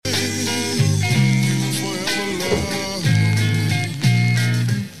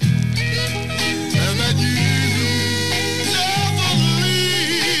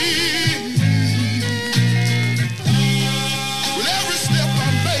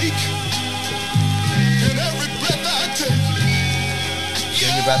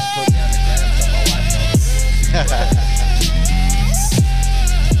about to put me on the gram so my wife knows.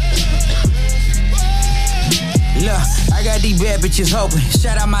 Look, I got these bad bitches hoping.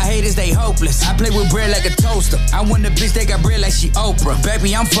 Shout out my haters, they hopeless. I play with bread like a toaster. I want a bitch that got bread like she Oprah.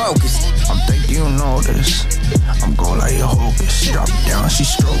 Baby, I'm focused. I'm thinking you know this. I'm going like a hocus. She drop it down, she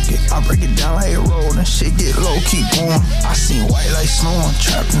stroke it. I break it down like a roll and shit get low, keep going. I seen white like snowing.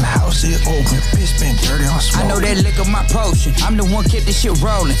 Trapped in the house, it open. Bitch been dirty, I'm smoking. I know that liquor my potion. I'm the one kept this shit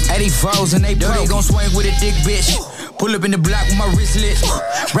rolling. At these foes and they dirty gon' swing with a dick bitch. Pull up in the block with my wristlet.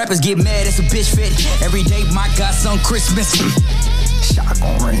 Rappers get mad, it's a bitch fit. Every day my God's on Christmas. Shot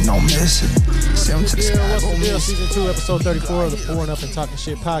gon' ring, no missing. Send to the sky, What's the go deal? missing. Season 2, episode 34 of the Pouring Up and Talking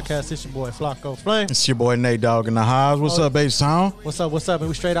Shit podcast. It's your boy Flocko Flame. It's your boy Nate Dogg in the highs. What's up, H-Town? What's up? What's up? And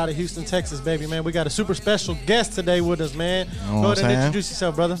we straight out of Houston, Texas, baby, man. We got a super special guest today with us, man. know Go what ahead and I'm saying? introduce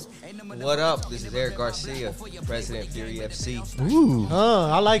yourself, brother. What up? This is Eric Garcia, President of Fury FC. Ooh.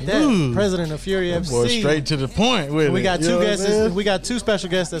 I like that. Ooh. President of Fury FC. Boy, straight to the point with We it. got You two know what I'm guests. saying? We got two special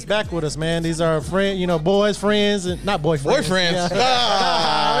guests that's back with us, man. These are boys, friends, and not boyfriends. Boyfriends.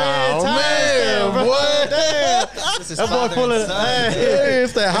 Yeah. Oh, Damn, man, boy. Damn. This is That boy father full and of. son. Hey. Hey,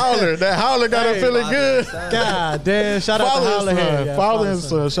 it's that howler. That howler got him feeling Father good. and son. God damn! Shout out to Father Holler and Hair. son. Yeah, Father and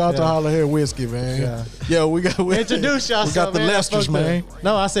son. Shout out to Yeah. Holler Hair Whiskey, man. Yeah. Yo, we got. Introduce yourself. We got the man. That's Lesters, fucked up. man.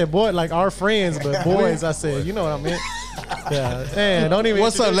 No, I said boy, like our friends, but boys. I said, you know what I meant. Yeah. Man, don't even.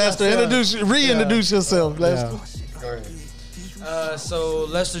 What's up, Lester? Reintroduce yourself, Lester. So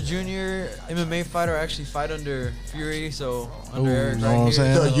Lester Jr., MMA fighter, I actually fight under Fury, so under Ooh, Eric know right what I'm here.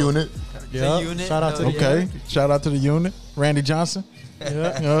 saying? So, The unit. Yeah. unit, Shout out to the Okay. Shout out to the unit. Randy Johnson. Yeah.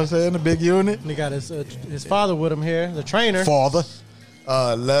 You know what I'm saying? The big unit. And he got his father with him here, the trainer. Father.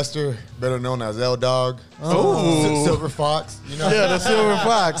 Lester, better known as L Dog. Ooh. Silver Fox. You know? Yeah, the Silver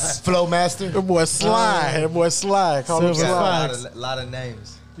Fox. Flow Master. That boy Sly. That boy Sly. Call him Silver Sly. Fox. A lot of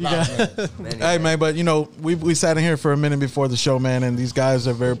names. You got Many Hey man, but you know we sat in here for a minute before the show, man, and these guys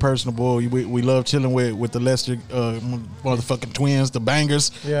are very personable. We love chilling with the Lester motherfucking twins, the bangers.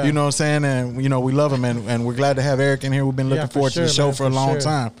 Yeah. You know what I'm saying, and you know we love them, and we're glad to have Eric in here. We've been looking for forward to the sure, show man, for a for long sure.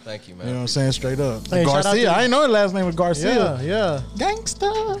 time. Thank you, man. You know what I'm saying, straight up. Hey, shout out Garcia, to- I didn't know his last name was Garcia. yeah.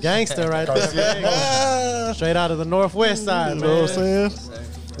 Gangster. Gangster right there. Ah. Straight out of the Northwest side, You know what I'm man. saying?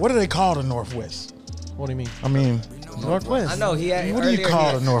 What do they call the Northwest? What do you mean? I mean, Northwest. I know he had. what do you earlier call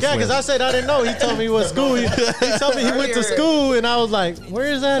he the had- Northwest? Yeah, because I said I didn't know. He told me what school. He told me he went to Earlier- school, and I was like, "Where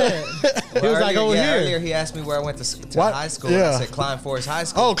is that at?" He was like, "Over Earlier here." he asked me where I went to What? high school. Yeah. And I said Klein Forest High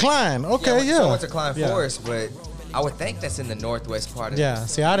School. Oh, Klein. Okay, So I yeah. went to Klein Yeah. Forest, but I would think that's in the northwest part of Yeah.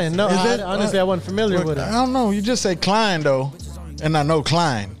 See, I didn't know. Is that- Honestly, I wasn't familiar Well, with it. I don't know. You just say Klein though, and I know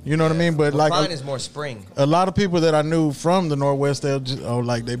Klein. You know what I mean? But Well, like Klein is more spring. a lot of people that I knew from the Northwest, they'll just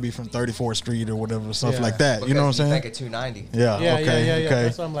like they be from 34th Street or whatever, stuff Yeah. like that. You know what I'm saying? Think of 290. Yeah. Yeah, Okay. yeah. Okay.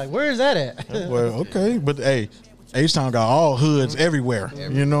 That's why I'm like, "Where is that at?" Well, okay, but hey, H-Town got all hoods everywhere.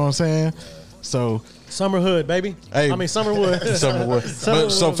 You know what I'm saying? So Summerhood, baby. Hey. I mean Summerwood. Summerwood. But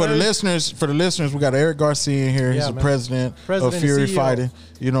so for the listeners, we got Eric Garcia in here. He's Yeah, the man. president President of and Fury CEO. Fighting.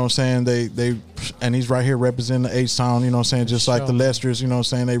 You know what I'm saying? They and he's right here representing the H-Town, you know what I'm saying? Just like the Lesters, you know what I'm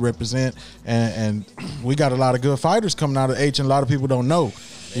saying? They represent and we got a lot of good fighters coming out of H and a lot of people don't know.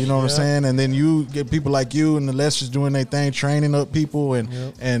 You know what I'm saying? And then you get people like you and the Lesters doing their thing, training up people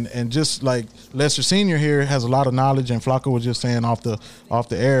and just like Lester Senior here has a lot of knowledge, and Flocko was just saying off the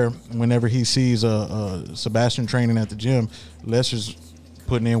air whenever he sees Sebastian training at the gym, Lester's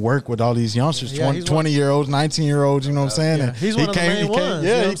putting in work with all these youngsters, Yeah, he's 20-year-olds, 19-year-olds, you know what I'm saying? And He's one of the main ones. Yeah, you know what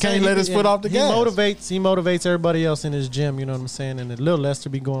he I'm can't saying? let his foot off the gas. He motivates everybody else in his gym. You know what I'm saying? And the little Lester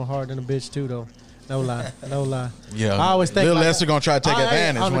be going hard in the bitch too, though. No lie, no lie. Yeah, I always think Lil like, Lester gonna try to take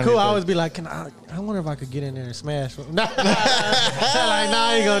advantage. On the when cool, he I do. always be like, I wonder if I could get in there and smash. Nah, like,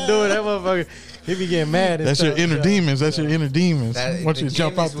 I ain't gonna do it. That motherfucker, he be getting mad. And That's your stuff, inner yeah. demons. That's your inner demons. That, Once the you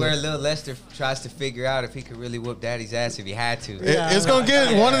jump gym out is where there. Lil Lester tries to figure out if he could really whoop Daddy's ass if he had to. It's gonna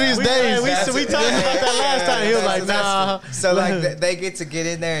get one of these days. We talked about that last time. He was like, nah. So like they get to get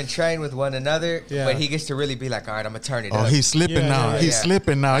in there and train with one another, Yeah. but he gets to really be like, all right, I'm gonna turn it Oh, up. he's slipping Yeah, now. yeah, He's yeah.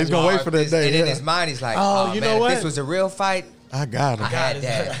 slipping now. He's gonna wait for that day. And in Yeah. his mind, he's like, Oh, oh, you man, know if what? this was a real fight, I got him. I had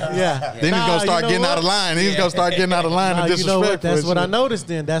that. Yeah. Then he's gonna start getting out of line. He's gonna start getting out of line and you know what? disrespectful. That's what I noticed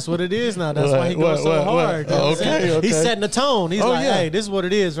then. That's what it is now. That's What? why he goes so What? hard. You know what I'm saying? Okay. He's setting the tone. He's Oh, like, yeah. hey, this is what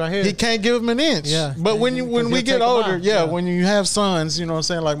it is right here. He can't give him an inch. Yeah. But when Because we he'll get take 'em older, out. yeah, Yeah. when you have sons, you know what I'm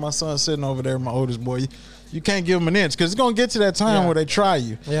saying? Like my son's sitting over there, my oldest boy. You can't give him an inch because it's gonna get to that time Yeah. where they try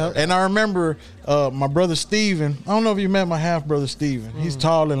you. Yep. And I remember my brother Steven. I don't know if you met my half brother Steven. He's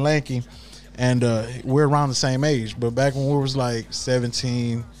tall and lanky, and we're around the same age. But back when we was like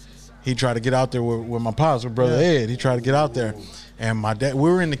 17, he tried to get out there with my pops, with brother Ed. He tried to get out there. and my dad, we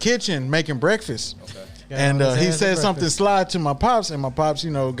were in the kitchen making breakfast. Okay. And his he ass said at something breakfast. slide to my pops, and my pops,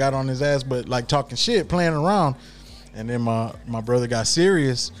 got on his ass, but like talking shit, playing around. And then my brother got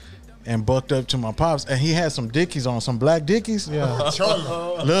serious and bucked up to my pops, and he had some Dickies on, some black Dickies. Yeah.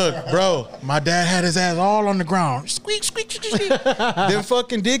 Look, bro, my dad had his ass all on the ground. Squeak, squeak, squeak, squeak. Them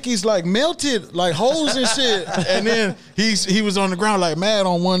fucking Dickies like melted, like holes and shit. And then he was on the ground like mad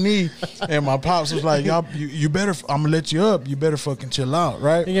on one knee. And my pops was like, y'all, you better, I'm gonna let you up. You better fucking chill out,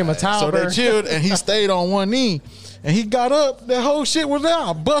 right? He gave him a towel So they burn. chilled, and he stayed on one knee. And he got up, that whole shit was there.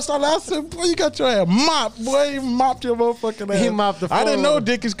 I bust out. I said, boy, you got your ass mopped. Boy, you mopped your motherfucking ass. He mopped the I didn't floor. know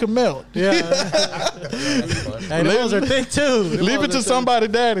Dickies could melt. Yeah. Hey, those are thick too. Leave it to somebody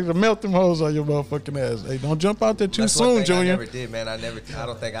daddy to melt them hoes on your motherfucking ass. Hey, don't jump out there too That's one soon, thing Junior. I never did, man. I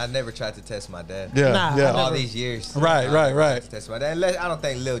never tried to test my dad. Yeah, Nah, yeah. All these years. Right, I right, never right. tried to Test my dad. I don't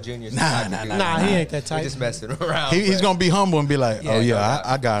think Lil Junior's the type to do that. Nah, he ain't that He type. just messing around. He's but- gonna be humble and be like, Yeah, oh no yeah, doubt.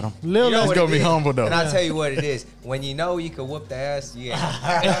 I got him. Lil You know Nas- what gonna it be is? humble, though. And I'll tell you what it is. When you know you can whoop the ass, you ain't.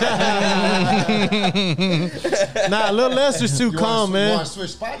 Nah, Lil Lester's too calm, You man. want to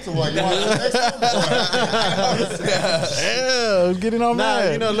switch spots or what? You want to Yeah, getting on Nah,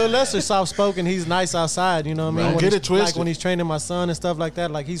 mad. Lil Lester's soft spoken. He's nice outside. You know what I mean? Don't When get he's- it twisted. Like when he's training my son and stuff like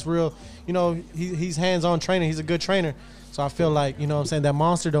that. Like he's real. He's hands-on training. He's a good trainer. So I feel like what I'm saying, that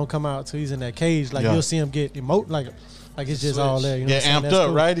monster don't come out till he's in that cage. Like Yeah. you'll see him get like it's just all there. You know Get what I'm saying? amped That's up,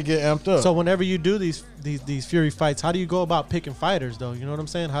 cool. right? To get amped up. So whenever you do these Fury fights, how do you go about picking fighters though? You know what I'm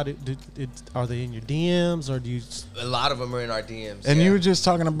saying? How are they in your DMs or do you? A lot of them are in our DMs. and yeah. you were just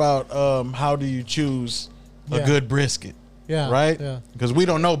talking about how do you choose a Yeah. good brisket, Yeah. right? Yeah. Because we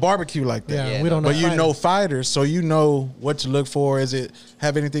don't know barbecue like that. Yeah. Yeah, we don't know. But you fighters. know fighters, so you know what to look for. Is it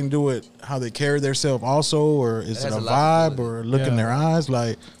have anything to do with how they carry themselves also, or is It it has a a lot to vibe, do or with look in Yeah. their eyes?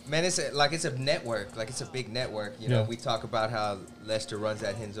 Like, Man, it's a network. Like it's a big network. You know, Yeah. we talk about how Lester runs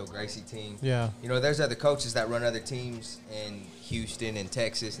that Henzo Gracie team. Yeah. You know, there's other coaches that run other teams in Houston and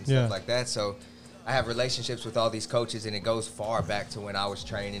Texas and stuff Yeah. like that. So I have relationships with all these coaches, and it goes far back to when I was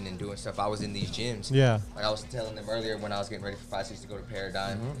training and doing stuff. I was in these gyms. Yeah. Like I was telling them earlier, when I was getting ready for fights, I used to go to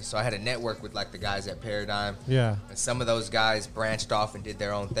Paradigm. So I had a network with like the guys at Paradigm. Yeah. And some of those guys branched off and did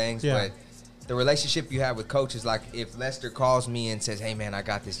their own things. Yeah. But the relationship you have with coaches, like if Lester calls me and says, hey, man, I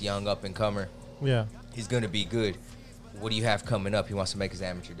got this young up-and-comer. Yeah. He's going to be good. What do you have coming up? He wants to make his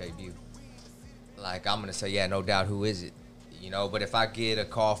amateur debut. Like, I'm going to say, yeah, no doubt, who is it? You know, but if I get a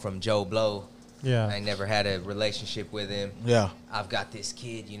call from Joe Blow, Yeah. I ain't never had a relationship with him. yeah. I've got this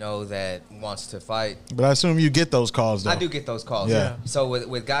kid, that wants to fight. But I assume you get those calls, though. I do get those calls. Yeah. So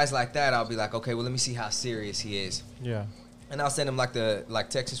with guys like that, I'll be like, okay, well, let me see how serious he is. Yeah. And I'll send him like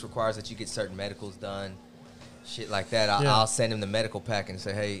Texas requires that you get certain medicals done, shit like that. Yeah. I'll send him the medical pack and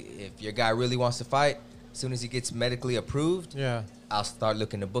say, hey, if your guy really wants to fight, as soon as he gets medically approved, Yeah. I'll start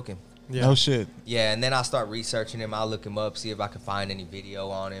looking to book him. Yeah. No shit. Yeah, and then I'll start researching him. I'll look him up, see if I can find any video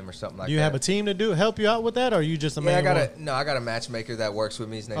on him or something like that. Do you have a team to help you out with that, or are you just a Yeah, man? I got a matchmacher that works with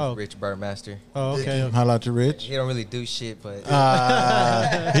me. His name's Oh. Rich Birdmaster. Oh, okay. Holla out to Rich. He don't really do shit, but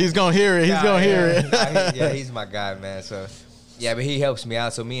He's gonna hear it. He's Nah, gonna hear it. Yeah, he's my guy, man. So yeah, but he helps me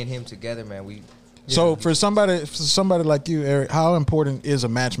out. So me and him together, man, we. So for somebody like you, Eric, how important is a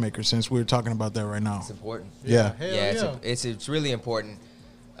matchmaker? Since we're talking about that right now. It's important. Yeah. Hell Yeah, yeah. it's really important.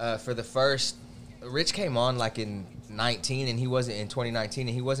 For the first, Rich came on like in 19, and he wasn't in 2019,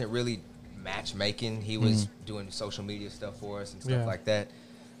 and he wasn't really matchmaking. He was doing social media stuff for us and stuff Yeah. like that.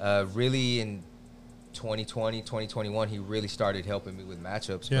 Really in 2020, 2021, he really started helping me with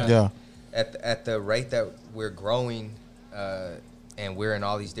matchups. Yeah. man. Yeah. At the rate that we're growing, and we're in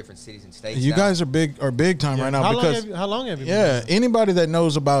all these different cities and states. You now, guys are big time right now How because long have you been? yeah, anybody that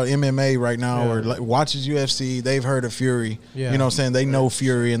knows about MMA right now Yeah. or like watches UFC, they've heard of Fury. Yeah. You know what I'm saying? They know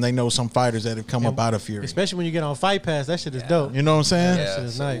Fury and they know some fighters that have come up out of Fury. Especially when you get on Fight Pass, that shit is dope. You know what I'm saying? That Yeah, shit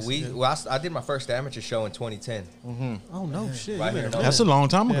is so nice. Yeah. I did my first amateur show in 2010. Oh no shit. Right You here. been- That's a long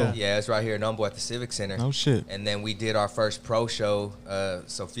time ago. Yeah, it's right here in Humble at the Civic Center. No shit. And then we did our first pro show.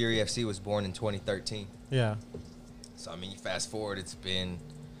 So Fury FC was born in 2013. Yeah. So I mean, you fast forward, it's been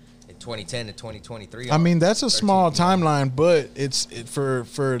in 2010 to 2023. I mean, that's a 13 small years. timeline, but for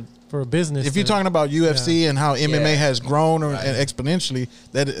For a business. if you're talking about UFC and how MMA Yeah. has grown Right. and exponentially,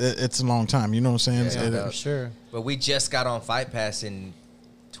 that it's a long time. You know what I'm saying? Yeah, no doubt. for sure. But we just got on Fight Pass in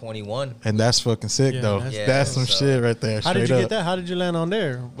 21. And that's fucking sick, Yeah, though. that's- That's some so- shit right there. How did you straight get up. that? How did you land on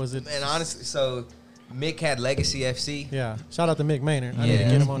there? Was it? And honestly, so Mick had Legacy FC. Yeah. Shout out to Mick Maynard. I need to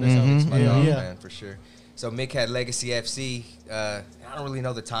Yeah. get him on this. Mhm. My Yeah. dog, Yeah. man, for sure. So Mick had Legacy FC. I don't really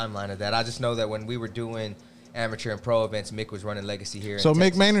know the timeline of that. I just know that when we were doing amateur and pro events, Mick was running Legacy here. So in Mick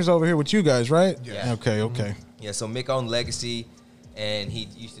Texas. Maynard's over here with you guys, right? Yeah. Okay, okay. Yeah, so Mick owned Legacy, and he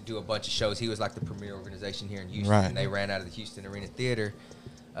used to do a bunch of shows. He was like the premier organization here in Houston. Right. And they ran out of the Houston Arena Theater,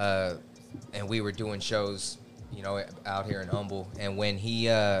 and we were doing shows, you know, out here in Humble. And when he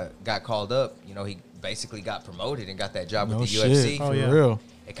got called up, you know, he basically got promoted and got that job with the UFC. For real.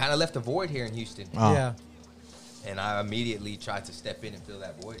 It kind of left a void here in Houston. Yeah. And I immediately tried to step in and fill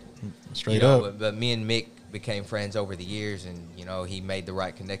that void. Straight you know, up. But me and Mick became friends over the years, and you know, he made the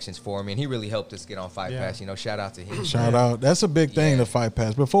right connections for me, and he really helped us get on Fight Pass. You know, shout out to him. Shout out. That's a big thing, Yeah. to Fight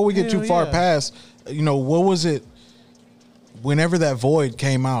Pass. Before we get Hell too far yeah. past, you know, what was it whenever that void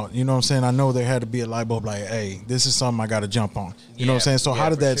came out? You know what I'm saying? I know there had to be a light bulb like, hey, this is something I got to jump on. You know what I'm saying? So Yeah, how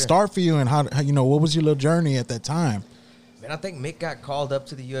did for that sure. start for you, and how, you know, what was your little journey at that time? Man, I think Mick got called up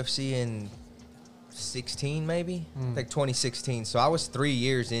to the UFC in 16, maybe. I think 2016. So I was 3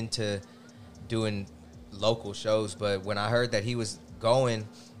 years into doing local shows, but when I heard that he was going,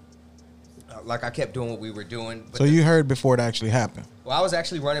 like, I kept doing what we were doing. But So you heard before it actually happened. Well, I was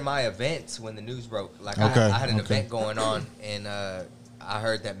actually running my events when the news broke. Like, Okay, I had an okay. event going on, and I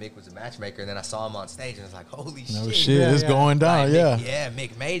heard that Mick was a matchmaker, and then I saw him on stage, and I was like, holy No shit. shit, Yeah, it's yeah. going down. Like, Yeah. Mick, yeah,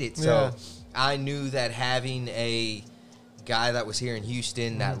 Mick made it. So Yeah. I knew that having a guy that was here in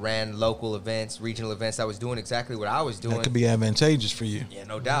Houston that ran local events, regional events, that was doing exactly what I was doing. That could be advantageous for you. Yeah,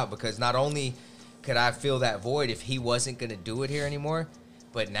 no doubt, because not only could I fill that void if he wasn't going to do it here anymore,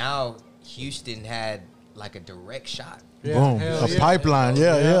 but now Houston had like a direct shot. Yeah, Boom. hell A yeah. pipeline.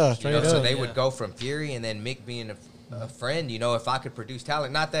 Yeah, Yeah. yeah. You Straight know, so up, they yeah. would go from Fury, and then Mick being a friend, you know, if I could produce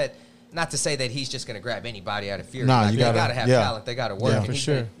talent, not to say that he's just going to grab anybody out of Fury. Nah, Like, you they gotta- got to have yeah. talent. They got to work. Yeah. and For he's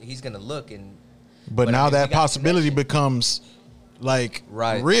sure. Gonna, he's going to look and. But I now mean, we that got possibility connection. becomes like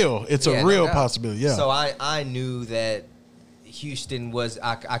Right. real. It's Yeah, a no real doubt. possibility. Yeah. So I knew that Houston was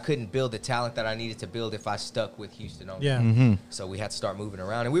I couldn't build the talent that I needed to build if I stuck with Houston only. Yeah. Mm-hmm. So we had to start moving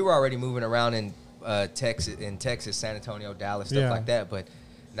around, and we were already moving around in Texas, San Antonio, Dallas, stuff Yeah. like that. But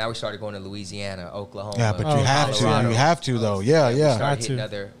now we started going to Louisiana, Oklahoma. Yeah, but Oh, you have Colorado. to. You have to though. Yeah, We yeah. started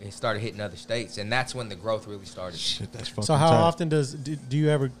Got hitting to. it started hitting other states, and that's when the growth really started. Shit, that's fucking So how tight. often do you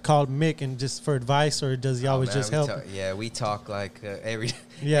ever call Mick and just for advice, or does he always Oh, man, just we help? talk- we talk like every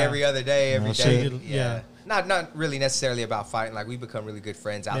Yeah. every other day, every No day. shit. Yeah. Yeah. Not really necessarily about fighting. Like, we become really good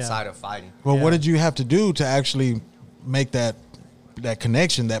friends outside of fighting. Well, what Yeah. did you have to do to actually make that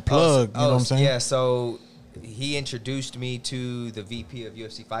connection, that plug? You know what I'm saying? Yeah, so he introduced me to the VP of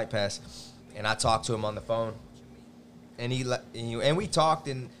UFC Fight Pass, and I talked to him on the phone, and we talked,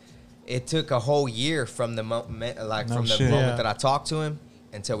 and it took a whole year from the moment shit. Yeah. that I talked to him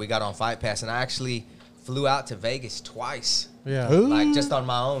until we got on Fight Pass, and I actually flew out to Vegas twice, Yeah. Ooh. like just on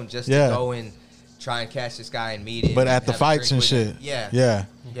my own, just Yeah. to go and try and catch this guy and meet him. But and at the have a fights drink and with shit. him. Yeah. Yeah.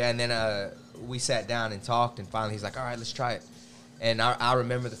 Yeah, and then we sat down and talked, and finally he's like, "All right, let's try it." And I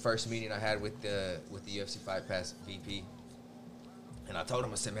remember the first meeting I had with the UFC Fight Pass VP, and I told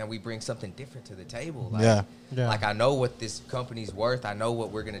him, I said, "Man, we bring something different to the table. Like, Yeah. Yeah. like, I know what this company's worth. I know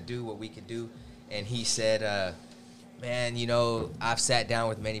what we're gonna do, what we can do." And he said, "Man, you know, I've sat down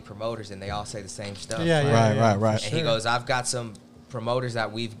with many promoters, and they all say the same stuff." Yeah, Like, yeah, Right, right. for and he sure. goes, "I've got some promoters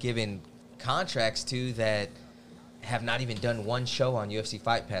that we've given contracts to that have not even done one show on UFC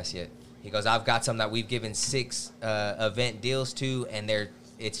Fight Pass yet." He goes, "I've got some that we've given 6 event deals to, and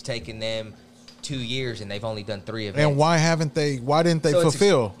it's taken them 2 years, and they've only done 3 events." And why didn't they So it's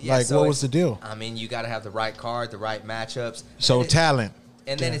fulfill? yeah, Like, so what it's- was the deal? I mean, you got to have the right card, the right matchups. So And talent.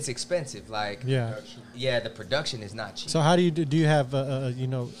 and then Yeah. it's expensive. Like, Yeah. yeah, the production is not cheap. So how do you do? You have We other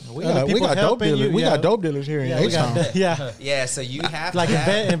got, we people got dope helping dealers. you? We Yeah. got dope dealers here in Yeah, we H-Town. got, yeah. yeah, so you have Like to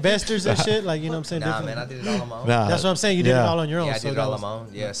have, investors and shit. Like, you know what I'm saying? Nah, Different- man, I did it all on my own. Nah. That's what I'm saying. You did it Yeah. all on your own. Yeah, I so did it that all was- on my own.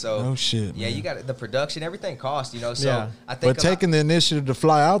 Yeah, so No shit, Yeah, man. you got the production, everything costs, you know. So Yeah. I think But taking the initiative to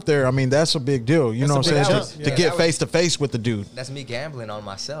fly out there, I mean, that's a big deal. You That's know a what I'm big saying? deal. To Yeah, get that was- face to face with the dude. that's me gambling on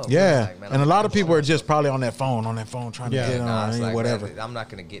myself. Yeah. Like, man, And a I'm lot of gambling people on are just probably on that phone trying Yeah. to get on, Nah, it's like, whatever. man, I'm not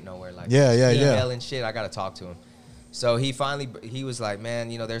gonna get nowhere. Like, Yeah, yeah, yeah. Email and shit. I gotta talk to him. So he was like,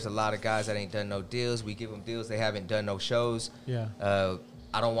 "Man, you know, there's a lot of guys that ain't done no deals. We give them deals, they haven't done no shows. Yeah.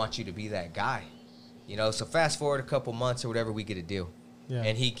 I don't want you to be that guy, you know." So fast forward a couple months or whatever, we get a deal, Yeah.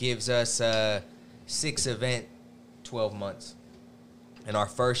 and he gives us 6 event, 12 months, and our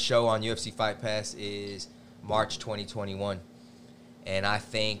first show on UFC Fight Pass is March 2021, and I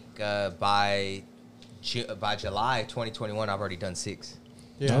think by July 2021, I've already done 6.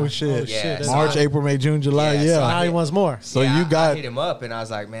 Yeah. Oh, shit. Yeah, that's March, hot. April, May, June, July. Yeah, Yeah. so Now he wants more. So Yeah, you got. I hit him up, and I was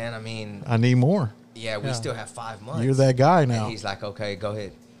like, "Man, I mean, I need more. yeah, we Yeah. still have 5 months." You're that guy now. And he's like, "Okay, go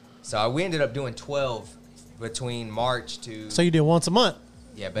ahead." So we ended up doing 12 between March to So you did once a month.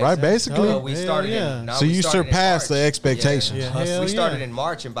 yeah, Right, basically. No, we Hell started. yeah. In, no, So we you started in surpassed March. the expectations. Yeah, We hell started yeah. in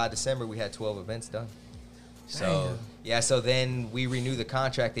March, and by December we had 12 events done. So Yeah, so then we renew the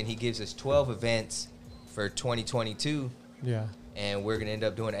contract, and he gives us 12 events for 2022, Yeah. and we're gonna end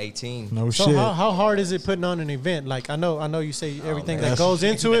up doing 18. No So shit. how hard is it putting on an event? Like I know you say everything man. that goes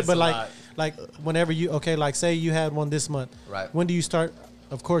into it, That's but a like lot. like whenever you like say you had one this month. Right. When do you start?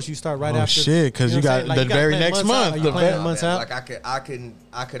 Of course, you start right Oh, after. shit, 'cause know you what I'm got saying? Like, the you gotta very plan next months out. month, Are you the planning very- months Man, out? Like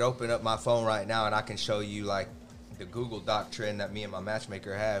I could open up my phone right now and I can show you like the Google Doc trend that me and my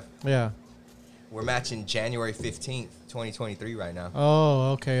matchmaker have. Yeah. We're matching January 15th, 2023 right now.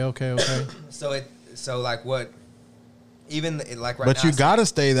 Oh, okay. So like what? Even like right But now. you gotta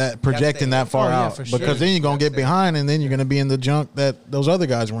stay that projecting that far Oh, yeah, out for sure. because then you're gonna Gotta get stay. behind and then you're gonna be in the junk that those other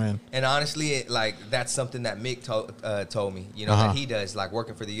guys were in. And honestly, like that's something that Mick told me. You know Uh-huh. that he does, like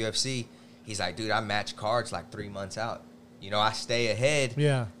working for the UFC. He's like, dude, I match cards like 3 months out. You know, I stay ahead.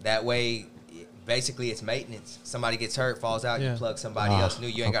 Yeah. That way, basically, it's maintenance. Somebody gets hurt, falls out, Yeah. you plug somebody else new.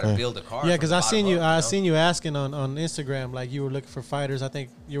 You ain't got okay. to build a card. Yeah, from because the I bottom seen you. up, I know? seen you asking on Instagram like you were looking for fighters. I think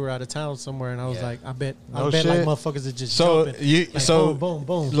you were out of town somewhere, and I was Yeah. like, I bet No like shit. motherfuckers are just So jumping. you Like, so boom,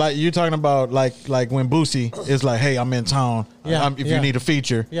 boom, boom. like you're talking about like when Boosie is like, hey, I'm in town. Yeah, If yeah. you need a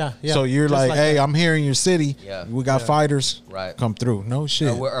feature. Yeah, yeah. So you're Just like, like hey, that. I'm here in your city. Yeah. We got Yeah. fighters. Right. Come through. No shit.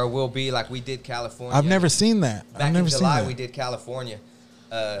 Or we'll be like we did California. I've never seen that. Back I've never in July, seen that. we did California.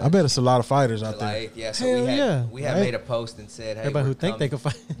 I bet it's a lot of fighters out July there. 8th, yeah. So Hell yeah. we had Right. made a post and said, hey, Everybody we're who think they can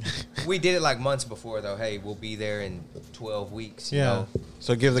coming. fight. We did it like months before, though. Hey, we'll be there in 12 weeks. You Yeah. know?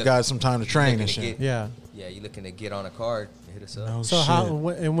 So give the Look- guys some time to train looking and to shit. get- Yeah. Yeah, you looking to get on a card, hit us up. No So shit. how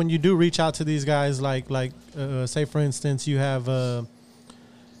and when you do reach out to these guys, like say for instance, you have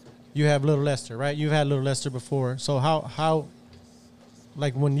Little Lester, right? You've had Little Lester before. So how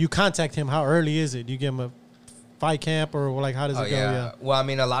like when you contact him, how early is it? Do you give him a fight camp or like how does Oh, it go? yeah. Well, I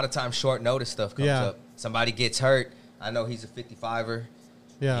mean, a lot of times short notice stuff comes Yeah. up. Somebody gets hurt. I know he's a 55er.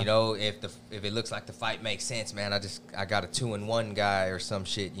 Yeah. You know, if it looks like the fight makes sense, man, I got a 2-1 guy or some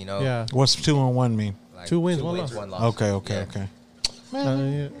shit, you know? Yeah. What's 2-1 mean? Like 2 wins, 1 loss. 1 loss. Okay. Yeah.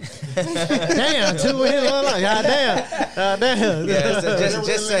 Yeah. Damn, 2 wins, 1 loss. God damn. Yeah, so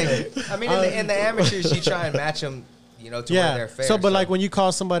just say. I mean, in the amateurs, you try and match them, you know, to where they're fair. So, but like when you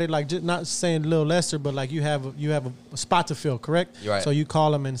call somebody, like just not saying Lil Lester, but like you have a spot to fill, correct? You're right. So you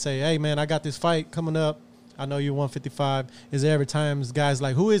call them and say, "Hey, man, I got this fight coming up. I know you're 155. Is there ever times guys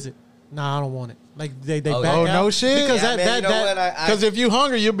like, who is it? Nah, I don't want it. Like they Oh, back oh, out. no shit? Because Yeah, that man, you know what? Because if you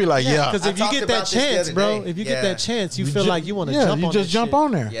hungry, you'll be like, yeah. Because I if you talked get about that this the chance, other bro, day. if you get Yeah. that chance, you feel like you want to yeah, jump you on just that jump shit.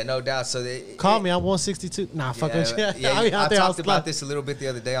 on there. Yeah, no doubt. So Call me. I'm 162. Nah, fuck with you. Yeah, I'll be out I there talked all about this a little bit the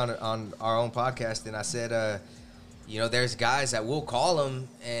other day on our own podcast, and I said, you know, there's guys that will call them,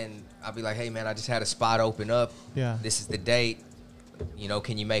 and I'll be like, hey, man, I just had a spot open up. Yeah. This is the date. You know,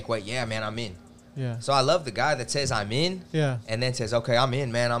 can you make weight? Yeah, man, I'm in. Yeah. So I love the guy that says I'm in, Yeah. and then says, okay, I'm in,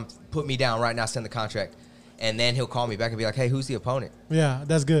 man. Put me down right now, send the contract. And then he'll call me back and be like, hey, who's the opponent? Yeah,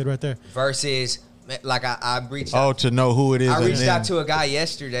 that's good right there. Versus, like, I reached Oh, out. to know who it is. I and reached then- out to a guy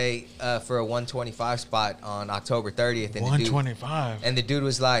yesterday for a 125 spot on October 30th. And 125. The dude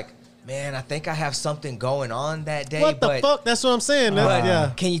was like, man, I think I have something going on that day. What the but, fuck? That's what I'm saying. But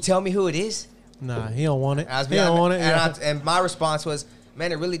Yeah. can you tell me who it is? Nah, he don't want it. I was He don't want it. and, Yeah. and my response was,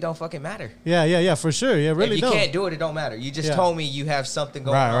 man, it really don't fucking matter. Yeah, for sure. Yeah, really if you don't. can't do it, it don't matter. You just Yeah. told me you have something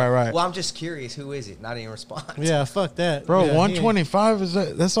going on. Right. Well, I'm just curious. Who is it? Not even respond. Yeah, fuck that. Bro, Yeah, he ain't-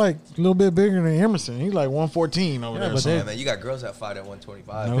 125 that's like a little bit bigger than Emerson. He's like 114 over Yeah, there. but so- Yeah, man, you got girls that fight at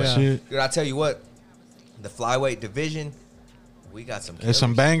 125. no Yeah. shit. Dude, I tell you what, the flyweight division, we got some killers. There's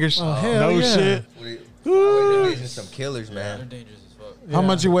some bangers. Oh, hell no yeah. shit. Flyweight division, some killers, They're man. dangerous as fuck. How Yeah.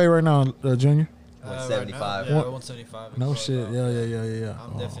 much you weigh right now, Junior? 175. Right now, yeah, What? 175. No So, shit. Yeah.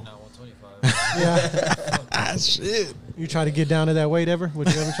 I'm definitely not 125. Yeah. Ah, shit. You try to get down to that weight ever?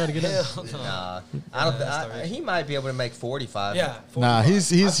 Would you ever try to get down? Hell no. Nah, I don't. that's I, the he might be able to make 45. Yeah. Nah, 45.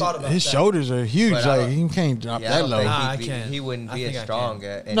 his I thought about his that. shoulders are huge. But I Like don't- he can't drop Yeah, I that don't low. think Nah, I he'd be- can't. he wouldn't I be think as I strong. can.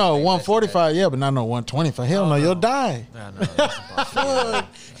 At No, anything less than 145. Yeah, but not no 125. Hell no, you'll die. Nah, no, that's impossible.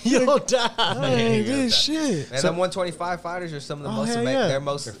 You'll die. Hey, this shit. that. And them 125 fighters are some of the Oh, most hell yeah. they're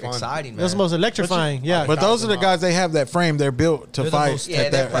most exciting, man. That's the most electrifying. Yeah. But those are the guys. They have that frame. They're built to They're the fight most- yeah,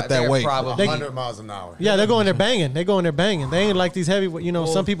 at that they're weight. probably 100 miles an hour. Yeah, they're going there banging. They ain't like these heavy. You know,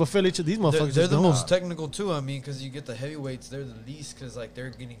 Well, some people feel each other. These motherfuckers They're just the don't. most technical too. I mean, because you get the heavyweights, they're the least because like they're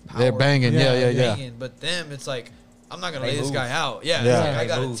getting power. They're banging. Yeah, Yeah. Banging. But them, it's like I'm not gonna They lay this move. guy out. Yeah, Yeah. it's like, I They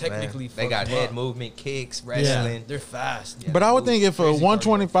gotta move, technically. man. They got fuck 'em head up. movement, kicks, Yeah, wrestling. they're fast. Yeah. But I would think if a Crazy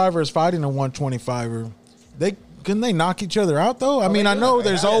 125er is fighting a 125er, can they knock each other out though? I mean, I know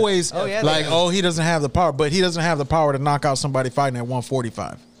there's always Oh, yeah, they like, do. oh, he doesn't have the power, but he doesn't have the power to knock out somebody fighting at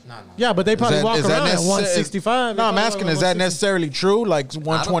 145. Yeah, but they probably that- walk is that around at necessar- 165. No, I'm They asking, probably is that 160. necessarily true? Like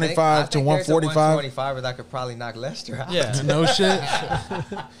 125 to 145? 125 that could probably knock Lester out. Yeah. No shit.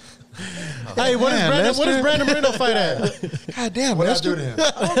 Hey, what Man, does Brandon Moreno fight at? God damn, What I Lester. do to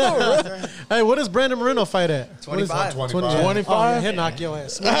him? Hey, what does Brandon Moreno fight at? 25. 25. 25? Oh, yeah, he'll knock your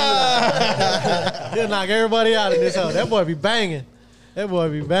ass. He'll knock everybody out in this hole. That boy be banging. That boy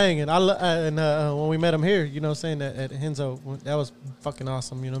be banging. And when we met him here, you know what I'm saying, at Henzo, that was fucking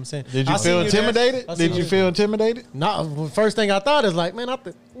awesome. You know what I'm saying? Did you I feel seen there. intimidated? I seen Did you you. feel intimidated? No, first thing I thought is like, man, I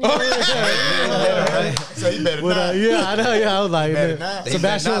think. So he better not. Yeah, I know. Yeah, I was like, better man. not.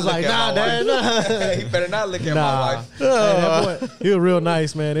 Sebastian was like, nah, Dad, nah. He better not look at my Nah, wife. hey, that boy, he was real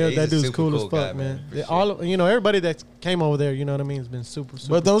nice, man. Yeah, he's That a dude's super cool as cool fuck, guy, man. man. For Yeah, sure. all everybody that came over there, you know what I mean, has been super.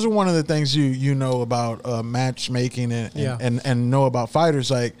 But those are one of the things you know about matchmaking and know about fighters.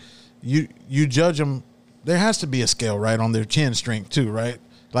 Like you judge them. There has to be a scale, right, on their chin strength too, right?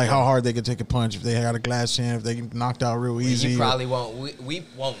 Like how hard they can take a punch, if they got a glass chin, if they get knocked out real easy. You probably won't. We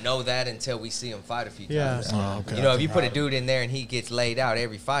won't know that until we see him fight a few Yeah. times. Oh, okay. You know, if you put a dude in there and he gets laid out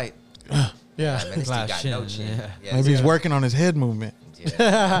every fight, yeah. man, this dude Glass got chin, no chin. yeah. Yeah, Maybe he's yeah. working on his head movement.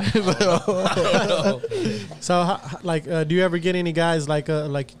 Yeah. So, do you ever get any guys like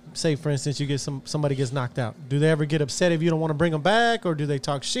say for instance, you get somebody gets knocked out? Do they ever get upset if you don't want to bring them back, or do they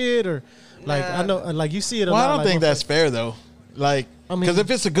talk shit, or like Nah. I know like you see it a Well, lot. I don't like, think when- that's fair though. Like, I mean- because if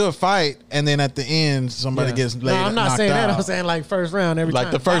it's a good fight and then at the end somebody Yeah. gets No, laid, I'm not knocked saying that. out, I'm saying like first round every like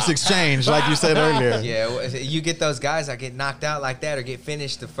time. the first exchange, like you said earlier. Yeah, you get those guys that get knocked out like that or get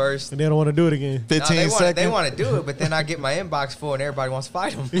finished the first. and they don't want to do it again. 15 They seconds. want to do it, but then I get my inbox full and everybody wants to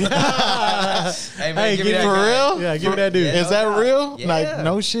fight them. Hey, Hey, give me that For guy. real? Yeah, give me that dude. Yeah. Is that no real? doubt. Like, Yeah.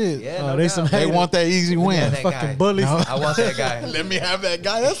 no shit. Yeah, Oh, no they doubt. some They haters. want that easy Yeah, win. that Fucking guy. bullies. No. I want that guy. Let me have that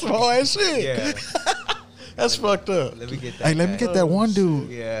guy. That's some whole ass shit. Yeah, That's fucked up. let me get that. Hey, let me guy. get that one dude.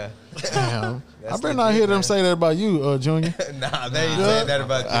 Yeah. Damn. I That's better legit, not hear them man. say that about you, Junior. Nah, they ain't saying that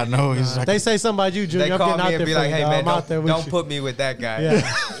about you. I know. He's like, They say something about you, They Junior. I'm call getting out me and there be for like, you, "Hey dog. man, I'm out there with don't you." put me with that guy." Yeah.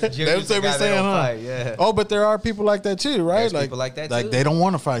 Junior's that's the what we guy that saying, don't huh? fight, yeah. oh, but there are people like that too, right? There's people like that, Like too. they don't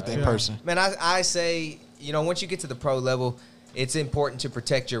want to fight that Yeah. person. Man, I say, you know, once you get to the pro level, it's important to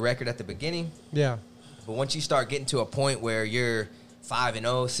protect your record at the beginning. Yeah. But once you start getting to a point where you're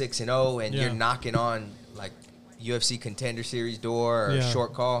 5-0, 6-0, and Yeah. you're knocking on like UFC Contender Series door or Yeah.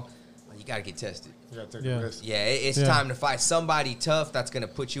 short call, you got to get tested. You gotta take Yeah. a risk. Yeah, it's Yeah. time to fight somebody tough that's going to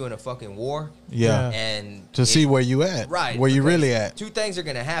put you in a fucking war. Yeah. Yeah. And To see where you at. right, Where you because really at. Two things are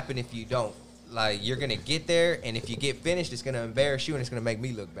going to happen if you don't. Like, you're going to get there, and if you get finished, it's going to embarrass you, and it's going to make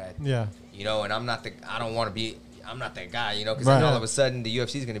me look bad. Yeah. You know, and I'm not that guy, you know, because Right. then all of a sudden the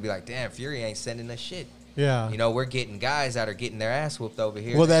UFC is going to be like, damn, Fury ain't sending us shit. Yeah. You know, we're getting guys that are getting their ass whooped over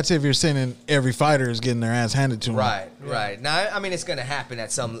here. Well, that's if you're sending every fighter is getting their ass handed to them. right, right. Now, I mean, it's going to happen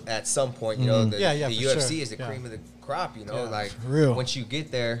at some point. You know, the, Yeah, yeah, the for UFC sure. is the Yeah. cream of the crop. You know, Yeah. like For real. once you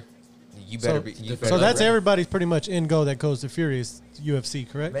get there, you better So, be. You so better that's be ready. everybody's pretty much end goal that goes to Fury is UFC,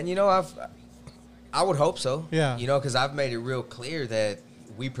 correct? Man, you know, I would hope so. Yeah. You know, because I've made it real clear that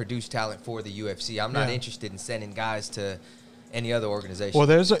we produce talent for the UFC. I'm not Yeah. interested in sending guys to any other organization. Well,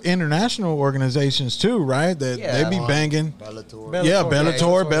 there's international organizations too, right? That Yeah. they be banging. Bellator. Yeah, Bellator.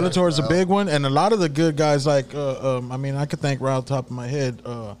 Bellator. Yeah, Bellator is a Wow. big one, and a lot of the good guys. Like, I mean, I could think right off the top of my head.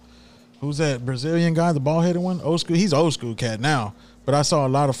 Who's that Brazilian guy, the bald headed one? Old school. He's old school cat now, but I saw a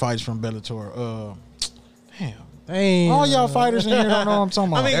lot of fights from Bellator. Damn, Damn. all y'all fighters in here don't know what I'm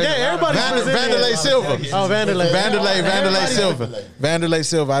talking I about. mean, everybody's Brazilian. Vanderlei Silva. Oh, Vanderlei. Vanderlei Silva. Vanderlei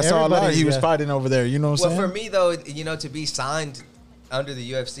Silva. I saw a lot. Everybody's- He was yeah. fighting over there. You know what I'm Well, saying? for me though, you know, to be signed under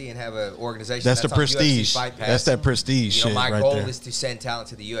the UFC and have an organization That's the on UFC prestige. Fight Pass, That's that prestige You know, shit my right goal there. is to send talent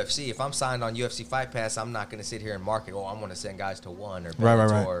to the UFC. If I'm signed on UFC Fight Pass, I'm not going to sit here and market. Oh, I'm going to send guys to One or Right, right,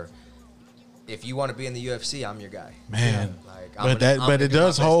 Bellator. right. If you want to be in the UFC, I'm your guy. Man, Like, but it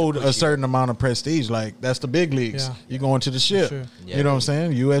does hold a certain amount of prestige. Like that's the big leagues. Yeah. You going to the ship. Sure. Yeah. You know what I'm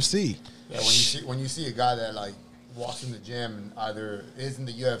saying? UFC. Yeah, when you see a guy that like walks in the gym and either is in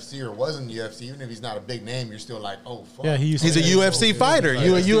the UFC or was in the UFC, even if he's not a big name, you're still like, oh fuck. Yeah, he used He's to a UFC fighter.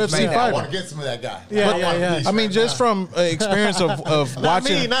 You a UFC Man, I fighter. want to get some of that guy. Yeah, I yeah, wanna yeah. be I mean, right just now. from experience of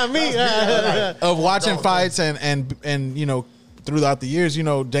watching Not me. of watching fights and you know throughout the years, you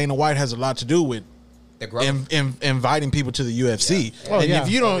know Dana White has a lot to do with The growth. inviting people to the UFC. Oh, and yeah. if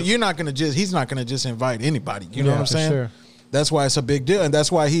you don't, you're not gonna just he's not gonna just invite anybody. You know Yeah, what I'm for saying? sure. That's why it's a big deal, and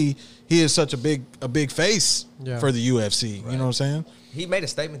that's why he is such a big face Yeah. for the UFC. You know what I'm saying? He made a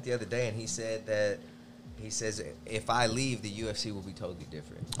statement the other day, and he said that he says if I leave, the UFC will be totally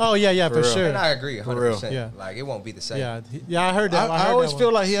different. Oh yeah, yeah, for real. sure. And I agree 100%. real. Yeah. Like it won't be the same. Yeah, I heard that. I heard always that feel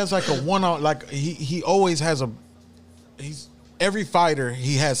one. like he has like a one on like he always has a he's every fighter,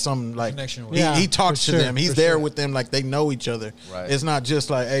 he has some like Connection with. he talks for to sure, them. He's for there sure. with them, like they know each other. Right. It's not just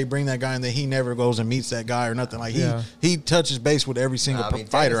like, hey, bring that guy, and then he never goes and meets that guy or nothing. Like he touches base with every single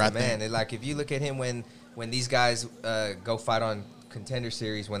fighter. Dennis, I think. man, like if you look at him when these guys go fight on Contender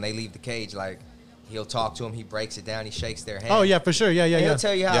Series, when they leave the cage, like he'll talk to him, he breaks it down, he shakes their hand. Oh yeah, for sure. Yeah, yeah, And yeah. he'll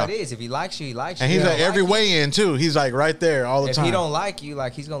tell you how Yeah. it is. If he likes you, he likes you. And he's If he like don't every like you- weigh-in too. He's like right there all the If time. he don't like you,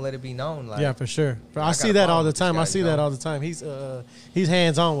 like he's gonna let it be known. Like, Yeah, for sure. I got see a that problem all the with this time. guy, I see you that know? all the time. He's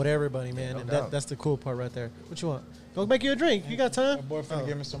hands on with everybody, man. no and doubt. that's the cool part right there. What you want? Go make you a drink. You got time? My boyfriend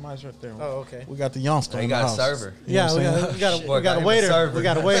give me some ice right there. Oh, okay. We got the youngster. he in the got a house. server. You know Yeah, what I'm saying? we got Boy, a got him a waiter. server. We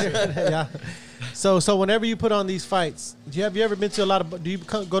got a waiter. Yeah. So whenever you put on these fights, have you ever been to a lot of? Do you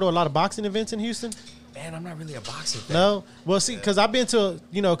go to a lot of boxing events in Houston? Man, I'm not really a boxing fan. No. Well, see, because I've been to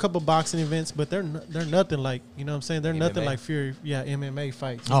a couple boxing events, but they're nothing like, you know what I'm saying? They're nothing MMA? like Fury. Yeah, MMA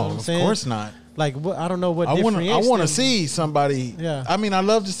fights. You know Oh, what I'm of saying? course not. Like what? I don't know what. I want to differentiates them. see somebody. Yeah. I mean, I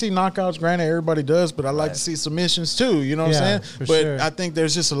love to see knockouts. Granted, everybody does, but I like Right. to see submissions too. You know what Yeah, I'm for saying? But sure. I think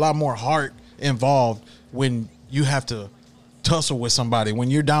there's just a lot more heart involved when you have to tussle with somebody.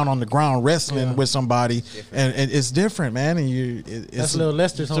 When you're down on the ground wrestling Yeah. with somebody, and it's different, man. And it's That's little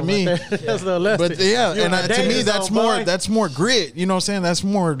Lester's to home me. right there. That's little Lester. But yeah, You and on to me, Davis that's home, more. boy. That's more grit. You know what I'm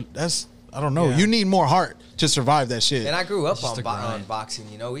saying? That's I don't know. Yeah. You need more heart to survive that shit. And I grew up It's just on, a grind. boxing.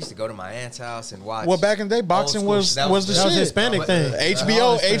 You know, we used to go to my aunt's house and watch. Well, back in the day, boxing old school was shit. That was the that was shit. Hispanic But- thing.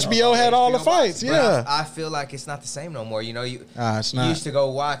 HBO had all the fights. But Yeah. I feel like it's not the same no more. You know, you It's you not. used to go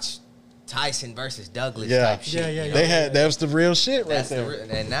watch Tyson versus Douglas Yeah. type shit. Yeah, yeah, you yeah. know? They had that was the real shit right That's the there.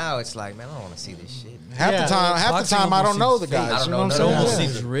 and now it's like, man, I don't want to see this shit. Half Yeah. the time, Boxing I don't almost know the seems fake. guys. I don't You know know what It I'm none of almost saying?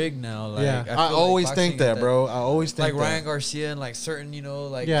 that. seems rigged now. Like, Yeah. feel I like always boxing think that, bro. I always think Like that. Ryan Garcia and like certain,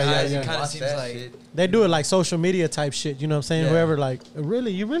 like Yeah, yeah, guys, yeah. it kind of Watch seems that like shit. They do it like social media type shit. You know what I'm saying? Yeah. Whoever like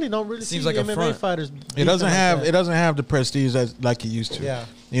you really don't really Seems see like a MMA front. fighters. It beefing doesn't like have that. it doesn't have the prestige like it used to. Yeah.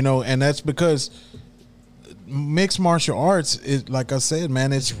 You know, and that's because mixed martial arts is, like I said,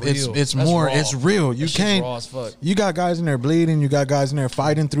 man, it's real. it's That's more raw. it's real. You That shit's can't raw as fuck. You got guys in there bleeding, you got guys in there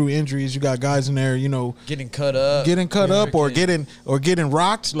fighting through injuries, you got guys in there, getting cut up, or freaking- getting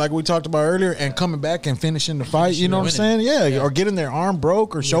rocked like we talked about earlier and coming back and finishing the fight, you know what I'm saying? Winning. Yeah, or getting their arm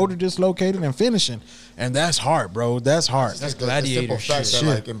broke or shoulder dislocated and finishing. And that's hard, bro. That's hard. That's the gladiator simple fact shit. that,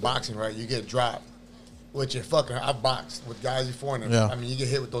 like in boxing, right, you get dropped. Which it fucking, I've boxed with guys before, and Yeah. I mean, you get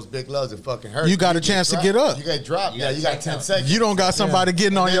hit with those big gloves, it fucking hurts. You got a get chance to dropped, get up. You get dropped. You Yeah, got you got 10 10 counts. seconds. You don't got somebody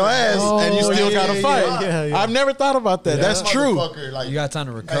getting on your ass and you Oh, still yeah, got to yeah, fight. yeah, yeah. I've never thought about that. That's That true. motherfucker, like, You got time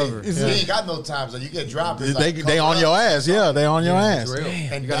to recover. Hey, you ain't got no time. So you get dropped. It's They like, they on cover your up. ass. Yeah, they on your ass. Real.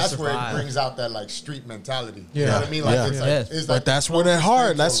 And You gotta that's where it survive. brings out that like street mentality. Yeah. You know what I mean? Like Yeah. it's like, Yeah. it's But like that's the where that closest hard.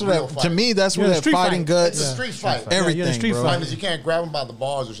 thing That's to a where real that, fight. to me. That's Yeah, where the that street fighting fight. guts. It's a street fight. Yeah, you're in a Everything, street bro. fight. Because you can't grab them by the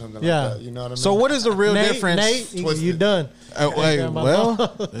balls or something Yeah. like that. You know what I mean? So what is the real difference? Nate, you Twisted. done. Hey, Grab my well,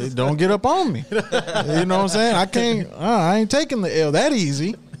 balls. don't get up on me. You know what I'm saying? I can't. I ain't taking the L that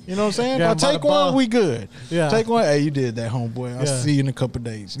easy. You know what I'm saying? Grab If I by take the one, ball. we good. Yeah. Take one. Hey, you did that, homeboy. I'll Yeah. see you in a couple of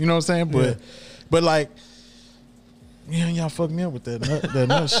days. You know what I'm saying? Yeah. But like. Yeah, y'all fucked me up with that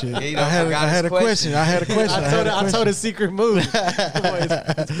nut shit. Yeah, you I done forgot had a his question. I had a question. I told a secret move.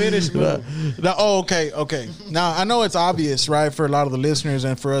 it's finished move. Okay. Now I know it's obvious, right, for a lot of the listeners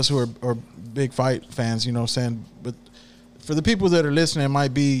and for us who are big fight fans. You know what I'm saying? But for the people that are listening, it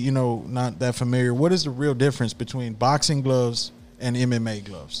might be not that familiar. What is the real difference between boxing gloves and MMA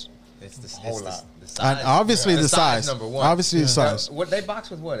gloves? It's the whole it's lot. the size. Obviously The the size. number one. Obviously the size. What they box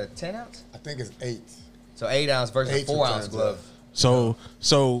with? What, a 10 ounce? I think it's 8. So 8 ounce versus 8 a 4 ounce to 10, glove.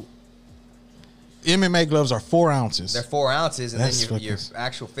 So MMA gloves are 4 ounces. They're 4 ounces, and That's then your fucking-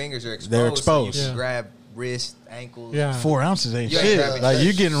 actual fingers are exposed. They're So exposed. you can Yeah. grab wrist, ankles. Yeah. 4 ounces ain't You ain't shit. grabbing Like shit.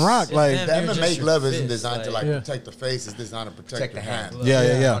 you getting rocked. Like Damn. The You're just MMA your glove isn't fist, designed to like- like Yeah. protect the face. It's designed to protect the your hand. hand.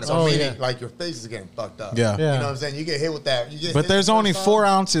 yeah. So Oh, meaning yeah. like your face is getting fucked up. Yeah. You Yeah. know what I'm saying? You get hit with that. You get But hit there's the only first 4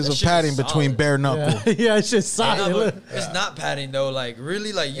 time, ounces That of shit is padding between solid. bare knuckle. Yeah, it's just Nah, solid. but it's not padding though. Like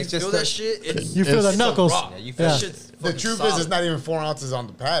really, like you It's just feel the- that shit. It's, You feel the it's a knuckles. rock. Yeah, you feel Yeah. That shit's The fucking truth is, solid. it's not even 4 ounces on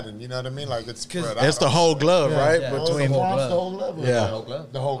the padding. You know what I mean? Like it's spread out. It's the whole glove, Yeah. right? Yeah. Oh, it's Between the 4 ounce, glove. the whole glove. Yeah. The whole glove.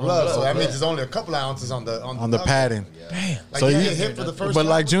 The whole glove. So that glove. means there's only a couple of ounces on the on the knuckle. padding. Damn. Like So you you- get hit for the first But time,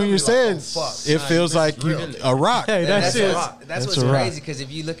 like it's gonna Junior be said, like, oh, fuck. it feels like you a rock. Hey, And that that's shit. what's, that's That's what's a rock. crazy, because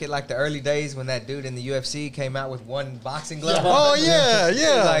if you look at like the early days when that dude in the UFC came out with one boxing glove, Oh on, yeah, it's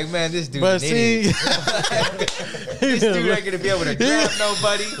yeah. like, man, this dude, But an idiot. see, This dude ain't gonna be able to grab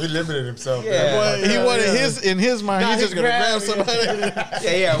nobody. He limited himself. Yeah. man. he wanted in his mind, Nah, he's just he gonna grab grabbed somebody.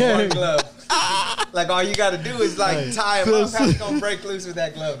 Yeah, one glove. Like all you gotta do is like tie him up. How you gonna break loose with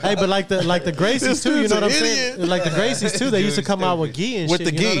that glove? Hey, but like the Gracies This too, you dude's know what I'm an saying? idiot. Like the Gracies too, they used to come out with gi and With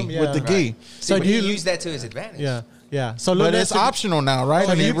shit. the you know gi, what I mean? with the Yeah. gi. So So but do he you use that to his advantage. Yeah. Yeah. So But it's optional now, right?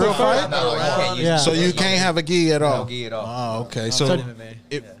 So I do you mean, real prefer- fight. No, you can't use Yeah. it. So you can't have a gi at all. No gi at all. Oh, okay. So So MMA.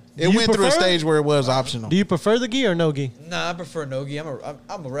 it Do you went through a prefer stage where it was optional. Do you prefer the gi or no gi? Nah, I prefer no gi. I'm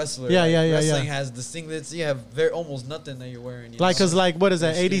a wrestler. Yeah, Like, yeah, yeah, Wrestling yeah. has the singlets. You have almost nothing that you're wearing. You Like, know? cause like what is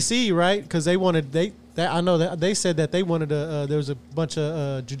that You're ADC, right? Because they wanted I know that they said that they wanted to. There was a bunch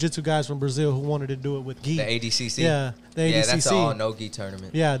of jiu-jitsu guys from Brazil who wanted to do it with gi. The ADCC. Yeah, the Yeah, ADCC. that's all no gi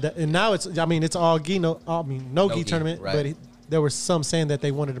tournament. Yeah, and now it's. I mean, it's all gi. No gi gi, tournament. right. But there were some saying that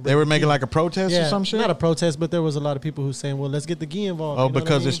they wanted to. Bring They were the making gi. like a protest or some shit. Not a protest, but there was a lot of people who saying, "Well, let's get the gi involved." Oh, you know what I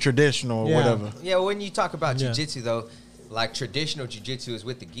because mean? it's traditional or Yeah. whatever. Yeah, when you talk about Yeah. jiu-jitsu though, like traditional jiu-jitsu is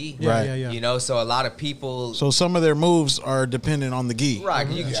with the gi. Yeah, Right. yeah, yeah. You know, so a lot of people So some of their moves are dependent on the gi. right,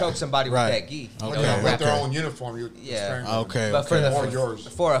 'cause you can choke somebody Right. with that gi. You Okay. know, Yeah, don't with wrap their it. own uniform, you Yeah. strangle them. Okay. But for okay. Or the yours.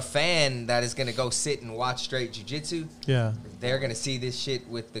 for a fan that is gonna go sit and watch straight jiu-jitsu, Yeah. they're gonna see this shit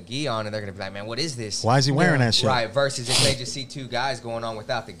with the gi on and they're gonna be like, man, what is this? Why is he wearing that shit? Right. Versus if they just see two guys going on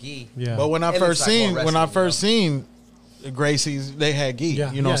without the gi. Yeah. But when I It first looks like more seen wrestling, Gracie's, they had gi.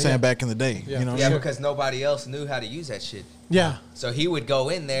 Yeah, You know what I'm yeah, saying? yeah. Back in the day. Yeah. You know. Yeah, Sure. because nobody else knew how to use that shit. Yeah. So he would go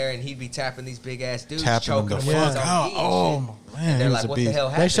in there and he'd be tapping these big ass dudes, Tapping them choking the them with fuck his own out. gi and shit. Oh man, And they're he was like, a what the beast. hell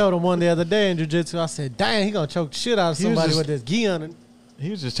They happened? showed him one the other day in jiu-jitsu. I said, "Dang, he gonna choke the shit out of He was somebody just- with this gi on and He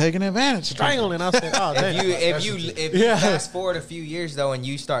was just taking advantage. strangling." I said, "Oh, dang." If you Yeah. fast forward a few years though, and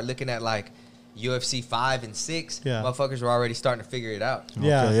you start looking at like UFC 5 and 6, Yeah. motherfuckers were already starting to figure it out.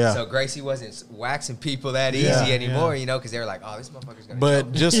 Yeah. Okay, yeah. So Gracie wasn't waxing people that easy Yeah. anymore, you know, because they were like, oh, this motherfucker's gonna But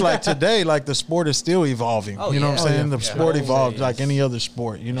choke. just like today, like the sport is still evolving. Oh, you know yeah. what I'm saying? Oh, yeah. The Yeah. sport Yeah. evolves like any other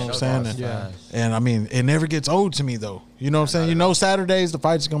sport. You know what I'm saying? And, Yeah. and I mean, it never gets old to me though. You know what I'm saying? You know, Saturdays the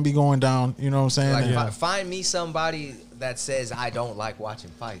fights are gonna be going down. You know what I'm saying? Like, And find me somebody that says I don't like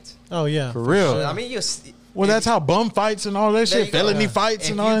watching fights. Oh yeah. for real. I mean, Well, that's how bum fights and all that There shit, you go. felony Yeah. fights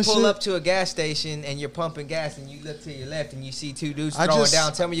if and all you that pull shit. up to a gas station and you're pumping gas and you look to your left and you see two dudes I throwing just-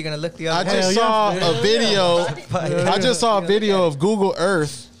 down, tell me you're gonna look the I other way. just saw a video. I just saw a video of Google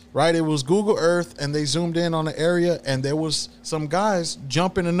Earth. Right, it was Google Earth, and they zoomed in on the area, and there was some guys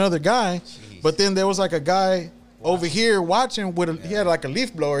jumping another guy, but then there was like a guy over here watching with he had like a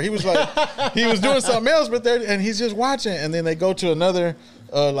leaf blower. He was like he was doing something else, but there and he's just watching, and then they go to another.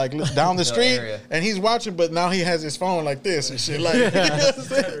 Like down the street, area. and he's watching, but now he has his phone like this and shit. Like,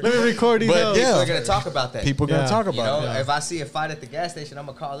 Let me record these. But hoes. yeah. We're gonna talk about that. people gonna Yeah. talk You know, about it. if I see a fight at the gas station, I'm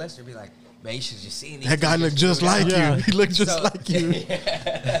gonna call Lester and be like, man, you should just see these. That guy two looked just like Yeah. you. He looked just So- like you.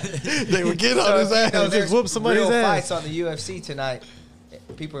 They would get on his So, you know, ass. there's whoop somebody's real ass. fights on the UFC tonight.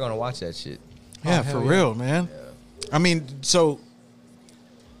 People are gonna watch that shit. Yeah, Oh, for hell yeah. real, man. I mean, so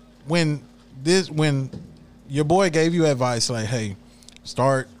when your boy gave you advice like, hey,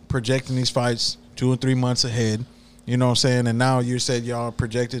 start projecting these fights 2 or 3 months ahead, you know what I'm saying? And now you said y'all are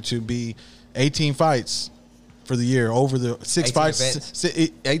projected to be 18 fights for the year over the 6 18 fights,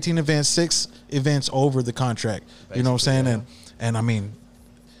 events. 18 events, 6 events over the contract. You know what I'm saying? Basically, And I mean,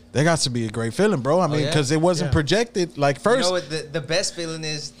 that got to be a great feeling, bro. I mean, yeah. because it wasn't Yeah. projected like first. You know what the best feeling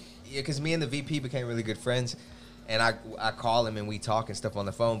is? Because me and the VP became really good friends, and I call him and we talk and stuff on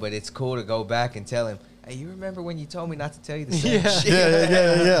the phone. But it's cool to go back and tell him, hey, you remember when you told me not to tell you the same Yeah. shit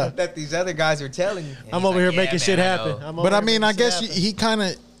Yeah. that these other guys are telling you? And I'm he's over like, here "Yeah, making man, shit I happen. know." I'm over But I here mean, making I shit guess happen. he kind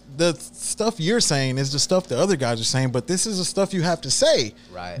of the stuff you're saying is the stuff the other guys are saying, but this is the stuff you have to say.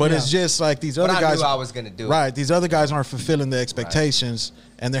 Right. But Yeah. it's just like these But other I guys. knew I was gonna do it. Right. These other guys aren't fulfilling the expectations,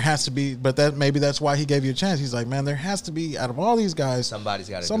 and there has to be. But that maybe that's why he gave you a chance. He's like, man, there has to be out of all these guys, Somebody's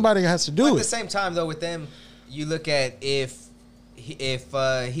got to. somebody has to do But at it. the same time, though, with them, you look at if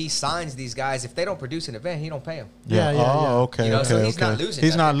he signs these guys, if they don't produce an event, he don't pay them. Yeah, yeah, Oh, yeah. okay. You know, okay. so he's okay. not losing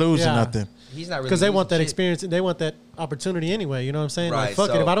He's not nothing. losing Yeah. nothing. He's not really Because they want that losing shit. experience. They want that opportunity anyway. You know what I'm saying? Like, Right, fuck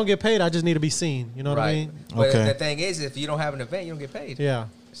it. so- If I don't get paid, I just need to be seen. You know what I Right. mean? But Okay. the thing is, if you don't have an event, you don't get paid. Yeah.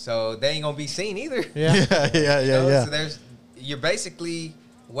 So they ain't gonna be seen either. Yeah. Yeah. You know? Yeah. So you're basically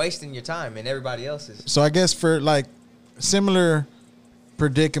wasting your time and everybody else's. So I guess for like similar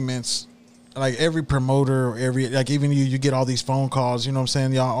predicaments, like every promoter or every like even you get all these phone calls, you know what I'm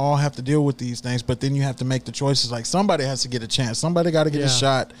saying? Y'all all have to deal with these things, but then you have to make the choices. Like somebody has to get a chance. Somebody got to get Yeah. a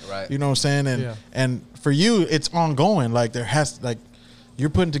shot. Right. You know what I'm saying? And Yeah. and for you it's ongoing. Like there has like you're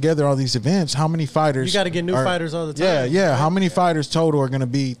putting together all these events. How many fighters? You gotta get new fighters all the time. Yeah, yeah. How many fighters total are going to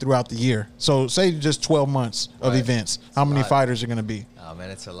be throughout the year? So say just 12 months of Right. events. How many lot. fighters are going to be? Oh man,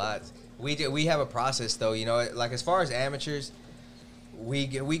 it's a lot. We have a process though. You know, like as far as amateurs, we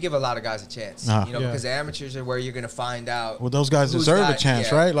give a lot of guys a chance. Uh-huh. You know, Yeah. because amateurs are where you're gonna find out. Well, those guys who's deserve a got- chance,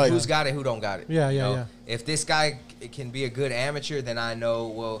 yeah, right? Like who's got it, who don't got it. Yeah, you yeah, know? yeah. If this guy can be a good amateur, then I know,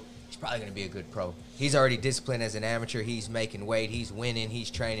 well, he's probably going to be a good pro. He's already disciplined as an amateur. He's making weight. He's winning. He's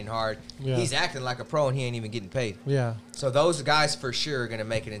training hard. Yeah. He's acting like a pro, and he ain't even getting paid. Yeah. So those guys for sure are going to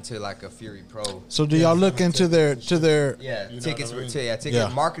make it into like a Fury pro. So do y'all look into their Yeah, You know tickets. what I mean? Ticket Yeah.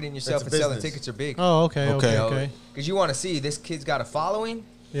 marketing yourself It's and a selling business. tickets are big. Oh, okay. Okay. Because you want to see this kid's got a following.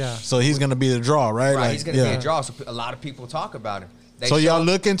 Yeah. So he's gonna be the draw, right? Right, Like, he's going to yeah. be a draw. So a lot of people talk about him. They So show y'all him-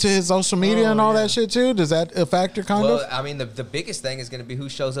 look into his social media and all yeah. that shit too? Does that a factor kind Well, of? I mean, the biggest thing is going to be who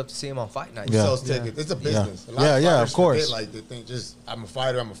shows up to see him on fight night. Yeah. Sells tickets. It's a business. Yeah. A lot Yeah, of yeah, fighters of course. forget, like they think just I'm a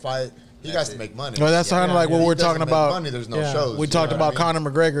fighter. I'm a fight. He That's got to it. make money. Well, that's kind of like what If he we're doesn't talking make about. Money, there's no Yeah. shows. We you talked know about what I mean? Conor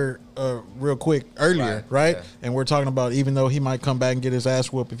McGregor real quick earlier, right? Yeah. And we're talking about even though he might come back and get his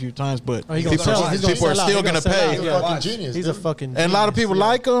ass whooped a few times, but Oh, he gonna people, sell out. He's gonna people are sell out. still He going to gonna sell pay. out. He's Yeah. a fucking Watch. genius. He's a dude. fucking. And a lot of people genius,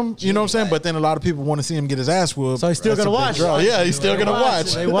 like him, you know what I'm saying? Right. But then a lot of people want to see him get his ass whooped. So he's still That's gonna a big watch. draw. Yeah, he's still They going to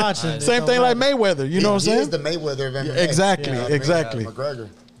watch. They watching. Same thing like Mayweather, you know what He I'm is the saying? Mayweather of MMA. Exactly, You know what I mean? exactly. McGregor.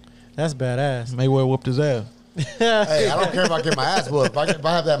 That's badass. Mayweather whooped his ass. Hey, I don't care if I get my ass whooped. If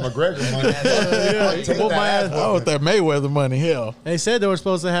I have that McGregor money, I'll you take whoop that my ass ass. Oh, with that Mayweather money, hell. They said they were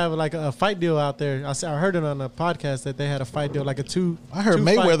supposed to have like a fight deal out there. I heard it on a podcast that they had a fight deal, like a two. I heard two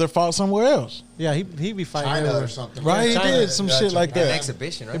Mayweather fought somewhere else. Yeah, he be fighting China everywhere. or something. Right, he China. did some shit like An that.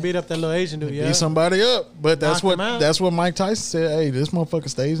 exhibition, He right? beat up that little Asian dude. Yeah. Beat somebody up. But Knocked him out. that's what Mike Tyson said. Hey, this motherfucker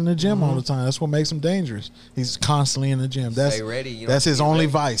stays in the gym all the time. That's what makes him dangerous. He's constantly in the gym. That's Stay ready. You know, that's his be only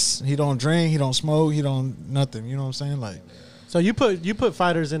ready. vice. He don't drink. He don't smoke. He don't nothing. You know what I'm saying? Like, So you put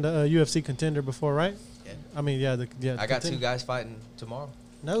fighters in the UFC contender before, right? Yeah. I mean, yeah. I got two contender. guys fighting tomorrow.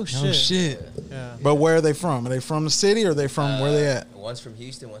 No shit. oh shit. Yeah. But where are they from? Are they from the city or are they from where they at? One's from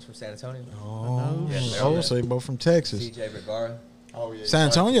Houston, one's from San Antonio. Oh, Yeah, they're oh, over so they both from Texas. TJ Vergara. Oh, yeah. San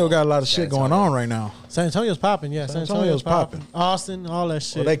Antonio got a lot of San shit going Antonio. on right now. San Antonio's popping. Yeah, San Antonio's popping. Austin, all that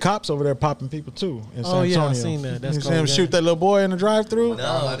shit. Well, they cops over there popping people too in San Oh, yeah, I Antonio. seen that. That's you see him cold, shoot yeah. that little boy in the drive-through? No,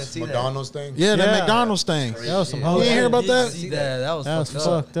 I didn't see that. McDonald's thing. Yeah, that Yeah. McDonald's thing. that was some You whole You ain't hear shit. about that? See that? That was That was fucked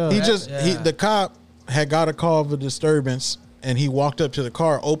up. fucked up. He That- just the cop had got a call of a disturbance and he walked up to the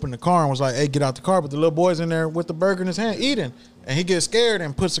car, opened the car and was like, "Hey, get out the car." But the little boy's in there with the burger in his hand eating. And he gets scared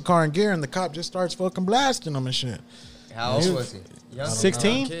and puts the car in gear and the cop just starts fucking blasting him and shit. How old was he? Young?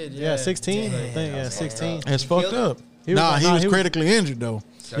 16? Kid, yeah. yeah. 16. I think. Yeah, Damn. 16. It's He fucked killed up. He was- He nah, was he was- critically injured though.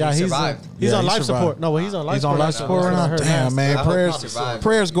 So Yeah, he he's survived. he's Yeah, on he life survived. support. No, well, he's on life He's support. on life That's support what I right now. heard. Damn, man. I hope he Prayers, survived.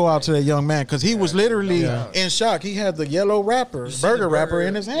 prayers go out to that young man because he was literally Yeah. in shock. He had the yellow wrapper, see burger the wrapper burger?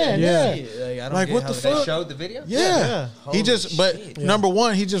 in his hand. Yeah. Yeah. Like, I don't Like, get what how the they- They fuck? showed the video? Yeah. Yeah. He just, but shit. number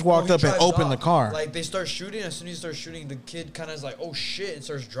one, he just walked He up and drives opened the off. car. Like they start shooting. As soon as he starts shooting, the kid kind of is like, "Oh shit!" and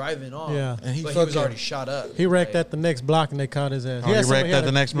starts driving off. Yeah. And he but he was fucking- already shot up. He wrecked at the next block and they caught his ass. Oh, he had wrecked had at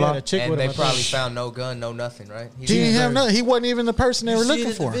the next block? He had a chick And with they him. I probably think. found no gun, no nothing, right? He didn't have nothing. He wasn't even the person they You were see looking it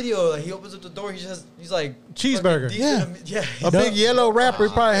in for. the video, like he opens up the door. He's like Cheeseburger. fucking deep Yeah. in the- yeah. A big yellow wrapper.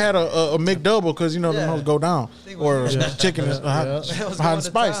 He probably had a McDouble because, you know, the Yeah. ones go down. Think it was- Or Yeah. chicken is hot, That was hot going and to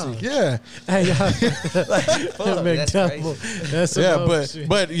spicy. town. Yeah. Hey, yeah. That's McDouble. That's some Yeah, old shit.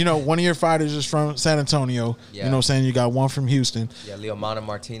 but you know, one of your fighters is from San Antonio. Yeah. You know what I'm saying? You got one from Houston. Yeah, Leomano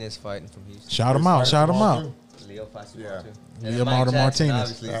Martinez fighting from Houston. Shout him out. Shout him out. Leo fights Yeah. tomorrow, too. Leomano And then Mike Jackson, Martinez.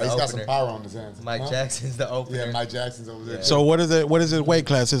 obviously, is Yeah, the he's got some opener. power on his hands. Mike Huh? Jackson's the opener. Yeah, Mike Jackson's over there. Yeah. So what is his weight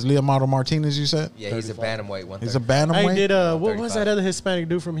class? Is Leomano Martinez, you said? Yeah, he's a 35. bantamweight. 135. He's a bantamweight? Hey, did what was 35. that other Hispanic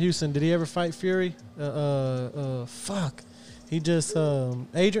dude from Houston? Did he ever fight Fury? Fuck. He just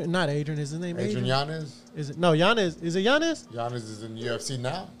Adrian, not Adrian. Is his name Adrian Adrian? Yanez. Is it no Giannis? Is it Giannis? Yanez is in UFC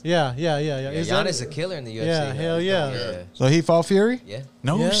now. Yeah. Yeah, Is that- Giannis a killer in the UFC. Yeah, hell yeah. Yeah. So he fought Fury? Yeah.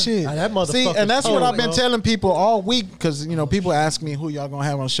 No Yeah. shit. Ah, that See, motherfucker's and that's what cold, I've been bro. telling people all week because, you know, people ask me who y'all gonna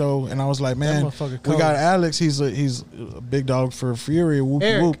have on the show, and I was like, man, motherfucker we cold. got Alex. He's a big dog for Fury. Whoop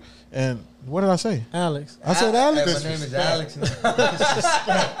Eric. whoop. And what did I say? Alex. I said Alex. My name is Alex.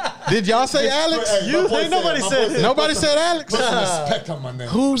 Did y'all say Alex? Hey, You my boy ain't nobody my said boy it. Nobody said Alex. Put some respect on my name.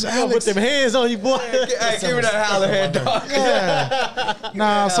 Who's Put Alex? them hands on you, boy. Hey, give me that holler head, dog. Yeah.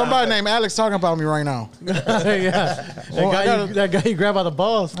 Nah, somebody named Alex talking about me right now. Yeah. Well, That guy you grab by the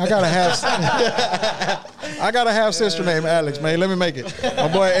balls. I gotta have. I gotta have sister named Alex, man. Let me make it. My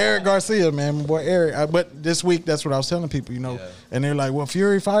boy Eric Garcia, man. My boy Eric. But this week, that's what I was telling people, you know. Yeah. And they're like, "Well,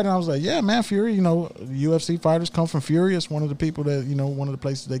 Fury fighting." I was like, "Yeah, man, Fury. You know, UFC fighters come from Fury. It's one of the people that, you know, one of the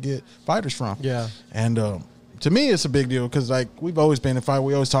places they get fighters from." Yeah. And to me, it's a big deal because, like, we've always been in fight.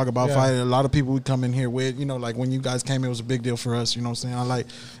 We always talk about Yeah. fighting. A lot of people we come in here with, you know, like when you guys came, it was a big deal for us. You know what I'm saying? I like,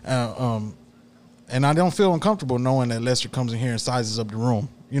 and I don't feel uncomfortable knowing that Lester comes in here and sizes up the room.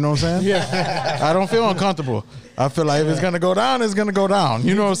 You know what I'm saying? Yeah. I don't feel uncomfortable. I feel like if it's gonna go down, it's gonna go down.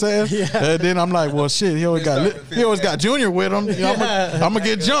 You know what I'm saying? Yeah. Then I'm like, well, shit. He always got Junior with him. You know, I'm gonna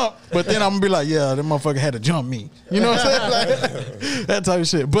get jumped, but then I'm gonna be like, yeah, that motherfucker had to jump me. You know what I'm saying? Like, that type of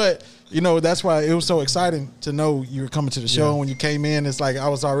shit. But you know, that's why it was so exciting to know you were coming to the show. When you came in, it's like I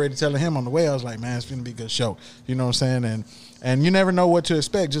was already telling him on the way. I was like, man, it's gonna be a good show. You know what I'm saying? And you never know what to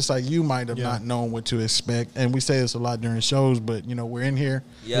expect, just like you might have not known what to expect. And we say this a lot during shows, but, you know, we're in here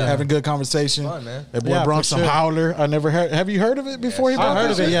having good conversation. Fun, man. That boy brought some howler. I never heard. Have you heard of it before? I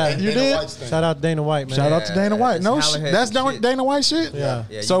heard of it, yeah. You did? Shout out to Dana White, man. Shout out to Dana White. No, that's shit. Dana White shit? Yeah.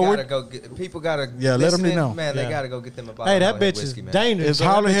 Yeah, so you we're gotta go get, people gotta let them know. Man, they gotta go get them a bottle Hey, of that Howlerhead bitch is whiskey, man. dangerous. It's bro.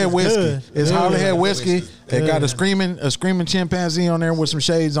 That bitch Howlerhead is whiskey. good. It's Good. Howlerhead whiskey. They got Good. a screaming chimpanzee on there with some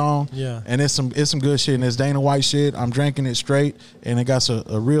shades on. Yeah. And it's some good shit. And it's Dana White shit. I'm drinking it straight, and it got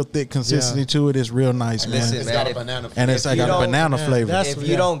a real thick consistency to it. It's real nice, man. Listen, It's man, got a if- banana flavor. And it's got a banana flavor. that's- If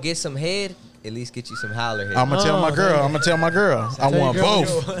you don't get some head, at least get you some Howlerhead. I'm gonna tell my girl. I'm gonna tell my girl. I want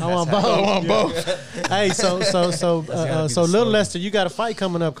both. I want both. I want both. Hey, so Little Lester, you got a fight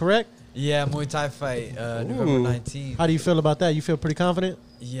coming up, correct? Yeah, Muay Thai fight, November 19th. How do you feel about that? You feel pretty confident?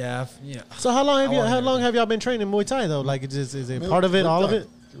 Yeah. So how long have y'all been training Muay Thai though? Like, is it part of it, all of it?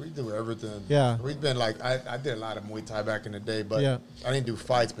 We do everything. Yeah. We've been like, I did a lot of Muay Thai back in the day, but Yeah. I didn't do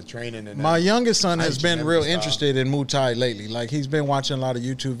fights, but training. And My youngest son has Aichi been and real style. interested in Muay Thai lately. Like he's been watching a lot of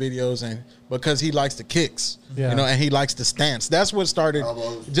YouTube videos, and because he likes the kicks, Yeah. you know, and he likes the stance. That's what started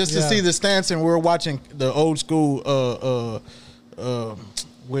Elbows. just to Yeah. see the stance. And we were watching the old school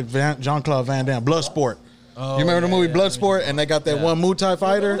with Jean-Claude Van Damme, Bloodsport. Oh, You remember the movie yeah. Bloodsport? And they got that one Muay Thai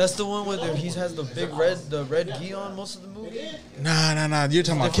fighter. That's the one where he has the red gi on most of the movie. Nah. You're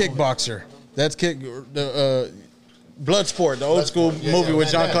talking about Kickboxer. That's Bloodsport, the old school Yeah, movie yeah,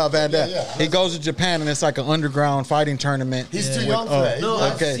 with Van Jean-Claude Van Damme. Damme. Yeah. He goes to Japan, and it's like an underground fighting tournament. He's too with- young for that. No,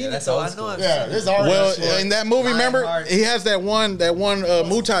 He's- okay. I've seen it That's though. old I know. school. I've Yeah, seen it. this already. Well, in that movie, remember, Lionheart. he has that one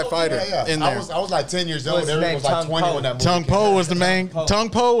Muay Thai fighter Yeah. in I there. was like 10 years old. What's his Everyone name? was like Tung 20 Po. when that movie Tung came Po out. was the main. Tung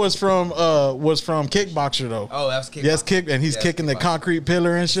Po was from Kickboxer though. Oh, that was kick. Yes, and he's kicking the concrete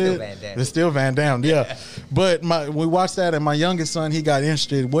pillar and shit. Van Damme. It's still Van Damme, yeah. But we watched that, and my youngest son, he got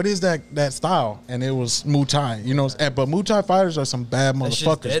interested. What is that style? And it was Muay Thai, you know. But Muay Thai fighters are some bad That shit's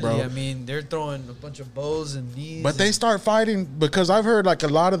motherfuckers, deadly. bro. I mean, they're throwing a bunch of bows and knees. But they start fighting because I've heard like a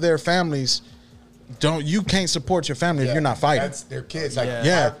lot of their families you can't support your family if you're not fighting. That's their kids, like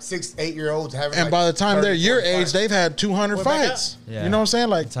Yeah. 5, 6, 8-year-olds having. And like by the time 30, they're your 40 age, fights. they've had 200 Well, my fights. God. You know what I'm saying?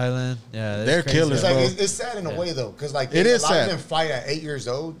 Like Thailand, yeah, They're crazy. killers, It's like bro. it's sad in a way though, because like It is a lot sad. of them fight at 8 years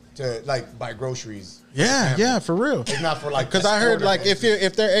old to like buy groceries. yeah, for real. It's not for like Because I heard like if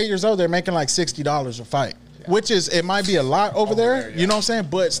they're 8 years old, they're making like $60 a fight. Which is, it might be a lot over there, you know what I'm saying?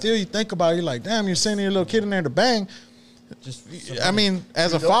 But still, you think about it, you're like, damn, you're sending your little kid in there to bang. Just I mean,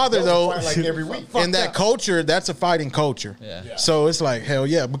 as a They'll- father, they'll though, fight, like, every week. in that culture, that's a fighting culture. Yeah. So it's like, hell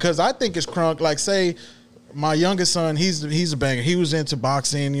yeah. Because I think it's crunk. Like, say, my youngest son, he's a banger. He was into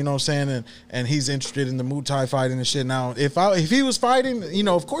boxing, you know what I'm saying? And he's interested in the Muay Thai fighting and shit. Now, if he was fighting, you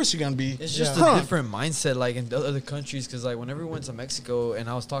know, of course you're going to be It's just crunk. a different mindset, like in the other countries. Because like whenever we went to Mexico and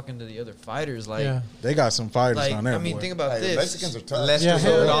I was talking to the other fighters, like, Yeah. They got some fighters like down there, I mean, boy. think about Hey, this. Mexicans are tough. Lester, Yeah,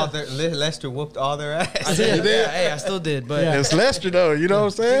 hell Lester whooped all their ass. I did. Yeah, hey, I still did, but Yeah. It's Lester, though, you know what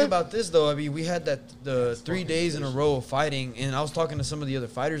I'm think saying? about this though. I mean, we had the 3 days in a row of fighting, and I was talking to some of the other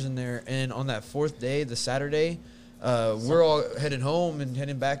fighters in there. And on that fourth day, the Saturday, we're all heading home and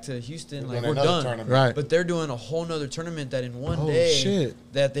heading back to Houston. Like doing we're another done, tournament. Right. But they're doing a whole nother tournament that in one Oh, day shit.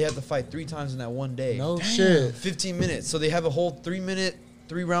 that they have to fight 3 times in that one day. No shit. 15 minutes. So they have a whole 3-minute,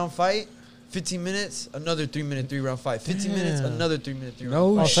 3-round fight. 15 minutes, another 3-minute, 3-round fight. 15 minutes, Damn. another 3-minute, 3-round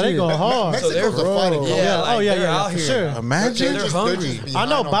No fight. Oh, so they shit. going hard. So they're Mexico's a fighting Bro. culture. Yeah, Oh, like, yeah, they're yeah, out for here. sure. Imagine. They're hungry. behind I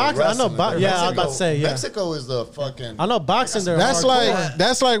know on the boxing- I know wrestling. bo- yeah, I was about to say, yeah. Mexico is the fucking. I know boxing. They're That's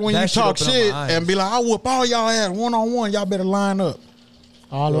hardcore. like when That you shit talk opened up shit my eyes. and be like, I whoop all y'all ass one-on-one. Y'all better line up.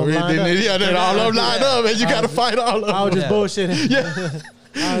 all of them lined up. Yeah, they're all of them lined up, and you got to fight all of them. I was just Yeah. bullshitting. Yeah.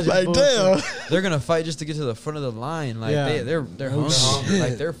 I was just Like, bullshitting. damn. They're gonna fight just to get to the front of the line. Like Yeah. they're hungry.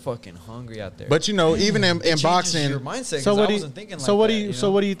 Like they're fucking hungry out there. But, you know, even in It changes boxing, your mindset. So 'Cause what I do you? wasn't thinking So like what that, do you? you So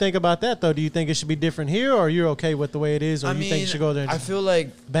know? what do you think about that though? Do you think it should be different here, or you're okay with the way it is, or I you mean, think you should go there? And I just feel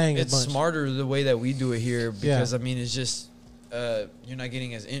like bang a it's bunch? smarter the way that we do it here because Yeah. I mean it's just you're not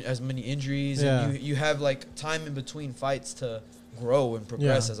getting as many injuries Yeah. and you have like time in between fights to grow and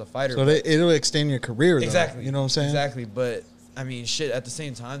progress Yeah. as a fighter. so it'll extend your career, though. Exactly. You know what I'm saying? Exactly. But I mean, shit. At the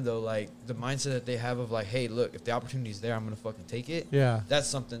same time, though, like the mindset that they have of like, hey, look, if the opportunity's there, I'm gonna fucking take it. Yeah. That's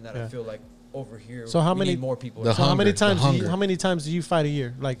something that Yeah. I feel like over here. So how we many need more people? The So how many hunger, times? the hunger. How many times do you fight a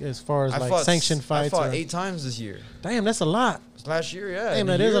year? Like as far as like sanctioned fights? I fought or- 8 times this year. Damn, that's a lot. Last year, yeah. Damn, in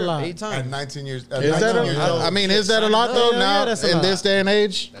that is a year, lot. 8 At times. 19 years. Is that years old. I mean, is that a lot though Yeah, now that's a in lot. this day and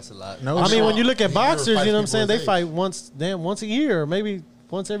age? That's a lot. No, I mean, when shit. you look at You never boxers, you fight know what I'm people saying? They his fight age. once a year, or maybe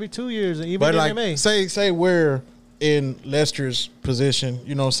once every 2 years, and even But in like, MMA. say we're in Lester's position,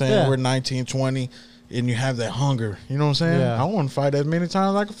 you know what I'm saying? Yeah. We're 19, 20, and you have that hunger. You know what I'm saying? Yeah. I want to fight as many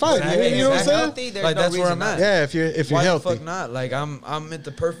times as I can fight. Exactly. You know what I'm If saying? healthy, there's Like, no that's where reason I'm not at. to. Yeah, if you're Why healthy. the fuck not? Like I'm at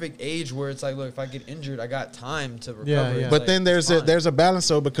the perfect age where it's like, look, if I get injured, I got time to recover. Yeah, It's yeah. But like, then it's fine. there's a balance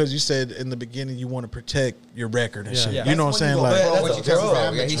though, because you said in the beginning you want to protect your record and Yeah. shit. Yeah. You know what I'm saying? That's when Like, you go But pro, that's when a you pro.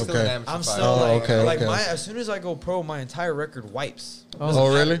 test Yeah, he's still Okay. an amateur I'm fighter. still like, okay, like okay. as soon as I go pro, my entire record wipes. Oh. Doesn't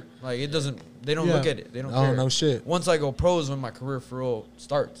Oh, matter. really? Like it doesn't. They don't Yeah. look at it. They don't Oh, care. no shit. Once I go pro is when my career for real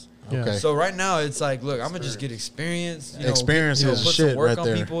starts. Yeah. Okay. So right now it's like, look, I'm gonna just get experience. You know, Experience is put shit some work right on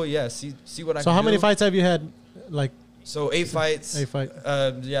there. people. Yeah, see what I. So can how many do. fights have you had? Like, So 8 fights. 8 fights.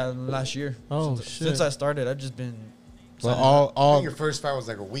 Yeah, last year. Oh, since, shit. Since I started, I've just been. well, I think all. your first fight was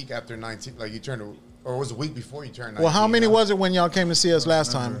like a week after 19. Like you turned, or it was a week before you turned 19. Well, how many huh? was it when y'all came to see us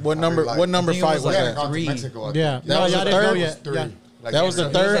last time? What number? Like- What number I think it fight was was We like hadn't that? gone to 3. Mexico. I think. yeah. No, was y'all the didn't go third? yet. Three. Yeah. Like, That was the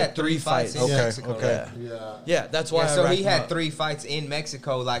He's third? had 3 fights in Okay, Mexico. okay. Yeah. Yeah, that's why. Yeah, I so racked he them had up. 3 fights in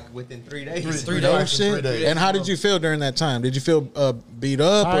Mexico, like within 3 days. Three Oh, days. shit. 3 days. And how did you feel during that time? Did you feel beat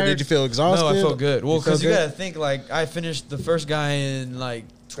up or Tired? did you feel exhausted? No, I felt good. Well, You felt because you good? gotta think like I finished the first guy in like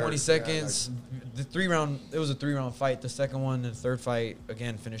 20 yeah, seconds. The 3-round, it was a 3-round fight. The second one and the third fight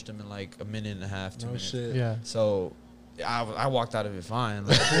again finished him in like a minute and a half, 2 No minutes. shit. Yeah. So I walked out of it fine.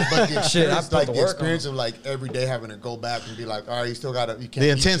 Like, But the Shit, I experience, put like the the work experience of like every day having to go back and be like, all right, you still gotta, you can't. The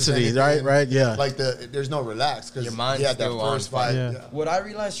eat just intensity, anything. right, yeah. Like there's no relax because Your you mind's had that still on first fight. Yeah. Yeah. what I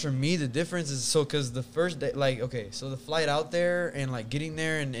realized for me, the difference is so because the first day, like, okay, so the flight out there and like getting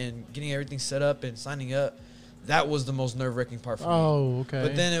there and getting everything set up and signing up, that was the most nerve wracking part for me. Oh, okay.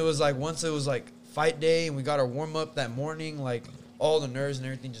 But then it was like once it was like fight day and we got our warm up that morning, like all the nerves and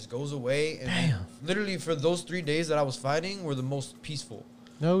everything just goes away. And Damn. literally for those 3 days that I was fighting were the most peaceful.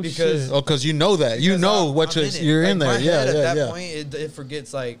 no because- shit. Oh, because you know that. You Because know I'm what in it. you're Like, in there. my Yeah, head yeah, at that yeah. point, it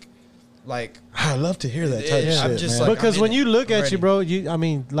forgets like I love to hear that type Yeah, of I'm shit, just man. like- Because I'm when in you it. look I'm at ready. you, bro, I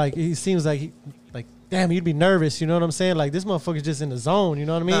mean, like he seems like damn, you'd be nervous. You know what I'm saying? Like this motherfucker's just in the zone. You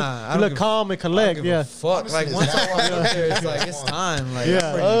know what I mean? Nah, I you don't look give- calm and I don't collect. give Yeah. a fuck. Honestly, Like it's once I that- walk up there, it's like it's time. Like Yeah.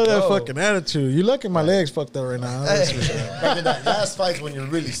 I'm ready Oh, to that go. fucking attitude. You lucky my legs fucked up right now. Like in that last fight when you're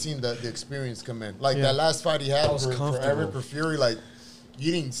really seeing the experience come in. Like Yeah. that last fight he had was for comfortable. Everett for Fury, like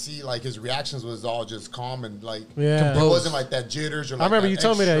you didn't see like his reactions was all just calm and like Yeah. it wasn't like that jitters or like remember that you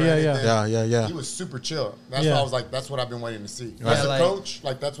told me extra that, or yeah, anything. Yeah. He was super chill. That's Yeah. why I was like, that's what I've been waiting to see. Yeah, As a like- coach,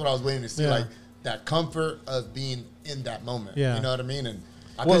 like that's what I was waiting to see. Yeah. Like that comfort of being in that moment. Yeah. You know what I mean? And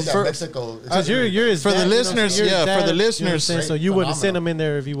I Well, think that for- Mexico Because you're his For the dad, you know what I'm listeners, saying? You're his yeah, for the dad, you know what I'm listeners- saying? So you wouldn't send Phenomenal. him in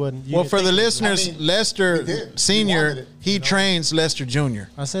there if you wouldn't. You Well, didn't for the think- listeners, I mean, Lester we did. We Senior, wanted it, he you know? trains Lester Junior.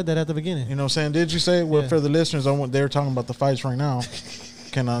 I said that at the beginning. You know what I'm saying? Did you say? Well, Yeah. for the listeners, they're talking about the fights right now.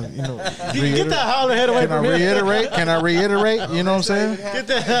 Can I, Get that holler head away Can I from him. reiterate? Can I reiterate? You know what I'm saying? Get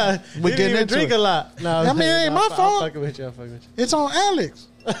that. We We getting didn't even into drink it. a lot. No, I mean, it ain't my I'm fault. fucking with you. I'm fucking with you. It's on Alex.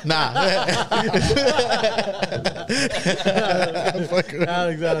 Nah. Alex, fucked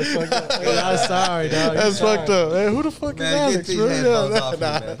up. I'm sorry, dog. That's Sorry. fucked up. Hey, who the fuck Man, is get Alex? these bro? headphones Yeah,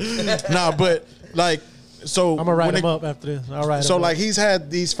 off me, man. nah, but like, so I'm gonna write when him up after this. I'll write So him like up. he's had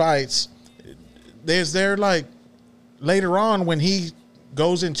these fights. Is there like later on when he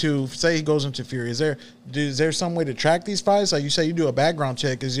goes into Fury? Is there some way to track these fights? Like you say, you do a background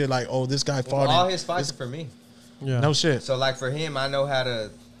check. Is you're like, oh, this guy fought. All in his fights this- are for me. Yeah. No shit. So like for him, I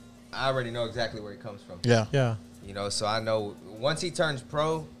already know exactly where he comes from. Yeah. Yeah. You know, so I know once he turns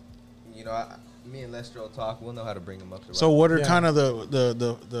pro, you know, me and Lester will talk. We'll know how to bring him up. The So right. what are Yeah. kind of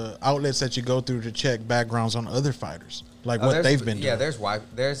the outlets that you go through to check backgrounds on other fighters? Like Oh, what there's- they've been doing? Yeah, there's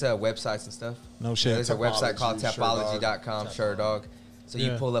websites and stuff. No shit. There's a website called Tapology, Tapology.com, Sherdog. So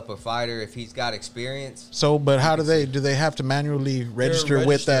you Yeah. pull up a fighter if he's got experience. So, but how do they have to manually register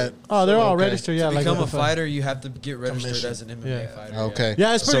with that? registered. Oh, they're all Okay. registered. Yeah. To like become a with the fighter, you have to get registered Commission. as an MMA Yeah. fighter. Okay.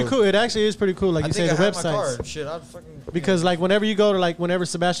 Yeah, it's pretty So- cool. It actually is pretty cool. Like I you think say, I the have my websites. card. Shit, I'd fucking Because like whenever you go to like whenever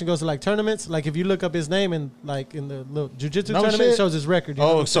Sebastian goes to like tournaments, like if you look up his name and like in the little jiu-jitsu No tournament, shit. it shows his record. You know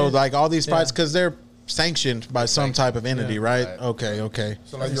what Oh, I'm so saying? like all these Yeah. fights because they're sanctioned by some type of entity, Yeah. right? Right. Okay.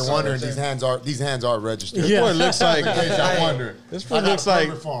 So like you're wondering, these hands are registered. Yeah. Boy, it looks like In case y'all wonder. this I one got looks a like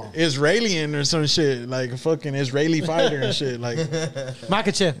permit for 'em. Israeli or some shit, like a fucking Israeli fighter and shit. Like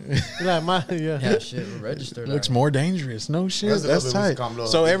Makachev. Like yeah, shit, we're registered. looks more dangerous. No shit, That's a that's little bit tight. with Kamlo.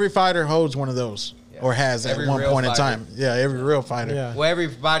 So every fighter holds one of those. Yeah. or has Every at one real point in fighter. time. Yeah, every real fighter. Yeah. Well,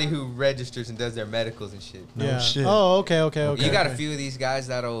 everybody who registers and does their medicals and shit. No yeah. shit. Oh, okay. You got okay. a few of these guys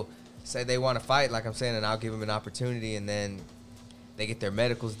that'll say they want to fight, like I'm saying, and I'll give them an opportunity, and then they get their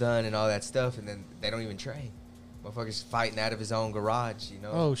medicals done and all that stuff, and then they don't even train. Motherfuckers fighting out of his own garage, you know.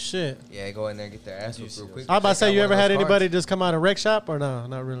 Oh shit. Yeah, they go in there and get their ass whooped real quick. I was about to say, Check you out ever one of had those anybody cards. just come out of wreck shop or no?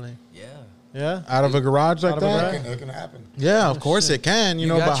 Not really. Yeah. Yeah. Out of a garage like Out of a that? garage? It can happen. Yeah, of course it can. You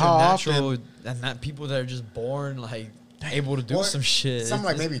know, got but your how natural, often? and not people that are just born like able to do Or some shit. Some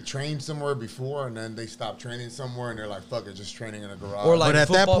like It's- maybe trained somewhere before and then they stop training somewhere and they're like, fuck it, just training in a garage. or like But at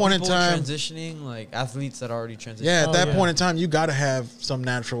that football point in people time- transitioning, like athletes that already transitioned. Yeah, at Oh, that yeah. point in time, you got to have some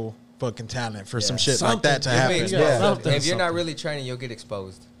natural fucking talent for some shit like that to You'll be happen. exposed. Yeah. Something. If you're not really training, you'll get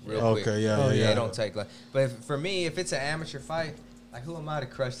exposed real quick. Okay, yeah, Oh, yeah. It don't take like. But for me, if it's an amateur fight, like who am I to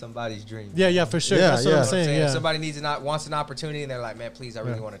crush somebody's dream? Yeah, for sure. Yeah, That's what yeah. I'm You know what I'm saying. If Yeah. somebody wants an opportunity and they're like, man, please, I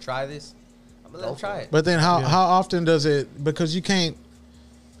really Yeah. want to try this. I'm gonna let them try it. But then how Yeah. often does it? Because you can't.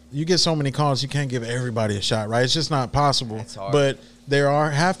 You get so many calls, you can't give everybody a shot, right? It's just not possible. It's hard. But there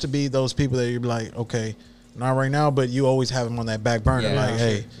have to be those people that you're like, okay, not right now, but you always have them on that back burner, like,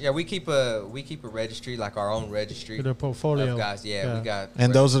 hey. Yeah, we keep a registry, like our own registry For the portfolio. of guys. Yeah, we got.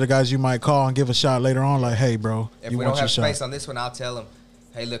 And those are the guys you might call and give a shot later on, like, hey, bro, If you we want don't your have shot. space on this one, I'll tell them,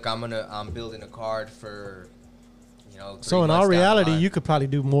 hey, look, I'm building a card for, 3 So in months all down the reality, line. you could probably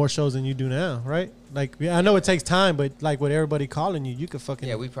do more shows than you do now, right? Like, yeah, I know it takes time, but like with everybody calling you, you could fucking.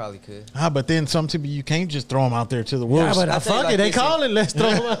 Yeah, we probably could. But then some people, you can't just throw them out there to the Yeah, wolves. but I'll tell you fuck like it, they this, calling. Let's throw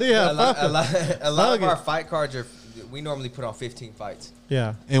them out. Yeah, a lot, fuck a 'em. lot, a lot Fuck of it. our fight cards are. We normally put on 15 fights.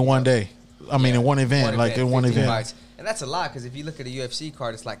 Yeah. in one day. I mean, in one event, in one 15 event. fights. And that's a lot because if you look at a UFC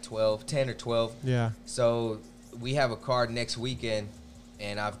card, it's like 10 or 12. Yeah. So we have a card next weekend,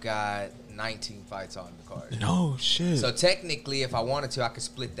 and I've got 19 fights on the card. No shit. So technically, if I wanted to, I could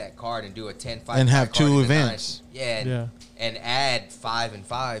split that card and do a 10-fight And have fight card two in the events. 9. Yeah, and, Yeah. and add 5 and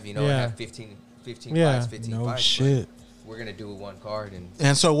 5, and Yeah. have 15 Yeah. fights, 15 No fights. shit. But we're gonna do it one card, and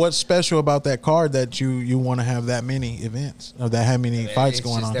And so, what's special about that card that you want to have that many events or that have many fights it's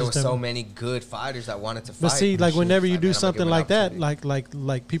going just, on? there were Just so them. many good fighters that wanted to fight. But see, like Shit, whenever you like, do man, I'm gonna something give like them an that, opportunity.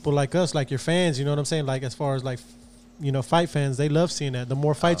 like people like us, like your fans, you know what I'm saying? Like as far as like, fight fans, they love seeing that. The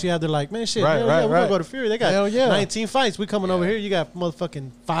more fights you have, they're like, man, shit, Right, hell right, yeah, we're right. gonna go to Fury. They got Hell yeah. 19 fights. We coming over Yeah. here. You got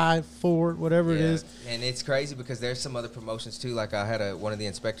motherfucking 5, 4, whatever it Yeah, is. and it's crazy because there's some other promotions too. Like I had one of the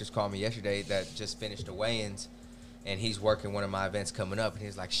inspectors call me yesterday that just finished a weigh-ins, and he's working one of my events coming up, and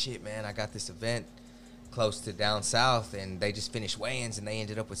he's like, "Shit, man, I got this event close to down south, and they just finished weigh-ins, and they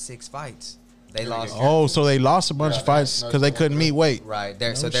ended up with 6 fights. They lost." Oh, so they lost a bunch Yeah, of fights no, because they no, couldn't no. meet weight. Right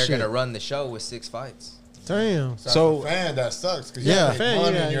there, so No they're shit. gonna run the show with 6 fights. Damn. So- as a fan, that sucks because Yeah. yeah, Fan,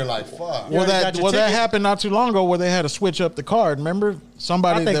 money yeah. and you're like, fuck. You Well, already that got your that ticket? happened not too long ago where they had to switch up the card. Remember,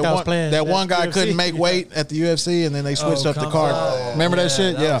 somebody I think that was one, planned. that one guy UFC. couldn't make weight at the UFC, and then they switched up the Kamzat. card. Oh, Remember that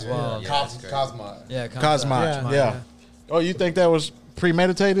shit? that Yeah, was wild. Yeah, Cos- that's crazy. Cosmo. Yeah, Cosmo. Yeah. Yeah. Oh, you think that was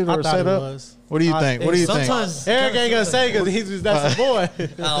premeditated I or thought set it up? was. What do you think? What do you think? Sometimes Eric ain't gonna say because that's a boy. I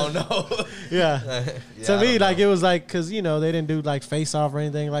don't know. yeah. Yeah, To I me, don't like know. it was like because they didn't do like face off or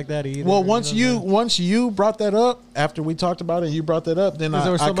anything like that either. Well, once know what I'm saying? once you brought that up after we talked about it, you brought that up. Then 'Cause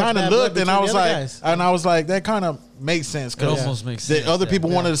there was so I much kind of bad blood looked and I between was the other like, guys. and I was like, that kind of makes sense It because almost makes the sense. other people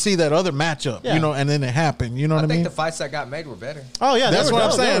yeah. wanted to see that other matchup, Yeah. and then it happened. You know I what I think mean? the fights that got made were better. Oh yeah, That's they were what I'm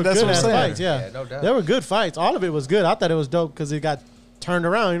dope. They saying. were That's good what I'm ass saying. Fights, yeah. Yeah, no doubt. They were good fights. All of it was good. I thought it was dope because it got turned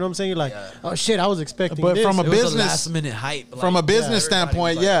around. You know what I'm saying? You're like, Yeah. oh shit, I was expecting But this. from a It was business- last minute hype. From a like, business everybody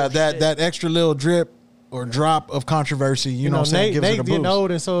standpoint, was like, yeah, oh, that shit. that extra little drip or drop of controversy, you know, what I'm saying, gives Nate it a getting boost.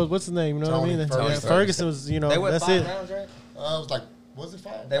 old, and so what's his name? You know Tony what I mean? Ferguson. Ferguson was, They went that's 5 it. rounds, right? It was like, was it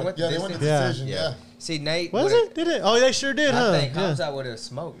 5? They went to yeah, they went to distance. decision. Yeah. See, Nate. Was would've- it? Did it? Oh, they sure did, huh? I think Yeah. Hamza would have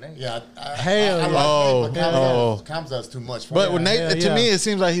smoked Nate. Yeah. Hell yeah. Oh. Kamzat's too much for But me. with Nate, yeah, to yeah. me, it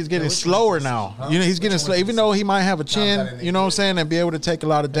seems like he's getting which slower one? now. Huh? You know, he's getting Which slow, one even is though this? he might have a Kamzat chin. and You know what I'm Nate. saying, and be able to take a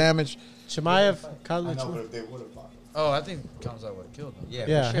lot of damage. Shemaev, I know, but if they would have fought. Oh, I think Kamzat would have killed him. Yeah,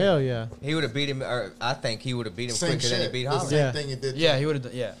 yeah, for sure. hell yeah. He would have beat him, or I think he would have beat him Same quicker than he shit. beat The Holland. same Yeah. thing he did. Yeah, too. he would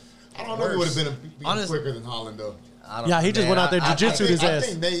have. Yeah. I don't know if he would have been Honest- quicker than Holland though. I don't Yeah, know, he just man. went out there I- I jujitsu'd think- his ass.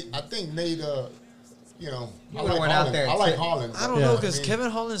 I think Nate, you know, He I would've like went out Holland. there and I like took- Holland. I don't Yeah. know because I mean,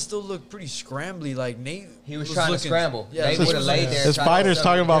 Kevin Holland still looked pretty scrambly. Like Nate, He was trying to looking- scramble. Yeah, Nate he would have was laid looking- there. It's tried to fighters shove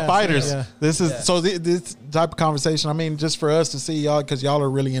talking it. about Yeah, fighters. yeah. This is Yeah. so this type of conversation. I mean, just for us to see y'all because y'all are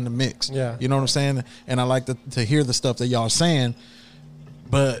really in the mix. Yeah. You know what I'm saying? And I like to hear the stuff that y'all are saying.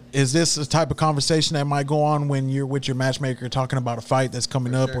 But is this a type of conversation that might go on when you're with your matchmaker talking about a fight that's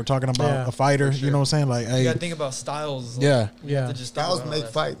coming up or talking about a fighter? You know what I'm saying? Like, hey, You gotta think about styles. Like, Yeah. you have to just think Styles about make all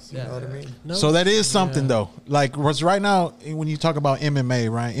that fights. shit. You know what I mean? No. so that is something though. Like, what's right now when you talk about MMA,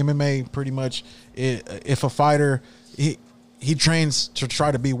 right? MMA pretty much, if a fighter he trains to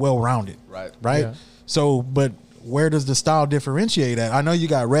try to be well rounded, Right. Yeah. So, but where does the style differentiate at? I know you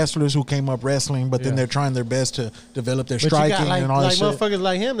got wrestlers who came up wrestling, but then they're trying their best to develop their But striking you got and all that shit. motherfuckers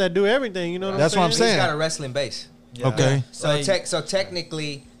like him that do everything. You know what That's what I'm He's saying. got a wrestling base. Yeah. Okay. So Like- so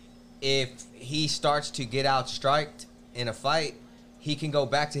technically, if he starts to get outstriked in a fight, he can go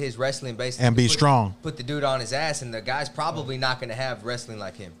back to his wrestling base And be strong. Put the dude on his ass, and the guy's probably not going to have wrestling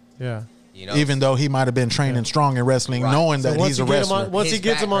like him. Yeah. You know, Even though he might have been training strong in wrestling, Right. knowing So that once he's a he get him wrestler. on, once he His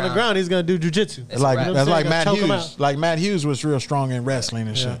gets him on the background. ground, he's gonna do jujitsu. It's like a wrap. that's like Gonna Matt choke him Hughes. out. Like Matt Hughes was real strong in wrestling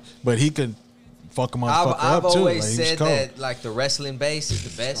and shit, but he could fuck a motherfucker I've up too. always Like, he was said cold. that like the wrestling base is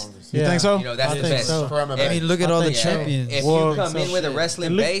the best. You think so? You know, that's I the think best. so. For MMA. I mean, look at all the think so. champions. If Well, you come in with a shit. wrestling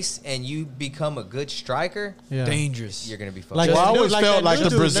And look- base and you become a good striker, Yeah. Dangerous. you're gonna be fucked. Like Well, I that dude- always like felt that like the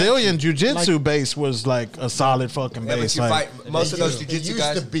dude Brazilian that- jiu-jitsu like- base was like a solid fucking Yeah, but base. you Like, fight most of those It jiu-jitsu used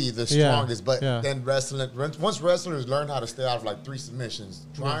guys. to be the Yeah. strongest, but Yeah. then once wrestlers learn how to stay out of like 3 submissions,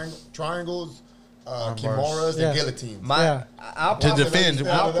 triangles, kimuras, Yeah. and guillotines. I'll To probably, defend.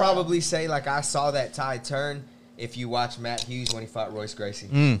 I'll probably say like I saw that tide turn if you watch Matt Hughes when he fought Royce Gracie.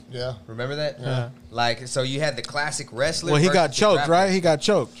 Yeah. Remember that? Yeah. Like, so you had the classic wrestler. well, he got versus the choked, grappler. right? He got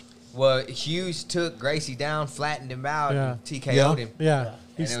choked. Well, Hughes took Gracie down, flattened him out, Yeah. and TKO'd Yeah. him. Yeah.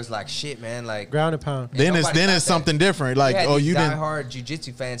 And He's it was like, shit, man. Like, ground and pound. Then it's nobody then thought it's that. something different. Like, you had oh, these you didn't. diehard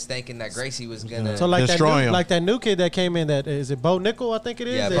jiu-jitsu fans thinking that Gracie was gonna. So like Destroy that him. new, like that new kid that came in, that is it Bo Nickel? I think it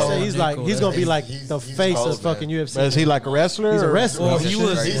is. Yeah, They Bo say he's like Nickel, he's gonna be he's- like he's- the he's face cold, of fucking man. UFC. But is he like a wrestler? He's a or- wrestler. Well, He's he just-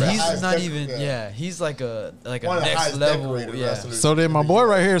 was. he's He's, the highest not decorated, even. yeah. Yeah, he's like a One of the next highest level. decorated Yeah. wrestlers. So then my boy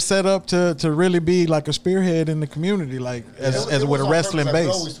right here set up to really be like a spearhead in the community, like as It with was a on wrestling purpose.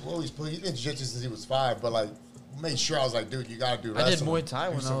 Like, base. we always put, he did jiu-jitsu since he was 5, but like made sure I was like, dude, you gotta do I wrestling. did Muay Thai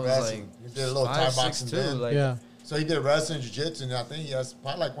Do when some I was wrestling. like He did a little Thai 5, boxing 6'2", then. like- Yeah. So he did wrestling, jiu-jitsu, and I think he has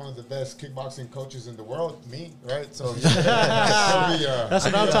probably like one of the best kickboxing coaches in the world, me, right? So That's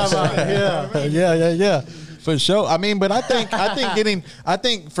what I'm talking about. Yeah. Yeah, for sure. I mean, but I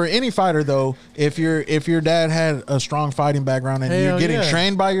think for any fighter though, if your dad had a strong fighting background and Hell you're getting yeah.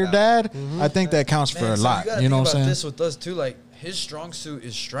 trained by your dad, I think that counts for Man, a so lot. gotta You know think what I'm about saying? this with us too. Like his strong suit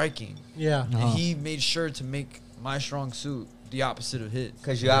is striking, Yeah. and he made sure to make my strong suit the opposite of his.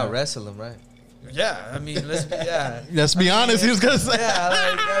 because you out wrestle him, right? Yeah, I mean, let's be, yeah. Let's be honest. He was gonna say.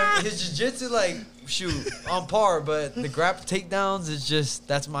 Yeah, like his jiu-jitsu, like shoot, on par, but the grab takedowns is just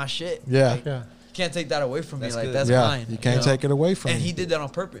that's my shit. Yeah. Like, Yeah. can't take that away from That's me. Like good. that's Yeah, mine. you can't know? take it away from And him. he did that on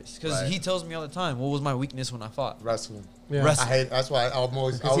purpose because Right. he tells me all the time what was my weakness when I fought. wrestling. Yeah. I Wrestling. hate. That's why I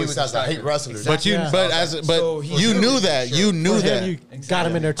always he always was says a I hate striker. wrestlers. But you, Yeah. but So he you knew knew it, that. sure. You knew For that. him, you got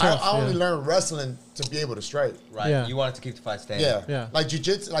him in there tough. I only yeah. learned wrestling to be able to strike. Right. Yeah. You wanted to keep the fight standing. Yeah. Yeah. Like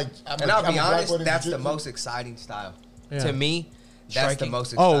jiu-jitsu, like I'm And I'll I'm be a black honest, belt in that's the jiu-jitsu. most exciting style. Yeah. To me, that's the Striking.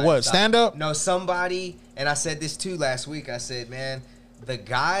 most exciting Oh, what? style. Stand up? No, somebody, and I said this too last week. I said, man, the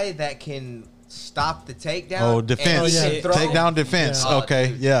guy that can stop the takedown. Oh, and defense. he Oh, can yeah. throw- Takedown defense. Oh, Okay.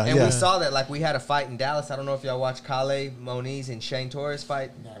 dude. Yeah. And yeah. we saw that. Like, we had a fight in Dallas. I don't know if y'all watched Kale Moniz and Shane Torres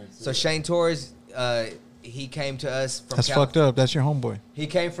fight. No, I didn't see So it. Shane Torres, he came to us from That's fucked up. That's your homeboy. He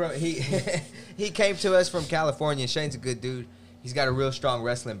came from he came to us from California. Shane's a good dude. He's got a real strong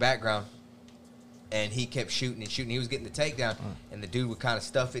wrestling background. And he kept shooting and shooting. He was getting the takedown, and the dude would kind of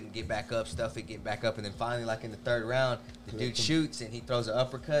stuff it and get back up, stuff it, get back up, and then finally, like in the third round, the dude shoots and he throws an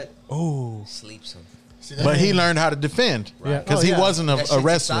uppercut, Oh. sleeps him. See, that But he means- learned how to defend Yeah. because Oh, he yeah. wasn't That a shit's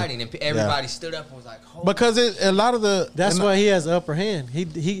wrestler. exciting, and everybody stood up and was like, "Holy!" Because a lot of the That's and why he has the upper hand.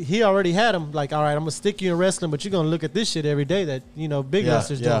 He already had him like, all right, I'm gonna stick you in wrestling, but you're gonna look at this shit every day that big Yeah,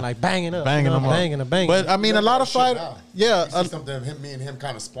 wrestlers yeah. doing, like banging up, banging them up. banging and banging. But I mean, a lot of Shit fight. now. Yeah. You see something of him, me and him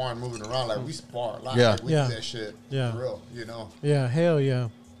kind of sparring, moving around. Like we spar a lot. Yeah. Like, we Yeah. do that shit. Yeah. For real. You know. yeah, hell yeah.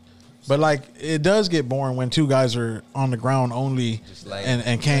 But like it does get boring when two guys are on the ground only Just laying.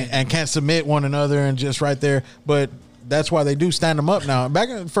 and can't submit one another and just right there. But that's why they do stand them up now.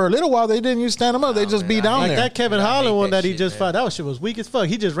 For a little while they didn't use stand them up. They just man, be I down hate Like there. that Kevin I hate Holland one that that he shit, just man. fought, that shit was weak as fuck.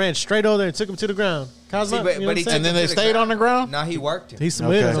 He just ran straight over there and took him to the ground. Cosmo, See, but you know what he I'm saying? And then took they him to stayed on the ground? No, he worked him. He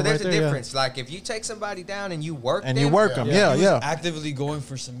submitted Okay. him So right there's a there. Yeah. difference. Like if you take somebody down and you work And them, you work them. Yeah, yeah. Actively going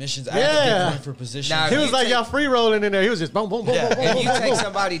for submissions. Yeah. Actively going for position. Now, He was you like take- y'all free rolling in there. He was just boom, boom, boom, Yeah. boom, boom, if boom, you boom, take boom.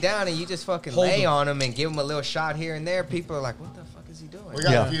 somebody down and you just fucking Hold lay them. on him and give him a little shot here and there, people are like, "What the fuck is he doing?" We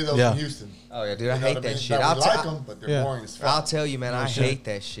got Yeah. a few of those Yeah. in Houston. Oh yeah, dude, I You know hate what that mean? shit. Now, I'll we tell like them, but they're Yeah. boring as fuck. I'll tell you, man, I shit. hate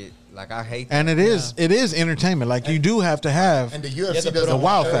that shit. Like I hate that. And it is entertainment. Like you do have to have And the UFC doesn't the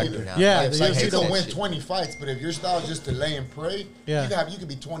wow want that factor. either. Yeah, It's the like UFC you doesn't can win shit. 20 fights, but if your style is just to lay and pray, Yeah. you could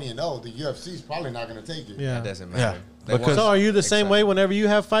be 20-0. The UFC's probably not going to take it. Yeah. It doesn't matter. Yeah. Because- So are you the same Exciting. way whenever you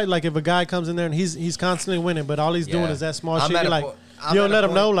have fight? Like if a guy comes in there and he's constantly winning, but all he's doing Yeah. is that small I'm shit, at you're a like, po- I'm you at don't a let him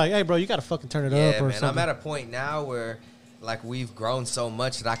point- know, like, hey, bro, you got to fucking turn it Yeah, up or man. something. I'm at a point now where like we've grown so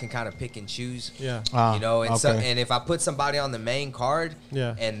much that I can kind of pick and choose. Yeah. Ah, You know, and so okay. and if I put somebody on the main card,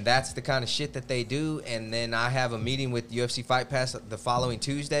 Yeah. and that's the kind of shit that they do, and then I have a meeting with UFC Fight Pass the following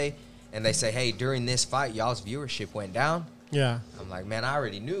Tuesday, and they say, hey, during this fight, y'all's viewership went down. Yeah. I'm like, man, I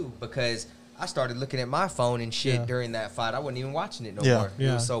already knew because I started looking at my phone and shit Yeah. during that fight. I wasn't even watching it no Yeah. more. It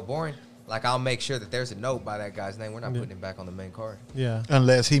Yeah. was so boring. Like, I'll make sure that there's a note by that guy's name. We're not Yeah. putting him back on the main card. Yeah.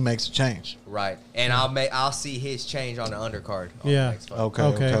 unless he makes a change. Right. And I'll see his change on the undercard. On Yeah. The next fight. Okay.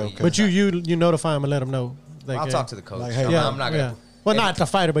 Okay. But you notify him and let him know. Like, I'll hey, talk to the coach. Like, hey, Yeah. I'm not gonna. yeah. Well, not the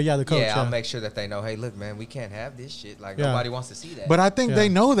fighter, but yeah, the coach. Yeah, I'll make sure that they know. Hey, look, man, we can't have this shit. Like Yeah. nobody wants to see that. But I think Yeah. they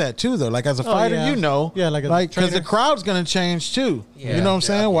know that too, though. Like as a fighter, yeah. you know, Yeah, like a because the trainer. crowd's gonna change too. Yeah. You know what I'm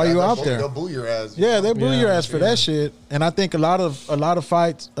saying? While you're out They'll there, boo your ass. yeah, they boo Yeah. your ass for that shit. And I think a lot of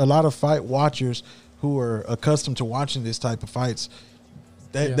fight watchers who are accustomed to watching this type of fights,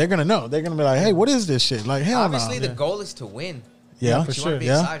 they're gonna know. They're gonna be like, hey, what is this shit? Like, hell no. Obviously, the goal is to win. Yeah, for You want to be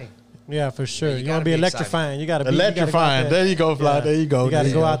Yeah. exciting. Yeah, for sure. you You, gotta want to be be electrifying. You got to be Electrifying. There you go, Fly. There you go. You got There to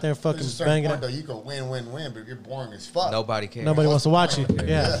you go go. out there and fucking There's a certain bang it point, out. though, you can win, but if you're boring as fuck. Nobody cares. Nobody wants to watch you. Yeah.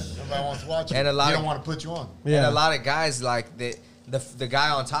 Yeah. Nobody wants to watch you. And a lot you of- don't want to put you on. And Yeah. a lot of guys like the guy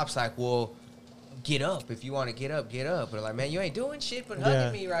on top's like, well, get up if you want to get up, get up. But like, man, you ain't doing shit but hugging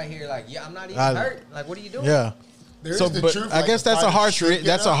Yeah. me right here. Like, yeah, I'm not even I- hurt. Like, what are you doing? Yeah. There So, is the but truth, I like, guess the that's a fighter harsh. should get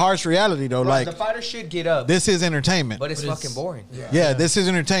That's a up. harsh reality, though. Right, Like the fighter should get up, this is entertainment. but it's fucking boring. Yeah, this is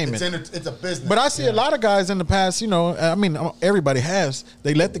entertainment. It's a business. But I see a lot of guys in the past, you know, I mean, everybody has.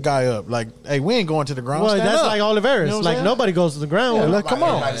 They let the guy up. Like, hey, we ain't going to the ground. Well, Stand that's up. like Oliveras. You know what I'm like saying? nobody goes to the ground. Yeah, with look, him. come on.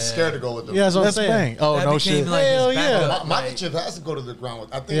 Everybody's scared to go with them. Yeah, that's what I'm That's the saying. thing. Oh, That no became shit. like Hell his yeah. backup. Makachev has to go to the ground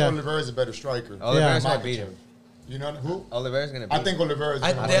with. I think Yeah. Oliveira is a better striker. Oliveira's Yeah. gonna beat him. You know who? Oliveira's gonna beat I him. think Oliveira is.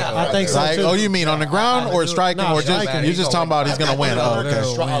 I- gonna yeah, win. I think so. Like, too. oh, you mean on the ground or striking No, or just striking. you're just talking about he's gonna win? Oh, Oliveira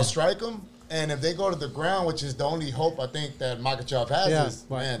okay. I'll strike him. And if they go to the ground, which is the only hope I think that Makachev has, Yeah. is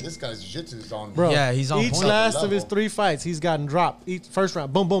man, this guy's jiu-jitsu is on. Bro, Yeah, he's on each point. last of his Level. 3 fights, he's gotten dropped. Each first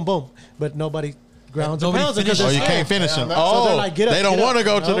round, boom, boom, boom. But nobody grounds and Nobody pounds him because finishes. Oh, you they're can't scared. finish him. Yeah, Oh, So they're like, get up, they don't get up. want to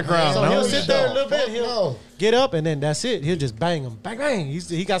go to No. the ground. So No. he'll sit there a little bit. Fuck He'll no. get up, and then that's it. He'll just bang him. Bang, bang.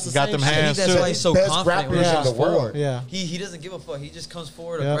 He got the Got same them shit. hands That's too. why he's so Best confident when grapplers he in the comes world. forward. Yeah. He doesn't give a fuck. He just comes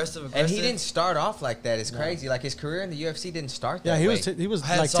forward Yeah. aggressive. And he didn't start off like that. It's crazy. Like his career in the UFC didn't start that Yeah, way. he was I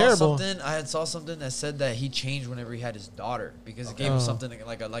had like saw terrible. something. I had saw something that said that he changed whenever he had his daughter because it gave him something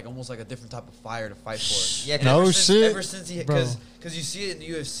like almost like a different type of fire to fight for. Yeah, And No ever shit. Ever since he Bro. because you see it in the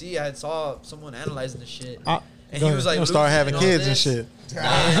UFC, I had saw someone analyzing the shit, Go and he was ahead. like, He'll start losing having all kids and this. shit.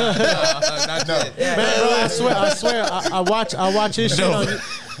 not yet. Yeah, Man, bro, I swear, I watch his shit on.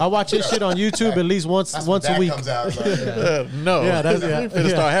 I watch his shit on YouTube at least once That's when a that week. comes out. Like, No. Yeah, that's- yeah, He finna yeah.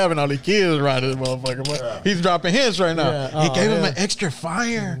 start having all these kids around this motherfucker. Boy. He's dropping hints right now. Yeah. He Oh, gave him yeah. an extra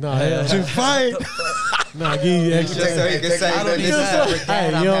fire No, hell to no. fight. No, give you extra. Just so he can say, I don't this need is that. for dad,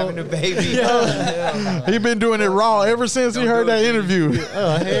 Hey, I'm yo. having a baby. He been doing it raw ever since he heard that interview.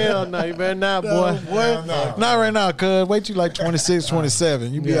 Oh hell no, you better not, boy. Hell no. Not right now, cuz. Wait till you like 26,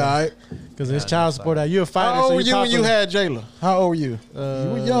 27. You be Yeah. all right. Because it's child support. Out. You a fighter? How old so were you when you popular. had Jayla? How old were you? You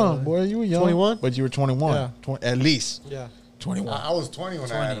were young, boy. You were young. 21? But you were 21. Yeah. At least. Yeah. 21. I was 20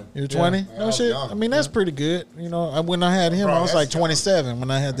 when I had him. You were 20? I No was shit. young. I mean, that's pretty good. You know, when I had him, Bro, I was that's like young. 27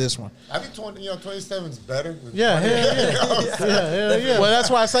 when I had this one. I think 27 is better. than Yeah, 20. hell yeah. Yeah, hell yeah. Well, that's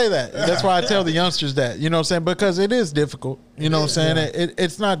why I say that. That's why I tell the youngsters that. You know what I'm saying? Because it is difficult. You know what I'm saying?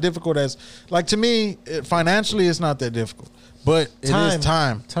 It's not difficult as, like, to me, financially, it's not that difficult. But it is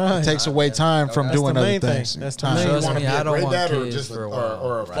time. Time. It takes away time from That's doing the other main thing. things. That's the Time. main You Trust want to me, be I a don't great want dad or kids just for a or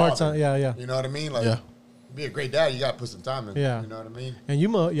while. a father. Part-time, yeah. You know what I mean? Like, Yeah. be a great dad, you got to put some time in. Yeah. You know what I mean? And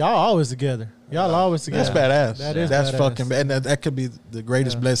y'all always together. Y'all always together. That's badass. That is That's badass. fucking, and that could be the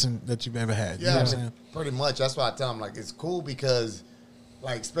greatest Yeah. blessing that you've ever had. You know Yeah, what I'm saying? pretty much. That's why I tell them, like, it's cool because,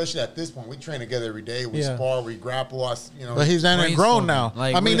 like, especially at this point, we train together every day. We Yeah. spar, we grapple us, you know. But he's down and grown Brainstorming. now.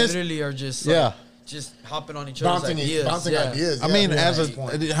 Like, I mean, we it's, literally are just Yeah. just hopping on each other's bouncing ideas. ideas. I yeah, mean, yeah, as at this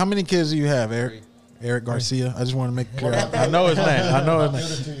point. how many kids do you have, Eric? Eric Garcia. I just want to make it clear. I know his name. I know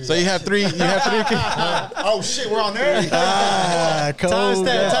his name. So you have three. You have 3 kids. Oh, shit, we're on there? Ah, cold. Timestamp,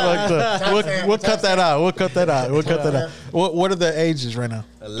 That's fucked up. We'll Timestamp, cut that out. We'll cut that out. We'll cut that out. What are the ages right now?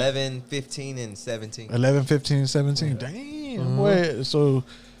 11, 15, and 17. 11, 15, 17. Damn. Boy, so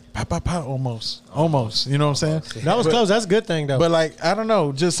almost. You know what I'm saying? That was close. That's a good thing though. But like, I don't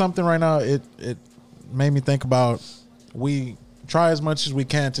know, just something right now. It made me think about we try as much as we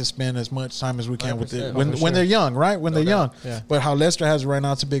can to spend as much time as we can with it when they're young, right? When they're young. Yeah. But how Lester has it right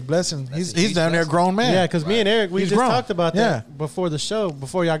now, it's a big blessing. He's down there, a grown man. Yeah, because me and Eric, we He's just grown. talked about that before the show,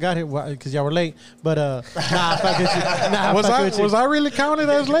 before y'all got here, because y'all were late. But fuck with you. Was I really counted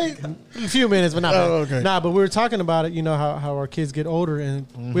as late? A few minutes, but not. Okay. Nah, but we were talking about it. You know how our kids get older and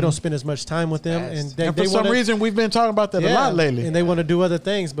we don't spend as much time with them, and And for some reason, we've been talking about that a lot lately. and they want to do other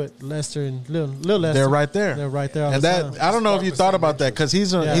things. But Lester and little Lester, They're right there. They're right there. All And the that time. I don't know if you thought about that because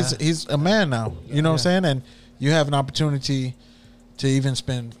he's a man now. You know what I'm saying? And you have an opportunity to even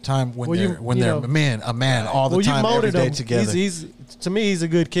spend time when they're a man all the time, every day together. He's to me, he's a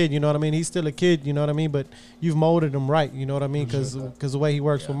good kid. You know what I mean? He's still a kid. You know what I mean? But you've molded him right. You know what I mean? Because the way he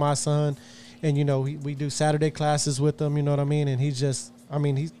works with my son, and we do Saturday classes with him. You know what I mean? And he's just, I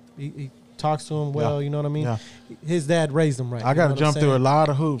mean, he talks to him well. You know what I mean? Yeah. His dad raised him right. I got to you know jump what I'm through a saying? lot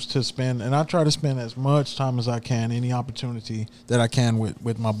of hoops to spend, and I try to spend as much time as I can, any opportunity that I can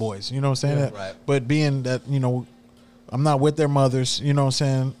with my boys. You know what I'm saying? Yeah, That- right. But being that, I'm not with their mothers, you know what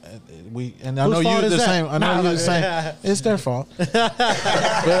I'm saying? I know Whose fault you're is the that? same. I know Nah, you're the same. yeah. It's their fault. But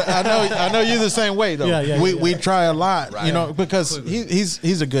I know you're the same way though. Yeah, we try a lot, Right. because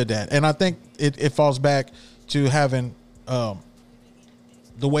he's a good dad, and I think it falls back to having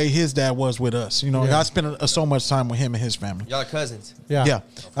the way his dad was with us. I spent so much time with him and his family. Y'all are cousins. Yeah.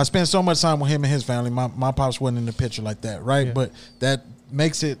 I spent so much time with him and his family. My pops wasn't in the picture like that, right? Yeah. But that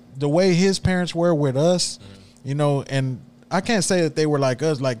makes it the way his parents were with us, and I can't say that they were like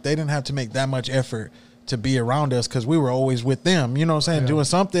us, like they didn't have to make that much effort to be around us because we were always with them, you know what I'm saying, doing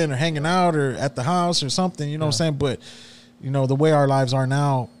something or hanging out or at the house or something, you know what I'm saying? But the way our lives are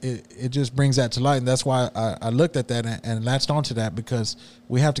now, it just brings that to light. And that's why I looked at that and latched onto that, because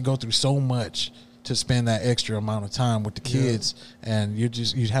we have to go through so much to spend that extra amount of time with the kids, and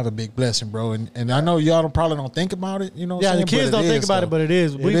you have a big blessing, bro. And I know y'all probably don't think about it, what I'm saying? The kids But don't it think is, about though. it, but it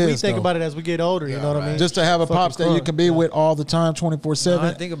is. We is, think though. about it as we get older. You know what I mean? Just to have a Fucking pops that you crunk. can be with all the time, 24/7.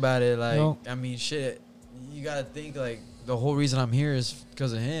 I think about it like, No. I mean, shit. You gotta think like the whole reason I'm here is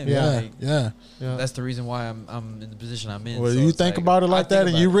because of him. Yeah. Like, Yeah. Yeah. That's the reason why I'm in the position I'm in. Well, So you it's think about it I like think that, and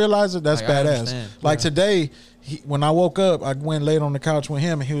about you it. realize it. That's Like, I badass. understand. Like today, when I woke up, I went laid on the couch with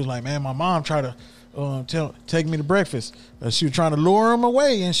him, and he was like, "Man, my mom tried to take me to breakfast. She was trying to lure him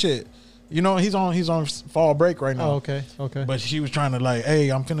away and shit. He's on fall break right now. Oh, okay. But she was trying to like, hey,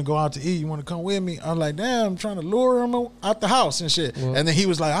 I'm finna go out to eat. You want to come with me? I was like, damn, I'm trying to lure him out the house and shit. Well- and then he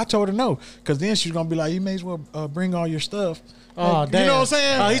was like, I told her no, because then she's gonna be like, you may as well bring all your stuff. Oh, Like, damn. You know what I'm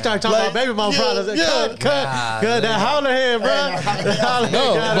saying? Oh, he started talking Like, about baby mama problems. Cut, that holler head, bro.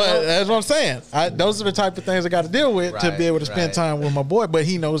 No, but that's what I'm saying. Those are the type of things I got to deal with to Right, be able to spend right. time with my boy. But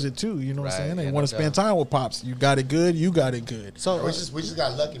he knows it too. You know what I'm Right, saying? They yeah, want no to spend doubt. time with pops. You got it good. You got it good. So, We just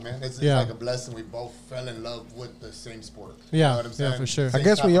got lucky, man. It's Yeah. like a blessing. We both fell in love with the same sport. Yeah, You know what I'm yeah, saying? for sure. I Same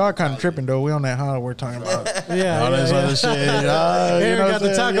guess we type are of kind of mentality. tripping though. We on that high. We're talking about yeah, all this yeah, other yeah. shit. Aaron got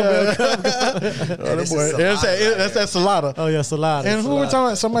the Taco Bell cup. Oh, this that boy. is That's that Salada. Oh, yeah, salada. And who were talking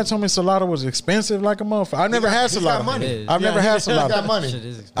about? Somebody told me Salada was expensive like a motherfucker. I never had He's got Salada. money. It is. I've never had He's got Salada. money. Shit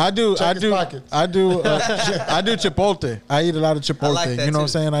is expensive. I do his pockets. I do Chipotle. I eat a lot of Chipotle. like that You know what I'm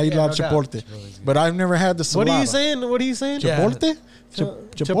too. saying? I eat a Yeah, lot of no doubt. Chipotle. But I've never had the Salada. What are you saying? What are you saying? Yeah. Chipotle?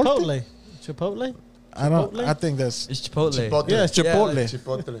 Chipotle. Chipotle? I don't. Chipotle? I think that's. It's Chipotle. Chipotle. Yeah, it's Chipotle.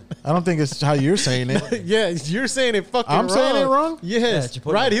 Chipotle. I don't think it's how you're saying it. Yeah, you're saying it fucking I'm wrong. saying it wrong? Yes. Yeah,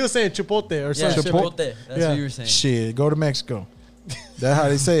 Chipotle. Right, he was saying Chipotle or Yeah, something. Chipotle. That's Yeah. what you were saying. Shit, go to Mexico. That's how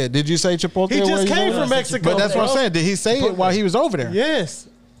they say it. Did you say Chipotle? He while just you was came over from there? Mexico. But that's what I'm bro. saying. Did he say it while he was over there? Yes.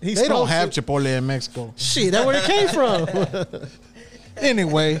 He They don't spoke have it. Chipotle in Mexico. Shit, that's where it came from.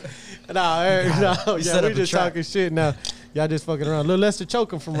 Anyway, Nah, Eric, no, yeah, set we up a just trap. talking shit now. Y'all just fucking around. Little Lester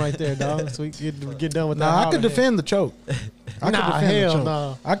choking from right there, dog. So we get done with that. nah, I holler could head. defend the choke. I could Nah, defend the hell choke.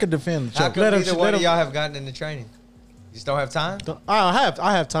 no. I could defend the How choke. come Let him- neither let one of him- y'all have gotten into training? You just don't have time? I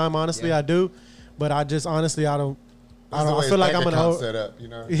have time, honestly, Yeah. I do. But I just honestly I don't That's the way I his feel like bank I'm account gonna set up, you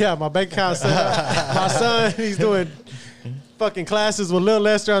know. yeah, my bank account set up. My son, he's doing fucking classes with Lil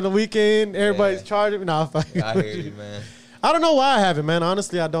Lester on the weekend. Everybody's Yeah. charging. Nah, fucking. I hear you, man. I don't know why I haven't, man.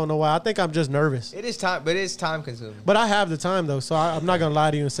 Honestly, I don't know why. I think I'm just nervous. It is time, but it's time consuming. But I have the time though, so I'm not gonna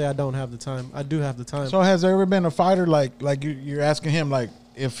lie to you and say I don't have the time. I do have the time. So has there ever been a fighter like you're asking him like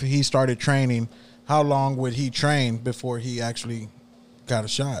if he started training, how long would he train before he actually got a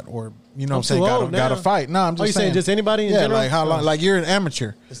shot or what I'm saying too got old a now. fight? No, I'm just Oh, you saying just anybody in yeah, general? like how long? Like you're an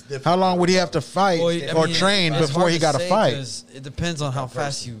amateur. It's different. How long would he have to fight Well, I or mean, train it's before hard he to got a say fight? 'cause it depends on how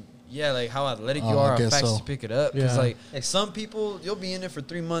fast you Yeah, like how athletic you Oh, I are, how guess fast so. you pick it up. Because Yeah. like some people, you'll be in it for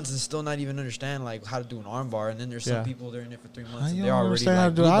 3 months and still not even understand like how to do an arm bar, and then there's some Yeah. people they're in it for 3 I months and don't they're already understand how to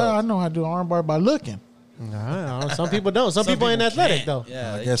like do. blue I belts. know how to do an armbar by looking. Nah, some people don't. Some people ain't athletic can't. though.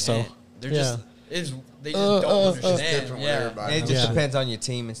 Yeah, I they guess so. can't. They're Yeah. just they just don't understand. different with Yeah, everybody. It just Yeah. depends on your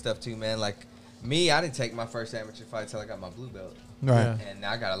team and stuff too, man. Like me, I didn't take my first amateur fight till I got my blue belt, Right. Yeah. and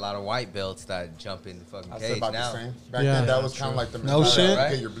I got a lot of white belts that jump in the fucking I said cage about now. the same. Back Yeah. then, that was kind of like the No mentality, shit. right?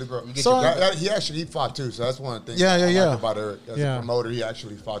 Get your blue belt. You get So- your He fought too, so that's one of the things. Yeah, yeah, I yeah. Like about Eric as Yeah. a promoter, he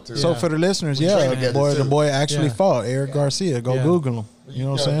actually fought too. So Yeah. for the listeners, We train yeah, together, the too. boy actually Yeah. fought Eric Garcia. Go Yeah. Google him. You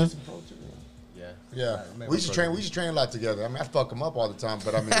know what I'm saying? he's a pro, too. yeah. Yeah, I we used to train. We used to train a lot together. I mean, I fuck him up all the time,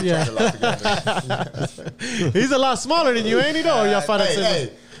 but I mean, we Yeah. train a lot together. He's a lot smaller than you, ain't he? Though, or y'all fighting similar?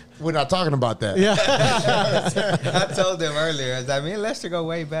 hey, we're not talking about that. Yeah. I told them earlier, I was like, me and Lester go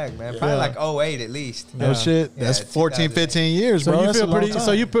way back, man. Probably Yeah. like 08 at least. No Yeah. shit. Yeah, That's 14, 2000. 15 years, So bro. you That's feel a long pretty. time.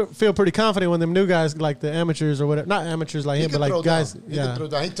 So you feel pretty confident when them new guys, like the amateurs or whatever, not amateurs like He him, could but throw like guys. down. He could Yeah. throw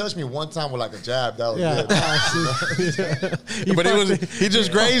down. He touched me one time with like a jab. That was Yeah. good. But it was he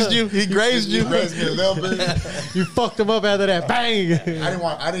just grazed you. He grazed He you. raised me a little bit. You fucked him up after that. Bang.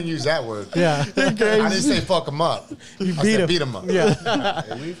 I didn't use that word. Yeah. I didn't say fuck him up. You I beat said him. beat him up. Yeah.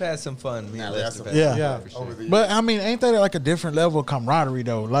 Hey, we've had some fun, me and we had Lester. some back fun. then, Yeah. for sure. Over the years. But I mean, ain't that like a different level of camaraderie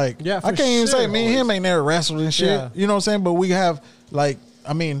though? Like, Yeah, for I can't even sure. say me and him ain't never wrestled and shit. Yeah. You know what I'm saying? But we have like,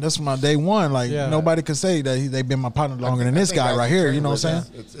 I mean, that's my day one. Like Yeah. nobody could say that they've been my partner longer than I this think guy guys right you here. train You know what I'm with,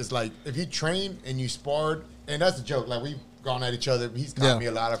 saying? It's like if you train and you sparred, and that's the joke. Like we've gone at each other. He's caught Yeah. me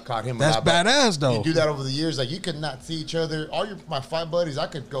a lot. I've caught him That's a lot. but badass, though. You do that over the years. Like you could not see each other. My fight buddies, I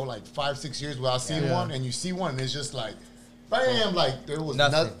could go like 5-6 years without seeing Yeah. one, and you see one, and it's just like, bam! Like there was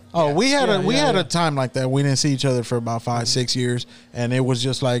Nothing. nothing. Oh, we had Yeah, a time like that. We didn't see each other for about 5-6 years, and it was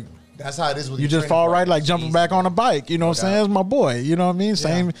just like That's how it is with you your just training fall right partners. like jumping back on a bike. You know what I'm saying? doubt. That's my boy. You know what I mean?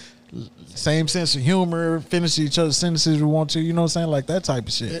 Same sense of humor. Finish each other's sentences we want to. You know what I'm saying? Like that type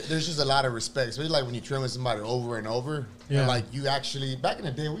of shit. There's just a lot of respect, especially like when you train with somebody over and over. Yeah. And like you actually, back in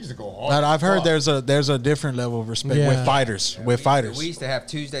the day, we used to go hard. But I've heard Fuck. there's a different level of respect Yeah. with fighters. With fighters. We used to have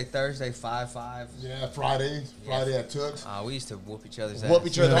Tuesday, Thursday, 5-5. Yeah, Friday at Tooks. We used to whoop each other's ass. Whoop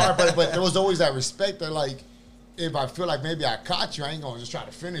each other hard, but there was always that respect that like, if I feel like maybe I caught you, I ain't gonna just try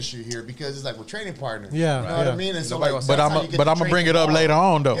to finish you here because it's like we're training partners. Yeah, You know what yeah. I mean? And so Nobody like, wants But that's I'm how you get but to I'm gonna train bring it up tomorrow. later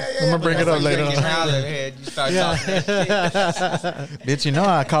on though. Yeah, I'm gonna bring it up that's how you later get on. to Howl in head, you start Yeah. talking that shit. Bitch, you know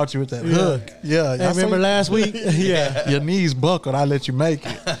I caught you with that hook. Yeah. Hey, remember last week? Yeah. your knees buckled, I let you make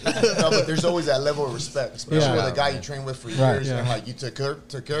it. No, but there's always that level of respect, especially Yeah. with a guy you train with for years, Right. Yeah. and like you took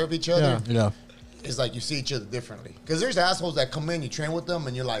care of each other. Yeah. Yeah. It's like you see each other differently. Because there's assholes that come in, you train with them,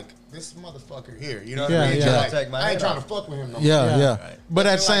 and you're like, this motherfucker here. You know what Yeah, I mean? yeah. You're like, Take my I ain't head trying off. to fuck with him no more. Yeah, yeah. Right. But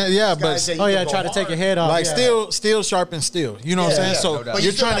at Like, saying, yeah, this guy but say you Oh yeah, can go try to take hard. your head off. like yeah. still sharpen steel. You know what I'm saying? Yeah, So no doubt. But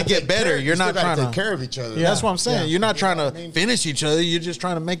you're you still trying to gotta get take better. care- You're not you still gotta trying take to. care of each other. That's what I'm saying. Yeah. You're not trying I to mean- finish each other. You're just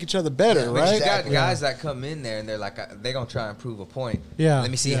trying to make each other better, Yeah, right? You got Exactly. guys that come in there and they're like, they're gonna try and prove a point. Yeah. Let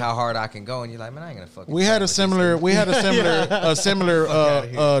me see Yeah. how hard I can go, and you're like, man, I ain't gonna fucking. We had train a with similar these we had a similar outta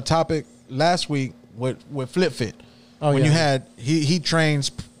here. topic last week with Flip Fit. Oh, when yeah. you had he trains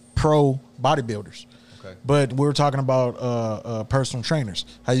pro bodybuilders. Okay. But we were talking about personal trainers.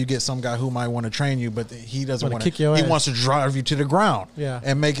 How you get some guy who might want to train you, but he doesn't Wanna want kick to. your He ass. wants to drive you to the ground, Yeah.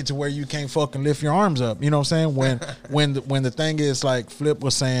 and make it to where you can't fucking lift your arms up. You know what I'm saying? When the thing is like Flip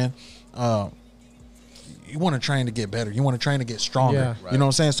was saying, you want to train to get better. You want to train to get stronger. Yeah. You know what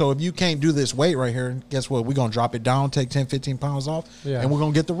I'm saying? So if you can't do this weight right here, guess what? We're going to drop it down, take 10, 15 pounds off, Yeah. and we're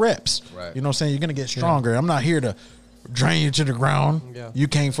going to get the reps. Right. You know what I'm saying? You're going to get stronger. I'm not here to drain you to the ground. Yeah. You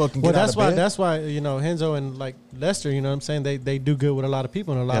can't fucking Well, get that's out why. of bed. That's why Henzo and like Lester. You know what I'm saying? They do good with a lot of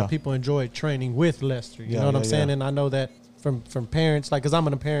people, and a lot Yeah. of people enjoy training with Lester. You Yeah, know what I'm yeah, saying? yeah. And I know that from parents, like, cause I'm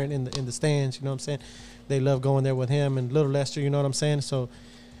a parent in the stands. You know what I'm saying? They love going there with him and little Lester. You know what I'm saying? So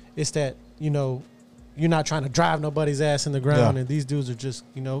it's that you're not trying to drive nobody's ass in the ground, Yeah. and these dudes are just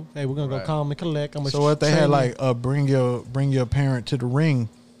hey, we're gonna go Right. calm and collect. I'm gonna So what they train had you. like bring your parent to the ring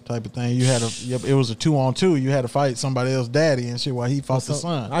type of thing. You had it was a 2-on-2. You had to fight somebody else's daddy and shit while he fought the So,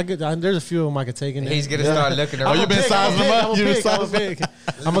 son. there's a few of them I could take in there. He's gonna start looking Oh, around. you been sizing them up? You been I'm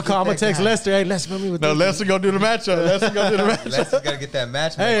sizing gonna text Lester. Hey, Lester, put me with No, this. Lester gonna do the matchup. Lester gonna do the matchup. Lester's gonna get that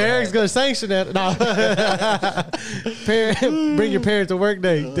match. Hey, Eric's gonna sanction that. No, bring your parents to work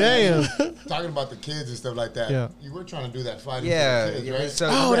day. Damn. Talking about the kids and stuff like that. Yeah. You were trying to do that fighting Yeah, for the kids, yeah, right? so-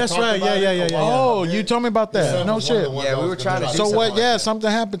 Oh, that's Talked right. about Yeah, it yeah, a yeah, while Oh, back. you told me about Your that. son No was one of shit. the ones Yeah, that we was were gonna trying to do do So that. something what? like Yeah, that.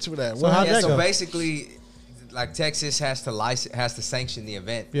 something happened to that. So What how'd happened? that So go? basically, like Texas has to sanction the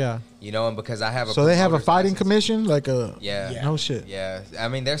event. Yeah. You know, and because I have a So they have a promoter's fighting license. commission, like a Yeah. Yeah. no shit. Yeah. I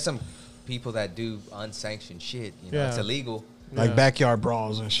mean, there's some people that do unsanctioned shit. You know, Yeah. it's illegal. like backyard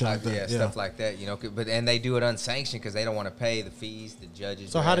brawls and shit like that. Yeah, stuff like that. You know, but and they do it unsanctioned because they don't want to pay the fees, the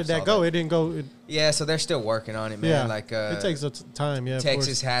judges. So how did that go? It didn't go. Yeah, so they're still working on it, man. Yeah, Like it takes time. Yeah,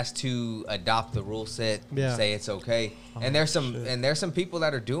 Texas has to adopt the rule set. Yeah. Say it's okay. And there's some people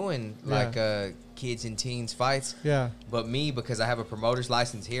that are doing like kids and teens fights. Yeah. But me, because I have a promoter's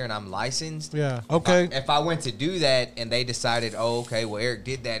license here and I'm licensed. Yeah. Okay. If I went to do that and they decided, oh, okay, well Eric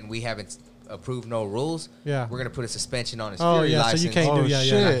did that and we haven't approved no rules. Yeah. We're gonna put a suspension on his Oh, Fury yeah, so license. you can't do- yeah, yeah.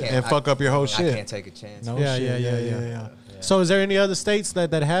 shit. And fuck up your whole I shit. can't take a chance. No Yeah, shit. yeah. So is there any other states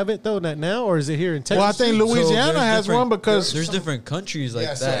that have it though? Not now, or is it here in Texas? Well, I think Louisiana there's has different- one because There's different countries like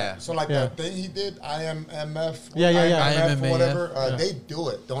Yeah, that. so like Yeah. that thing he did, IMF, Yeah. IMF or IMMAF. whatever, they do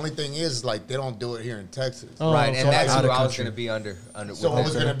it. The only thing is, like, they don't do it here in Texas. Oh, Right, so and that's out who of I was country. gonna be under. So what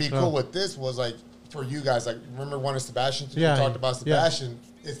was with going to that. be cool with this was, like, for you guys, like, remember one of Sebastian? Yeah, We talked about yeah. Sebastian.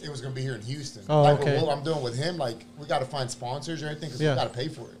 It was going to be here in Houston. Oh, like, okay. what I'm doing with him, like, we got to find sponsors or anything because Yeah. we got to pay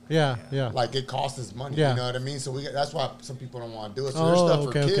for it. Yeah. Like, it costs us money. Yeah. You know what I mean? So that's why some people don't want to do it. So Oh, there's stuff for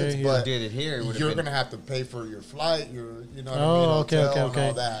okay, kids, yeah. but Did it here, it would've you're been- going to have to pay for your flight, you know what I mean? Oh, okay. Hotel and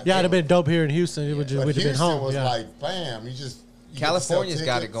all that. Yeah, it'd have been dope here in Houston. It would But have been Houston home. was Yeah. like, bam, you get to sell California's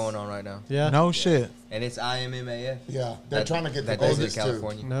got it tickets. going on right now, Yeah. no shit. and it's IMMAF. Yeah, they're trying to get the that does it in oldest too.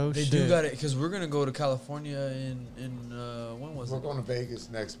 California. No They shit. do got it because we're gonna go to California in when was We're it? going to Vegas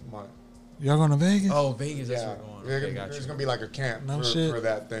next month. Y'all going to Vegas? Oh, Vegas. That's Yeah, where we're going. Okay, got there's you. going to be like a camp No for, shit. for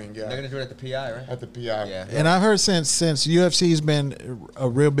that thing. Yeah, They're gonna do it at the PI, right? at the PI. Yeah. And I've heard since UFC's been a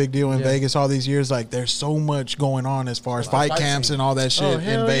real big deal in Yeah. Vegas all these years, like there's so much going on as far as fight fight camps scene. and all that Oh, shit in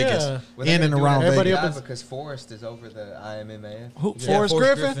hell Vegas, yeah. Well, they're in and gonna do it around at the Everybody Vegas. up PI in- because Forrest is over the IMMAF. Who, Yeah, Forrest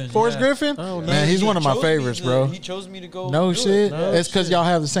Griffin? Forrest yeah. Griffin? Oh, no. Man, he's one of my chose me favorites, to- bro. He chose me to go. No do it. shit. No It's because shit. y'all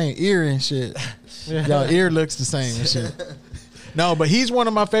have the same ear and shit. Y'all ear looks the same and shit. No, but he's one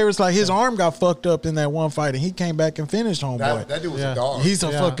of my favorites. Like his arm got fucked up in that one fight, and he came back and finished Homeboy. That dude was Yeah. a dog. He's a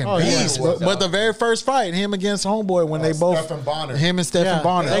Yeah. fucking Oh, yeah. beast. He was. But the very first fight, him against Homeboy, when they both, Stephen Bonner. him and Stephen Yeah.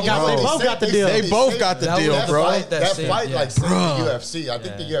 Bonner, They got- bro. they both got the deal. They both got the That deal, was- bro. That That saved- fight yeah. like saved Bruh. the UFC. I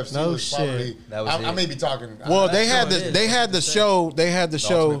think the UFC No was shit. probably. That was I it. may be talking. Well, I- they had no, the it they is. had the show. They had the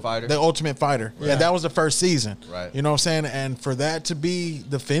show, Ultimate Fighter? the Ultimate Fighter. Yeah, that was the first season. Right. You know what I'm saying? And for that to be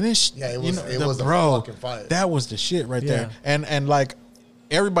the finish, Yeah, it you was- know, it was a bro. fucking fight. That was the shit right Yeah. there. And like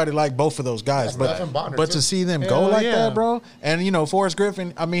everybody liked both of those guys, Yeah, but Stephen Bonner, but too. to see them Hell go like yeah. that, bro. And you know, Forrest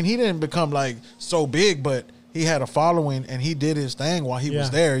Griffin. I mean, he didn't become like so big, but he had a following and he did his thing while he was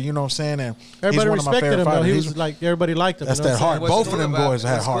Yeah. there. You know what I'm saying? And Everybody he's one of my respected favorite him though. fighters. He He's- was like everybody liked him. That's you know that what I'm heart. saying? Both of them boys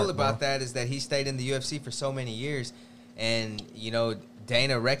had What's heart, cool about bro. that is that he stayed in the UFC for so many years, and you know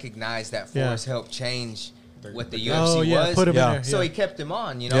Dana recognized that Yeah. Forrest helped change what the UFC Oh yeah, was. put him Yeah. in there. So yeah. he kept him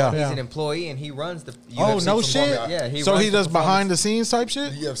on. You know, Yeah. he's Yeah. an employee and he runs the UFC. Oh no shit! Yeah, So runs he the does behind performance- the scenes type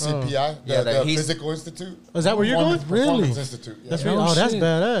shit. The UFC PI, Yeah, the he's- Physical Institute. Is that where you're going? Performance Really? Institute. Yeah. That's No oh, that's shit.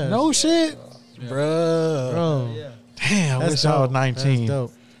 badass. No shit, bruh. Bro, Damn, I that's wish I was dope. 19. That's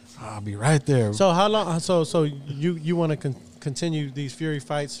dope. I'll be right there. So how long? So you want to continue these Fury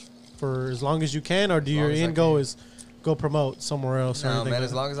fights for as long as you can, or do your long as I end goal can. is go promote somewhere else? or No, anything man. like As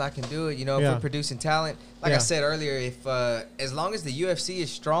that? long as I can do it, you know, if Yeah. we're producing talent, like Yeah. I said earlier, if as long as the UFC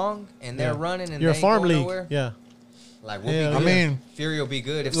is strong and they're Yeah. running and You're a they ain't farm going league. nowhere, Yeah, like we'll Hell be yeah. good. I mean, Fury will be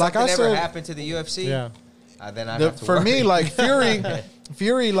good. If like something I ever said- happened to the UFC, yeah. then I'd have to for worry. me, like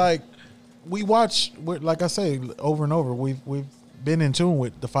Fury, like we watch, like I say over and over, we've been in tune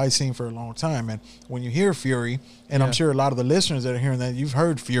with the fight scene for a long time, and when you hear Fury, and I'm Yeah. sure a lot of the listeners that are hearing that, you've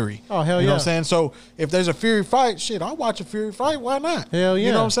heard Fury. Oh, hell you know yeah. what I'm saying? So if there's a Fury fight, shit, I'll watch a Fury fight. Why not? Hell yeah.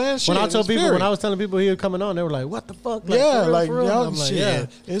 You know what I'm saying? Shit, when I told it's people, Fury. when I was telling people he was coming on, they were like, "What the fuck?" yeah, for real, like for real? y'all, I'm like, shit, yeah.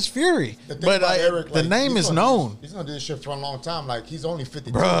 it's Fury. The thing But about Eric, the like, name he's is gonna known, do- He's gonna do this shit for a long time. Like he's only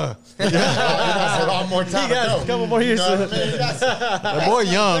 52. bruh. He got a lot more time. He got to go. a couple more years You know to- what I mean? He got- The boy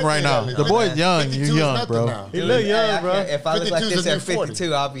young right now. The boy young. 52 You is young, nothing bro. now. He look Hey, young, bro. If I look like 52 is this a at new 40.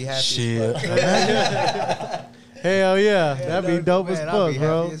 52, I'll be happy. Shit. Hell yeah, that'd be dope as Man, I'll fuck, be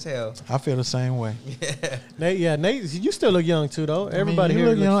bro. happy as hell. I feel the same way. Nate, you still look young too, though. Everybody I mean,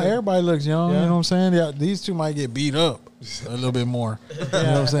 here you look young. looks- Everybody looks young. Yeah. You know what I'm saying? Yeah, these two might get beat up a little bit more. You know what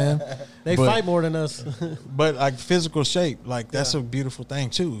I'm saying? They But- fight more than us. But like physical shape, like that's Yeah. a beautiful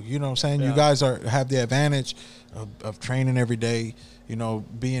thing too. You know what I'm saying? Yeah. You guys have the advantage of training every day. You know,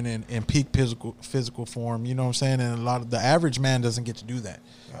 being in peak physical form. You know what I'm saying? And a lot of the average man doesn't get to do that.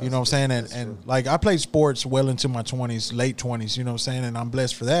 You know what I'm saying? And like I played sports well into my 20s, late 20s. You know what I'm saying? And I'm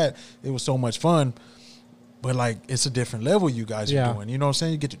blessed for that. It was so much fun. But like it's a different level you guys Yeah. are doing. You know what I'm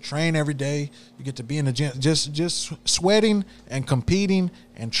saying? You get to train every day. You get to be in the gym, just sweating and competing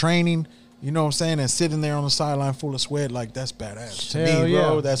and training You know what I'm saying? And sitting there on the sideline full of sweat, like, that's badass. To Hell me,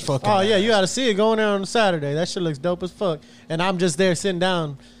 bro, yeah. that's fucking Oh, yeah, badass. you got to see it going there on Saturday. That shit looks dope as fuck. And I'm just there sitting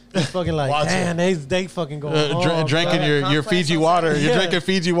down, just fucking like, Watch damn, they fucking going hard, drinking bro. your Fiji water. You're Yeah. drinking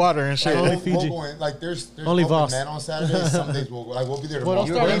Fiji water and shit. Only We'll Fiji. go in, like there's Only open Voss. man on Saturdays. Some days we'll be there Well, tomorrow. don't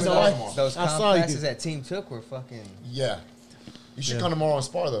You start remember eating Tomorrow. those, those I comp saw you. classes that team took were fucking. Yeah. You should come tomorrow and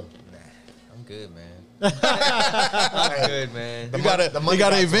spar though. I'm good, man. I'm good, man. You got an money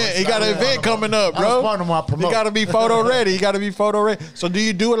back event. on You got an Saturday. event coming up, I'm bro. sparring tomorrow, I promote. You got to be photo ready. You got to be photo ready. So, do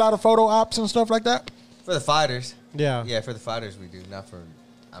you do a lot of photo ops and stuff like that? For the fighters. Yeah. Yeah, for the fighters we do. Not for,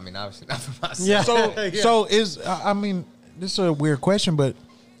 I mean, obviously not for myself. Yeah. So, Yeah. so is I mean, this is a weird question, but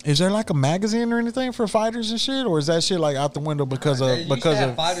is there like a magazine or anything for fighters and shit, or is that shit like out the window because They of used to because have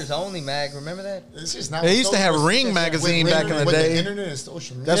of? fighters only mag. Remember that? It's just not They used to have social- Ring with magazine back in the with day. The internet and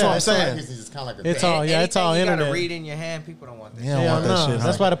social media. That's what I'm it's like- saying. It's kind of like a It's thing. all, yeah, it's all you internet. gotta read in your hand. People don't want that. Yeah, I Yeah, want that no, shit.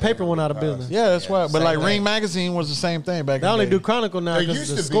 that's huh? why the paper went out of business. Yeah, that's why. But same like thing. Ring magazine was the same thing back. They in only the do day. Chronicle now There because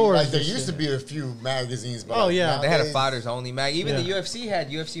used the to be scores. like there and used to shit. be a few magazines. But Oh, like, yeah. They had a nowadays- fighters only mag. Even the Yeah. UFC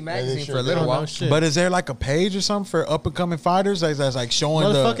had UFC they magazine sure for a did. little Oh, while. no shit. But is there like a page or something for up and coming fighters that's like showing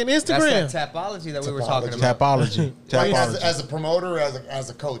Motherfucking the Instagram. That's that tapology that we were talking Tapology. about. tapology? Like, Tapology. as a promoter, as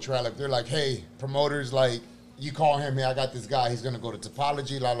a coach, right? Like they're like, hey, promoters, like you call him, hey, I got this guy. He's gonna go to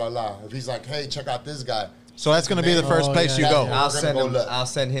Topology, la la la. If he's like, hey, check out this guy, So that's gonna be the first Oh, place yeah. you go. We're I'll gonna send go him. look. I'll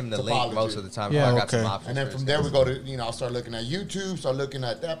send him the link Topology. most of the time. Yeah. I got some Okay. options. and then for from his there we guys. go to I'll start looking at YouTube, start looking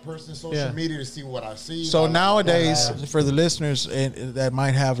at that person's social Yeah. media to see what I see. So la, la, la, nowadays, la, la. for the listeners that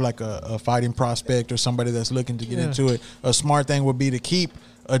might have like a fighting prospect or somebody that's looking to get Yeah. into it, a smart thing would be to keep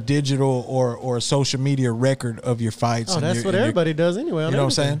a digital or a social media record of your fights. Oh, and that's your- what and your- everybody does ananyway. On You know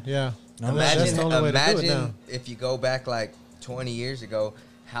what I'm everything. saying? Yeah. No, That's Imagine, the only way to do it now. imagine if you go back like 20 years ago,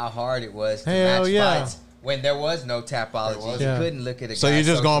 how hard it was to Hell match yeah. fights when there was no tapology. Yeah. You couldn't look at a So guy's you're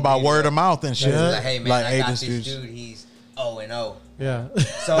just social going by media. word of mouth and shit. Yeah. Like, hey man, Like, I hey, got this this dude's- dude. He's 0-0. Yeah.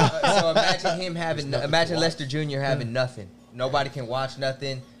 So imagine him having. Imagine Lester Jr. having nothing. Nobody can watch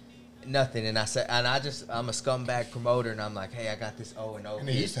nothing. Nothing, and I'm a scumbag promoter, and I'm like, hey, I got this 0-0. And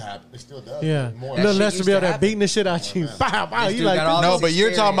it used to happen. It still does. Yeah. More. That Little shit Lester used be to out there happen. beating the shit out you. man. Pow, pow. This You dude like, got all No, this but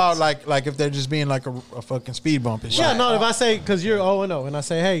you're talking about experience. like if they're just being like a fucking speed bump and shit. yeah, no, if I say, because you're 0-0, and I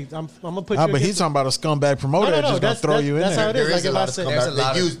say, hey, I'm going to put you But he's against- talking about a scumbag promoter No, no, that's no, just gonna that's- throw you in that's there. how it is. There Like is a if lot I of say- There's a comeback.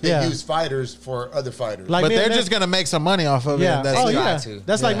 lot of- They yeah. use fighters for other fighters. Like But me and they're Les- just gonna make some money off of Yeah. it. That's Oh, it. yeah. Try to.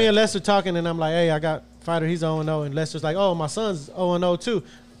 That's like Yeah. me and Lester talking, and I'm like, hey, I got fighter, he's 0-0, and Lester's like, oh, my son's 0-0 too.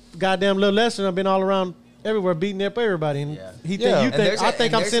 Goddamn little Lester, I've been all around everywhere beating up everybody. And Yeah. he Yeah. think, you And think, there's I a- think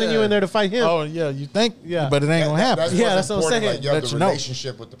and I'm there's sending you a- in there to fight him. Oh yeah, you think? Yeah. but it ain't gonna happen. Yeah, that's what I'm important, saying. Like, you have Let the you know.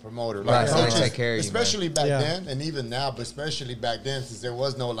 relationship with the promoter. Right, Like, somebody coaches, take care of you, especially back Yeah. then, and even now, but especially back then, since there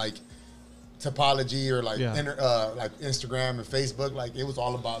was no like topology or like Yeah. like Instagram and Facebook. Like it was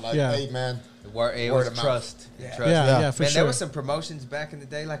all about like, Yeah. hey man, It Word was of mouth. trust. Yeah. Trust. Yeah, for Man, sure. there was some promotions back in the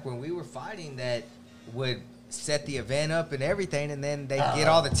day, like when we were fighting, that would set the event up and everything, and then they get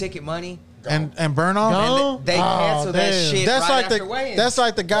all the ticket money. And burn off. Gone? And they Oh, cancel that damn. shit That's right like after the weigh-ins. that's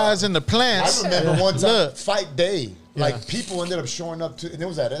like the guys in the I plants. remember one time Look. fight day. Like Yeah. people ended up showing up to, and it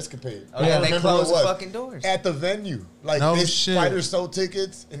was at Escapade. Oh, yeah, I they remember closed what it the was. fucking doors. At the venue. Like No they shit. fighters sold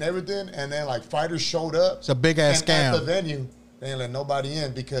tickets and everything, and then like fighters showed up. It's a big ass and at scam. the venue, they didn't let nobody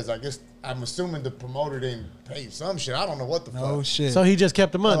in because I guess I'm assuming the promoter didn't pay some shit. I don't know what the Oh fuck. shit. So he just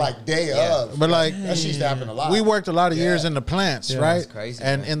kept the But money. like day Yeah. of. But like that shit used to happen a lot. we worked a lot of years Yeah. in the plants, Yeah. right? That's crazy,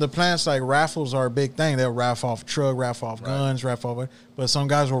 And man. in the plants, like raffles are a big thing. They'll raffle off a truck, raffle off guns, raffle off. But some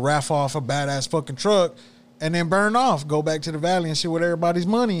guys will raffle off a badass fucking truck. And then burn off, go back to the valley and shit with everybody's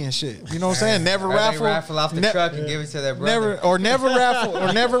money and shit. You know what I'm saying? Never Or raffle, they raffle off the ne- truck and give it to their brother.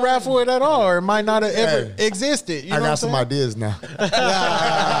 never raffle it at all, or it might not have ever Hey, existed. You I know got what some I'm saying? ideas now.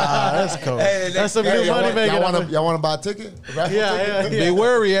 Ah, that's cool. That's some Hey, new money making. y'all want to buy a ticket? A raffle Yeah, ticket? yeah, Be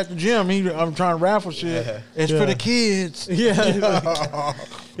wary at the gym. I'm trying to raffle shit. It's Yeah. for the kids. Yeah.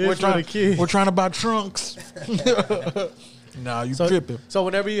 We're for trying, the kids. we're trying to buy trunks. Nah, you So, tripping. so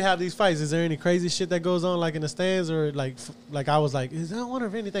whenever you have these fights, is there any crazy shit that goes on like in the stands, or like I was like, I wonder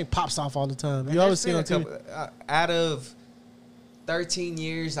if anything pops off all the time. You always see on TV. Out of 13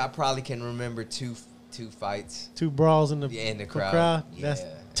 years, I probably can remember two fights. Two brawls in the, In the crowd. That's Yeah,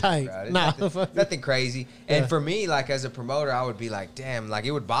 tight. in the crowd. It's Nah, nothing, nothing crazy. Yeah. And for me, like as a promoter, I would be like, damn, like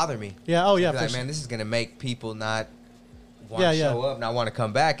it would bother me. Yeah, oh, yeah, I'd be for like, sure. man, this is gonna make people not want Yeah, to yeah. show up, not want to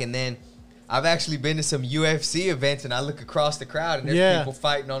come back. And then I've actually been to some UFC events, and I look across the crowd, and there's Yeah. people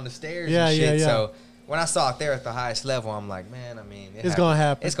fighting on the stairs Yeah, and yeah, shit. yeah. So when I saw it there at the highest level, I'm like, man, I mean, It's gonna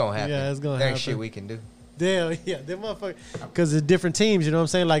happen. It's gonna happen. Yeah, it's gonna there ain't happen. shit we can do. Damn, yeah, them motherfuckers. Because it's different teams, you know what I'm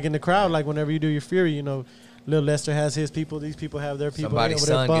saying? Like in the crowd, like whenever you do your Fury, you know, Lil Lester has his people. These people have their people. Somebody's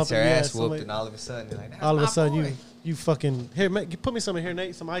They over there son gets their bumping. ass whooped, somebody- and all of a sudden, they're like, all of a "That's my sudden boy." you fucking here. Put me some in here,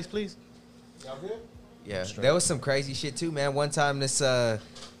 Nate. Some ice, please. Y'all good? Yeah, there was some crazy shit too, man. One time,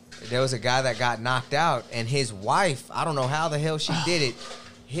 there was a guy that got knocked out, and his wife, I don't know how the hell she did it.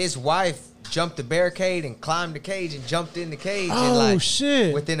 His wife jumped the barricade and climbed the cage and jumped in the cage. Oh, and like,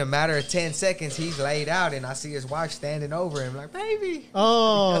 shit. Within a matter of 10 seconds, he's laid out, and I see his wife standing over him like, baby.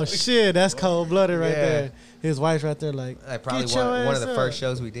 Oh shit, that's cold blooded right Yeah. there. His wife right there, like Like probably get your one of ass the up. first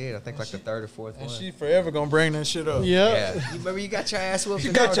shows we did. I think like the third or fourth And one. she forever gonna bring that shit up. Yep. Yeah. You remember you got your ass whooped?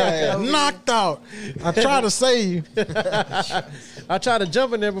 You got your ass knocked out. I tried to save you. I tried to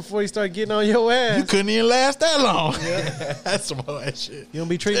jump in there before you start getting on your ass. You couldn't even last that long. That's some that shit. You don't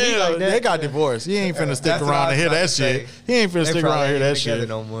be treating me Damn, like that. they got divorced. He ain't finna stick That's what I around was and hear about that to say. shit. He ain't finna They stick around probably and hear ain't that together shit.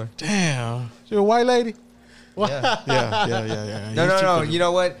 no more. Damn. She a white lady? Yeah. Yeah. No. You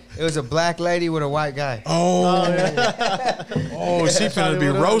know what? It was a black lady with a white guy. Oh, she finna be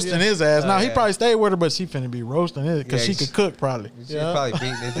what it was, roasting yeah. his ass. Now he yeah. probably stayed with her, but she finna be roasting it because Yeah, she could cook probably. She was probably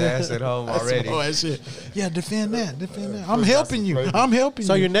beating his ass at home already. Oh, that shit. Yeah, defend that. I'm helping you. I'm helping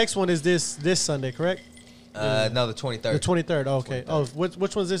So you. your next one is this Sunday, correct? No, the 23rd. The 23rd. Oh, okay. 23rd. Oh,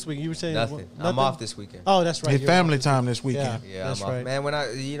 which one's this week? You were saying Nothing. I'm off this weekend. Oh, that's right. Hey, You're family off. time this weekend. Yeah, that's I'm off. right. Man,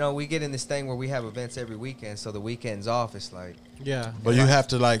 when we get in this thing where we have events every weekend, so the weekend's off, it's like Yeah. But you have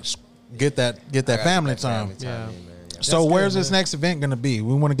to like get that I gotta family get that time. family Yeah. in, man. Yeah. So That's where's good, this man. next event gonna be?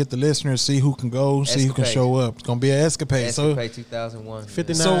 We want to get the listeners, see who can go, see who can Escapade. show up. It's gonna be an escapade. Escapade 2001.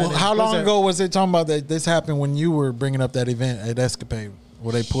 59. So and- how what's long that? ago was it talking about that this happened when you were bringing up that event at Escapade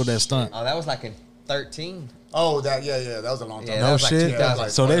where they pulled that stunt? Oh, that was like in 13. Oh, that that was a long time. Yeah, ago. that No was like shit. 2000.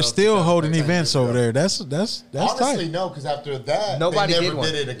 So they're still holding 10 events years over ago. there. That's Honestly, tight. no, because after that, Nobody they did never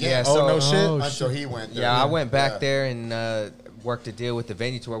one. did it again. Yeah, Oh so- no shit. Oh, until he went there. Yeah, I went back Yeah. there and worked a deal with the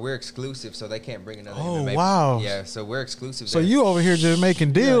venue to where we're exclusive, so they can't bring another. Oh, MMA. wow. Yeah, so we're exclusive. So there. you over here just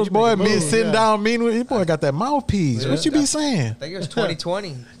making deals, you boy. making Me moves, sitting yeah. down meeting with you, boy. Got that mouthpiece. Yeah. What you be saying? I think it was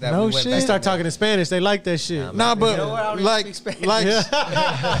 2020 that No we went shit. back They start there. talking in Spanish. They like that shit. Nah, but You know what? I don't even like, speak Spanish.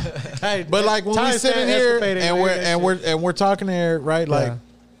 like, Hey, but like when we time sitting stamp here escapade, and they we're talking there, right? Like Yeah.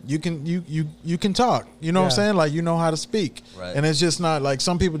 you can talk. You know what I'm Yeah. saying? Like you know how to speak. Right. And it's just not like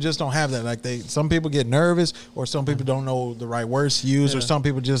some people just don't have that. Like some people get nervous, or some people don't know the right words to use, or Yeah. some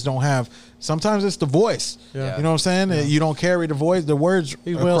people just don't have. Sometimes it's the voice. Yeah. You know what I'm saying? You don't carry the voice, the words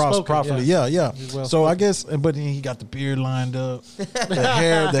He's across well-spoken, properly. yeah. Yeah. He's So well-spoken. I guess, but then he got the beard lined up,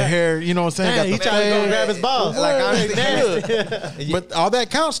 the hair. You know what I'm saying? Dang, he got the trying to go fade. grab his balls. Like, Hey, honestly, nasty. But all that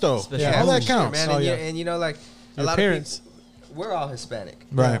counts though. Yeah. All that Sure, counts. man. Oh, And, yeah. and you know, like a Your lot appearance. of people, we're all Hispanic.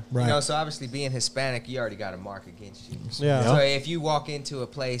 Right. You know, so obviously being Hispanic, you already got a mark against you. Yeah. So if you walk into a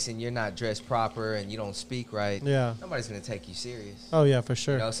place and you're not dressed proper and you don't speak right, Yeah. nobody's gonna take you serious. Oh yeah, for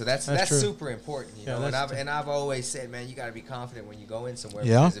sure. You know, so that's true. super important. You Yeah, know, that's and I've always said, man, you got to be confident when you go in somewhere.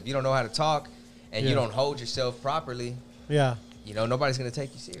 Yeah. Because if you don't know how to talk and you Yeah. don't hold yourself properly, Yeah. you know, nobody's gonna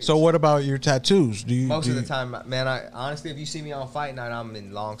take you serious. So what about your tattoos? Do you Most do of the you- time, man, I honestly, if you see me on fight night, I'm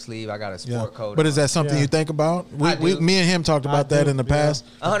in long sleeve. I got a Yeah. sport coat. But is on. that something Yeah. you think about? I We do. me and him talked about I that do, in the yeah. past.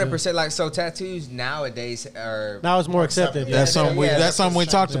 100%? Like, so tattoos nowadays are Now it's more accepted. Yeah, That's something we yeah, that's something we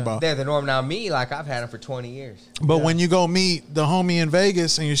talked yeah. about. they're the norm now. Me, like, I've had them for 20 years. But Yeah. when you go meet the homie in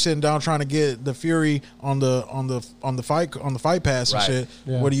Vegas and you're sitting down trying to get the Fury on the fight pass and Right. shit,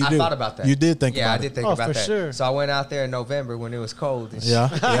 Yeah. what do you I do? thought about that. You did think yeah, about I it. did think Oh, about for that. sure. So I went out there in November when it was cold. And shit. Yeah,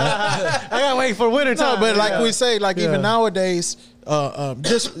 yeah. I gotta wait for winter No, time. but like Yeah. we say, like Yeah. even nowadays,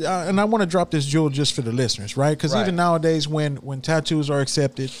 and I want to drop this jewel just for the listeners, right? Because Right. even nowadays, when tattoos are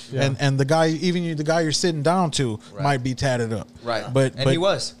accepted, Yeah. and the guy, even the guy you're sitting down to, Right. might be tatted up, Right. But and he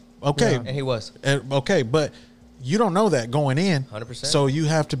was. okay, And he was. okay, but you don't know that going in. 100%. So you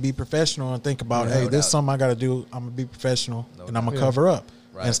have to be professional and think about, Yeah, hey, no this is doubt. something I got to do. I'm gonna be professional and I'm gonna doubt. cover up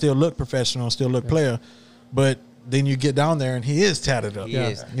Right. and still look professional and still look player. But then you get down there and he is tatted up. He Yeah.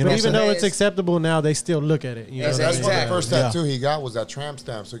 is. You know But what even I'm though saying? it's acceptable now, they still look at it. You know Yes, what I That's mean? one of Exactly. the first Yeah. tattoo he got was that tramp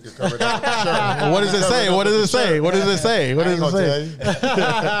stamp, so he could cover it up with the shirt. What does it say? What does it say? What does it say? What I ain't does it gonna say?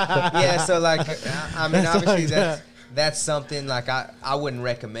 tell you. Yeah, so like, I mean, That's obviously like that's something like I wouldn't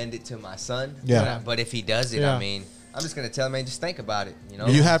recommend it to my son. Yeah. But if he does it, Yeah. I mean, I'm just gonna tell him, man, just think about it. You know,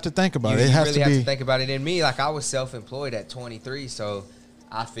 You have to think about it. It You has really to have be. to think about it. And me, like, I was self-employed at 23, so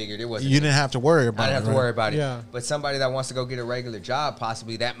I figured it wasn't. You didn't have to worry I about didn't it. have to right? worry about it. Yeah. But somebody that wants to go get a regular job,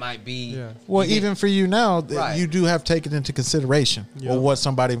 possibly that might be. Yeah. Well, you get- even for you now, Right. you do have taken into consideration Yeah. or what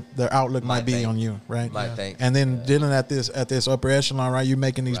somebody their outlook Might might be think. on you, right? Might think. And then dealing at this upper echelon, right? You're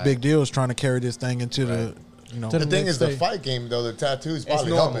making these Right. big deals, trying to carry this thing into the You know, To The thing next is, the day. fight game though, the tattoos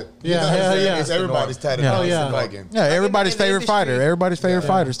probably normal. help it. Yeah, what I'm hell saying? yeah. It's everybody's tatted Yeah. up. Oh, It's yeah. the fight game. yeah, everybody's in the favorite fighter. industry- Everybody's favorite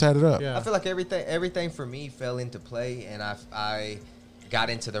fighter's tatted up. Yeah. I feel like everything for me fell into play, and I got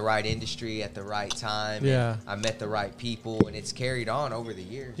into the right industry at the right time. Yeah. and I met the right people, and it's carried on over the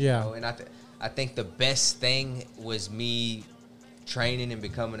years. Yeah. You know? And I think the best thing was me training and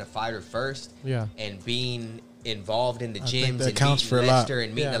becoming a fighter first. Yeah. And being involved in the I think gyms that and counts meeting for a lot. Lester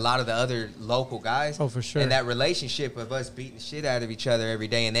and meeting Yeah. a lot of the other local guys. Oh, for sure. And that relationship of us beating the shit out of each other every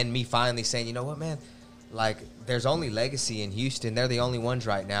day, and then me finally saying, you know what, man, like there's only Legacy in Houston. They're the only ones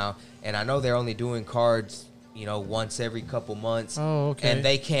right now, and I know they're only doing cards, you know, once every couple months. Oh, okay. And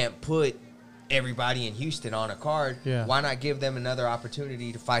they can't put everybody in Houston on a card. Yeah. Why not give them another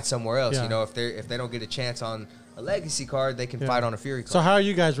opportunity to fight somewhere else? Yeah. You know, if they don't get a chance on a Legacy card, they can Yeah. fight on a Fury card. So how are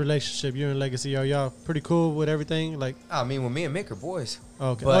you guys' relationship? You and Legacy, are y'all pretty cool with everything? Like, I mean, well, me and Mick are boys.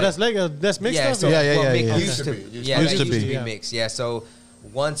 okay. But- That's mixed yeah, up. so, Yeah, yeah, well, yeah, Mick yeah. used to, yeah, Used they to used to be. be Yeah. mixed. Yeah, so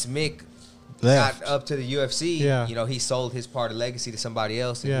once Mick Left. got up to the UFC, Yeah. you know, he sold his part of Legacy to somebody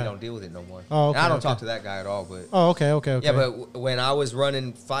else, and Yeah. he don't deal with it no more. Oh, And okay, I don't okay. talk to that guy at all, but Oh, okay. yeah, but when I was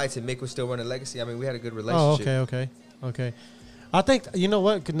running fights and Mick was still running Legacy, I mean, we had a good Oh, relationship. okay. I think, you know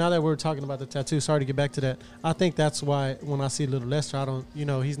what? 'Cause now that we're talking about the tattoo, sorry to get back to that. I think that's why when I see little Lester, I don't, you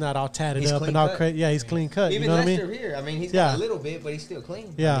know, he's not all tatted He's up clean and all cut. crazy. Yeah, he's clean cut. Even you know what I Lester mean? here, I mean, he's Yeah. got a little bit, but he's still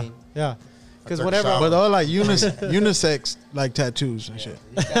clean. Yeah, I mean, yeah. Because took a whatever. shower. But all like unisex like tattoos and shit.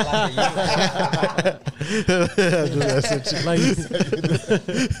 he's got like Like,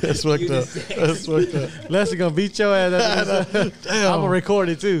 That's fucked up. That's fucked up. Lester gonna beat your ass. After this. I'm gonna record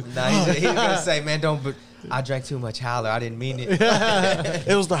it too. Nah, he's gonna say, man, don't. But I drank too much howler. I didn't mean it.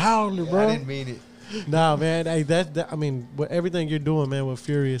 It was the howler, I bro. didn't mean it. Nah, man. Hey, that I mean, everything you're doing, man, with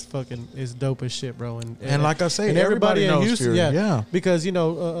Fury is dope as shit, bro. And like I say, and everybody in knows Houston, Fury. yeah, Yeah. because you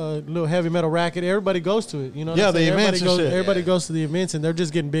know, little heavy metal racket, everybody goes to it. You know, what Yeah, I'm saying? the events everybody and goes, shit. everybody goes to the events, and they're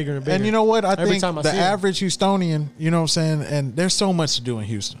just getting bigger and bigger. And you know what? I Every think time I the see 'em. average Houstonian, you know what I'm saying? And there's so much to do in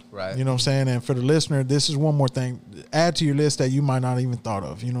Houston. Right. You know what I'm saying? And for the listener, this is one more thing. Add to your list that you might not even thought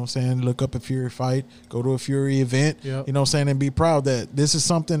of. You know what I'm saying? Look up a Fury fight, go to a Fury event, Yep. you know what I'm saying? And be proud that this is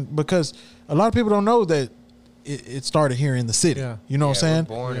something, because a lot of people don't know that it started here in the city. Yeah. You know what I'm saying?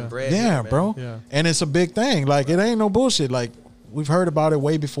 Born Yeah. and bred. Yeah, here, man. bro. Yeah. And it's a big thing. Like, it ain't no bullshit. Like, we've heard about it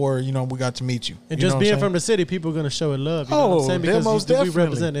way before, you know, we got to meet you. And You know just what being I'm saying? from the city, people are gonna show it love. You know what Oh, I'm saying? they Because most we definitely.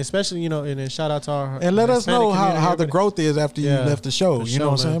 represent, especially, you know, and then shout out to our And let us Hispanic know how community, the everybody. growth is after Yeah, you left the show. for You know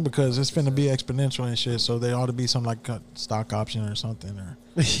what I'm sure, man. saying? Because it's finna be exponential and shit. So there ought to be some like a stock option or something. Or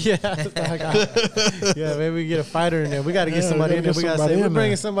Yeah, yeah, maybe we get a fighter in there. We got to get Yeah, somebody we in there. gotta We get got to somebody say we're in bringing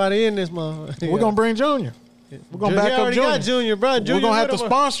there. somebody in this motherfucker. we're gonna bring Junior. We're gonna back up already Junior. got Junior, bro. We're Junior gonna have to with him.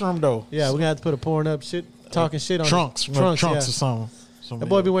 sponsor him though. Yeah, we're gonna have to put a pouring up shit, talking shit on Trunks, it. trunks yeah. or something. That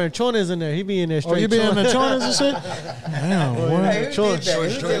boy be wearing chonas in there. He be in there Oh, straight. you be in the chon- chonas and shit? Damn, boy. Hey, who Sure, did that? sure,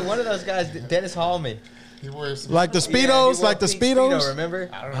 Who did one of those guys? Dennis Hallman. He wears some Like the Yeah, he speedos, wore like the pink Speedo, speedos. remember?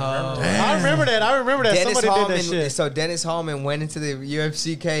 I remember that. I remember that. Dennis Somebody Hallman. did that shit. So Dennis Hallman went into the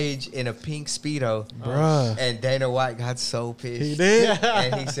UFC cage in a pink Speedo, Bruh. and Dana White got so pissed. He did?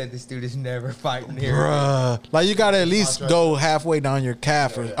 And he said, "This dude is never fighting here." Bruh. Like you gotta at least go halfway down your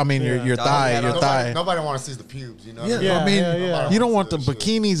calf, or I mean your Dog, thigh, yeah, your thigh. Nobody wants to see the pubes, you know? Yeah, Yeah, I mean, yeah, yeah. you don't want the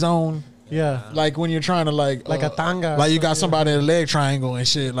bikinis on, Yeah, like when you're trying to like like a tanga. like you got somebody in a leg triangle and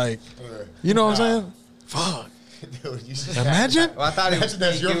shit. Like, you know what I'm saying? Fuck. Dude, you should Imagine. Well, I thought it was Imagine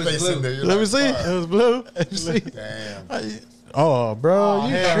that's pink. your It was face blue. in there. You're Let me like, see. fuck. It was blue. Let me see. Damn. Oh, bro,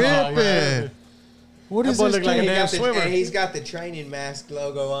 you hell no, tripping? What is boy this? look like And a he damn got the- swimmer. and he's got the training mask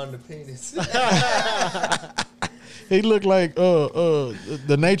logo on the penis. He looked like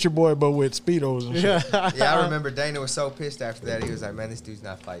the Nature Boy, but with speedos and shit. Yeah, Yeah, I remember Dana was so pissed after that. He was like, "Man, this dude's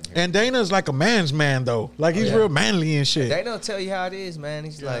not fighting here." And Dana's like a man's man though. Like he's Yeah. real manly and shit. Dana will tell you how it is, man.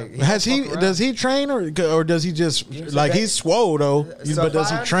 He's like, Has don't he? fuck around. Does he train or does he just like he's swole though? So But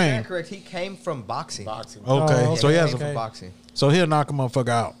does if I he train? understand correct, he came from boxing. Boxing. Okay, Oh, so he has. Came A, from boxing. so he'll knock a motherfucker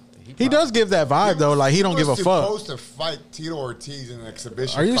out. He does give that vibe though. Like he don't give a was fuck. supposed to fight Tito Ortiz in an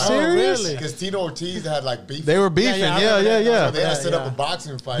exhibition. Are you fight. serious? really? Because Tito Ortiz had like beef. They were beefing. Yeah, I Yeah, remember yeah, that. yeah. So they had Yeah, set up yeah. a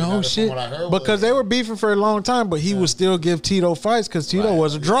boxing fight. No From shit. what I heard Because was- they were beefing for a long time, but he would still give Tito fights because Tito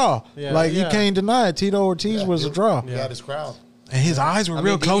was a draw. Yeah, Like you yeah. can't deny it. Tito Ortiz was a draw, He had his crowd. and his eyes were I mean,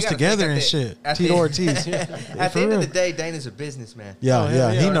 real dude, you close gotta together think and at shit. at Tito Ortiz. At For the end real. of the day, Dana's a businessman. Yeah, Oh, hell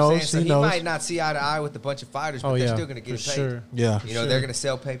yeah. yeah. He You know what I'm knows. saying? He So knows. he might not see eye to eye with a bunch of fighters, but Oh they're yeah, still going to get for paid. sure. Yeah. You know, they're going to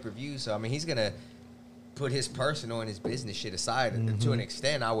sell pay-per-view. So, I mean, he's going to put his personal and his business shit aside to an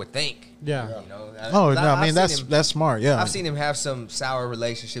extent, I would think. Yeah. You know, Oh I've no, I mean seen that's him- that's smart. Yeah. I've seen him have some sour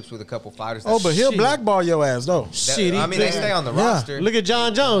relationships with a couple fighters. Oh, but he'll Shit. blackball your ass though. That- Shit, I mean, they stay on the Yeah. roster. Look at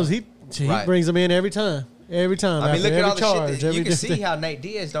John Jones. He Right. brings them in every time. Every time. I mean, look every at all the charge, shit. You can see everything. how Nate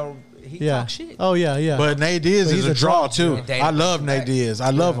Diaz he Yeah. talk shit. Oh yeah. But Nate Diaz But is he's a a draw draw. too. And Dana I love Nate back. Diaz.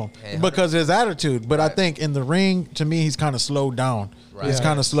 I love him And because his attitude. But I Right. think in the ring, to me, he's kind of slowed down. Right. He's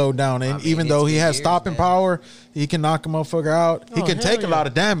kind of slowed down, and I mean, even it's though he been has years, stopping man. power, he can knock a motherfucker out. He Oh, can hell take a yeah. lot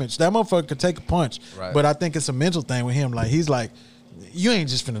of damage. That motherfucker can take a punch. Right. But I think it's a mental thing with him. Like he's like, you ain't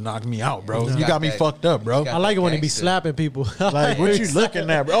just finna knock me out, bro. He's You got got me that- fucked up, bro. he's got I like it when he be Gangster. slapping people. Like what you looking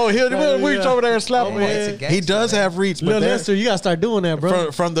at, bro? Oh, he'll reach yeah. over there and slap Oh, him. yeah. It's a He gangster, does man. have reach, but Little they're- Lester, you gotta start doing that,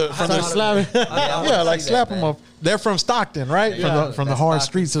 bro. from the Start slapping. yeah, like slap him up. They're from Stockton, right? Yeah. From the That's hard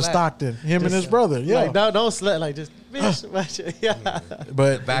Stockton streets of slap. Stockton. Him and his brother. Yeah, Like don't slap. Like just bitch. Yeah.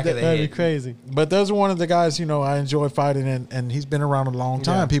 but Back of the That'd be head. crazy. But those are one of the guys, I enjoy fighting, and he's been around a long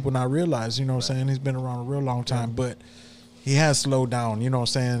time. Yeah. People not realize, what I'm saying? He's been around a real long time, but he has slowed down, you know what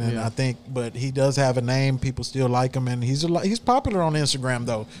I'm saying? And Yeah. I think, but he does have a name. People still like him, and he's popular on Instagram,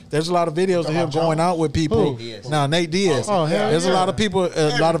 though. There's a lot of videos of him going out with people. Who? Diaz. Now, Nate Diaz. Oh, hell There's a yeah. lot of people, a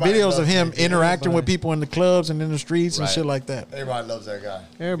lot of Everybody videos loves of him Nate Diaz. interacting with people in the clubs and in the streets and Right. shit like that. Everybody loves that guy.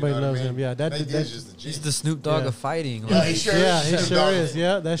 Everybody You know what loves I mean? him. Yeah, that- Nate that- Diaz is just the G. He's the Snoop Dogg Yeah. of fighting. Yeah, he sure Yeah, is. he Snoop sure Dogg. is.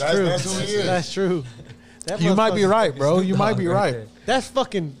 Yeah, that's true. That's who he is. That's true. That You might be motherfucker- right, bro. You might be right. That's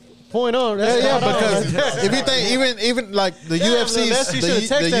fucking point on. Yeah, That's yeah, spot on because right there. if you think even like the Damn, UFC, Lester, you should've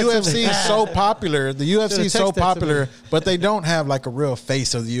the texted that to UFC me. is so popular. The UFC Should've is so texted that to popular, me. but they don't have like a real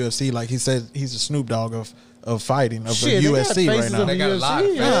face of the UFC. Like he said, he's a Snoop Dogg of fighting of Shit, the they got UFC right faces now. of the They got a lot of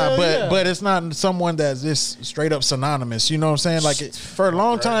UFC. faces. Yeah, Yeah, but it's not someone that's just straight up synonymous. You know what I'm saying? Like for a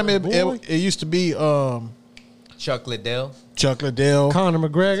long time, it used to be Chuck Liddell. Chuck Liddell, Conor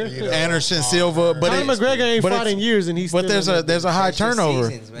McGregor. Anderson Silva, but Conor McGregor ain't but fought it's- in years, and he's But still in there's a high It's just turnover.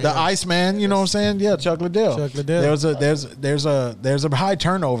 seasons, man. The Iceman, you know what I'm saying? Yeah, Chuck Liddell. Chuck Liddell. There's a high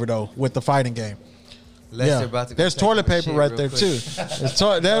turnover though with the fighting game. Lester Yeah, about to go there's take toilet my paper shit right real there quick. too.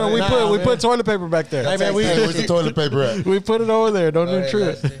 We Nah, man. put toilet paper back there. Hey, man, Hey, where's the toilet paper at? We put it over there. Don't Go even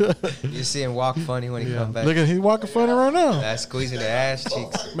ahead, trip. Lester. You see him walk funny when he come back. Look at he's walking funny right now. That's squeezing the ass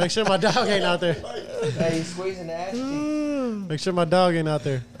cheeks. Make sure my dog ain't out there. Hey, he's squeezing the ass cheeks. Make sure my dog ain't out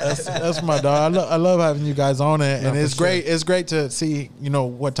there. That's my dog. I love having you guys on it, and for it's sure. great. It's great to see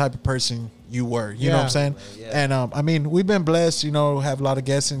what type of person you were. You know what I'm saying? Yeah. And I mean, we've been blessed. Have a lot of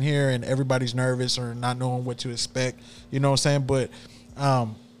guests in here, and everybody's nervous or not knowing what to expect. You know what I'm saying? But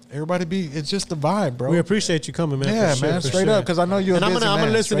everybody it's just the vibe, bro. We appreciate you coming, man. Yeah, for sure, man, for straight sure. up, 'cause I know you're a And I'm busy gonna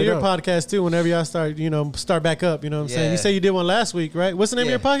man, listen to straight your up. podcast too whenever y'all start back up. You know what I'm saying? Yeah. You say you did one last week, right? What's the name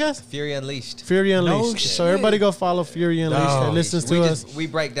Yeah. of your podcast? Fury Unleashed. Fury Unleashed. shit. So everybody go follow Fury Unleashed that listens to we us. We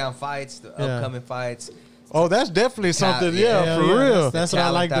break down fights, the Yeah. upcoming fights. Oh, that's definitely something. yeah, Yeah, for yeah, real. That's what I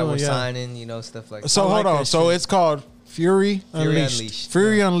talent like that doing. we're Yeah. signing, stuff like that. So I like hold on. that So shit. it's called Fury Unleashed.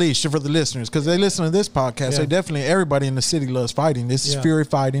 Fury Unleashed for the listeners because they listen to this podcast. Yeah. They definitely everybody in the city loves fighting. This is Yeah. Fury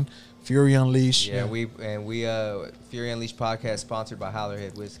Fighting, Fury Unleashed. Yeah, we Fury Unleashed podcast sponsored by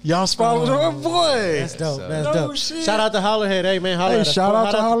Hollerhead Whiskey. Y'all sponsors our boy. That's dope. So- That's No dope. shit. Shout out to Hollerhead. Hey man, holler Hey, at us. shout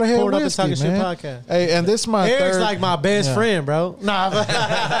out to Hollerhead Poured Up and Whiskey, Talking Shit man. podcast. Hey, and this my Eric's third. like my best Yeah. friend, bro. Nah,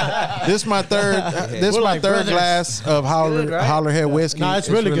 This my third. This We're my like third brothers. glass of Good, right? Hollerhead whiskey. Nah, it's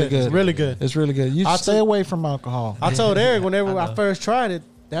really good. It's really good. It's really good. You I'll stay tell- away from alcohol. I told Eric whenever I first tried it,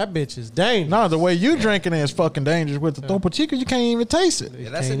 that bitch is dangerous. No, the way you drinking it is fucking dangerous. With the Topo Chico, you can't even taste it. Yeah,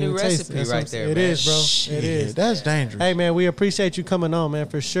 that's a Can't new even taste recipe it. That's what right I'm saying. there, It man. is, bro. It Shit, is. That's dangerous. Hey man, we appreciate you coming on, man,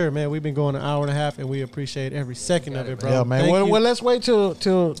 for sure, man. We've been going an hour and a half, and we appreciate every second of it, bro. Yeah, man. Thank Well, you. well, let's wait till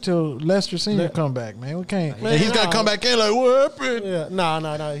Lester Senior come back, man. We can't. Man, He's gonna nah. come back in like, what happened? Yeah,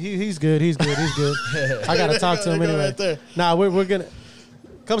 nah. He's good. He's good. I gotta talk to him Go anyway. right there. Nah, we're gonna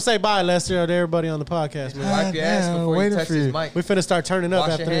come say bye, Lester, to everybody on the podcast, man. Wipe your ass damn, before you waiting touch for his you. mic. We finna start turning up Wash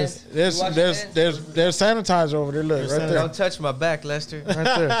after your hands. this. There's You wash your hands? there's sanitizer over there. Look, right there, Don't touch my back, Lester.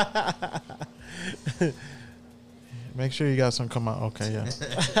 right there. Make sure you got some come out. Okay,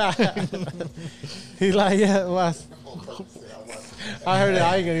 yeah. He like, yeah, well, I heard it.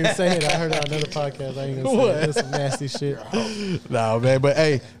 I ain't gonna even say it. I heard it on another podcast. I ain't gonna say it. It's some nasty shit. No, man, but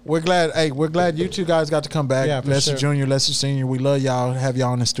hey, we're glad. Hey, we're glad you two guys got to come back. Yeah, for Lester sure. Junior, Lester Senior. We love y'all. Have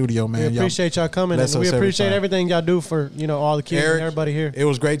y'all in the studio, man. We Y'all- appreciate y'all coming, bless and we us every appreciate time. everything y'all do for all the kids Eric, and everybody here. It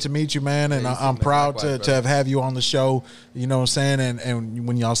was great to meet you, man, and Yeah, you too, I'm man. proud Likewise, to have you on the show. You know what I'm saying? And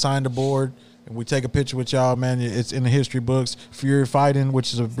when y'all signed the board and we take a picture with y'all, man, it's in the history books. Fury Fighting,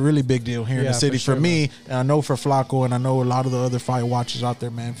 which is a really big deal here in Yeah, the city for sure, for me, and I know for Flacco, and I know a lot of the other fight watchers out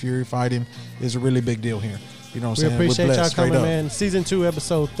there, man. Fury Fighting is a really big deal here. You know what We I'm saying? appreciate We're y'all blessed, straight coming, up. man. Season 2,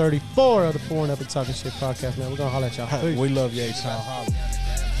 episode 34 of the Pouring Up and Talking Shit podcast, man. We're gonna holler at y'all. Peace. We love you, H-Town.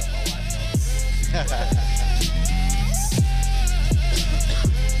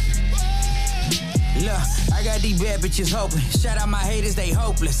 Look, I got got these bad bitches hoping. Shout out my haters, they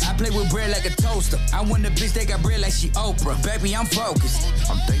hopeless. I play with bread like a toaster. I want the bitch that got bread like she Oprah. Baby, I'm focused.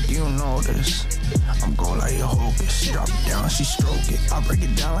 I'm thinking you know this. I'm going like a hocus. Drop it down, she stroke it. I break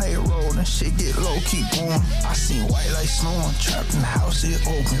it down like a roll and shit get low, keep going. I seen white like snowing. Trapped in the house, it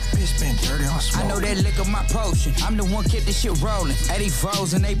open. Bitch been dirty, I'm smoking. I know that liquor my potion. I'm the one kept this shit rolling. 80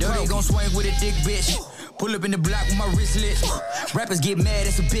 foes and they dirty gon' swing with a dick bitch. Pull up in the block with my wristlet. Rappers get mad,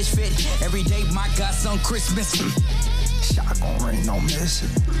 it's a bitch fit. Every day my godson Christmas. Shot gon' ring, no miss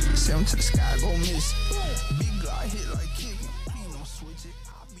it. 7 to the sky, go miss it. Big guy hit like kick.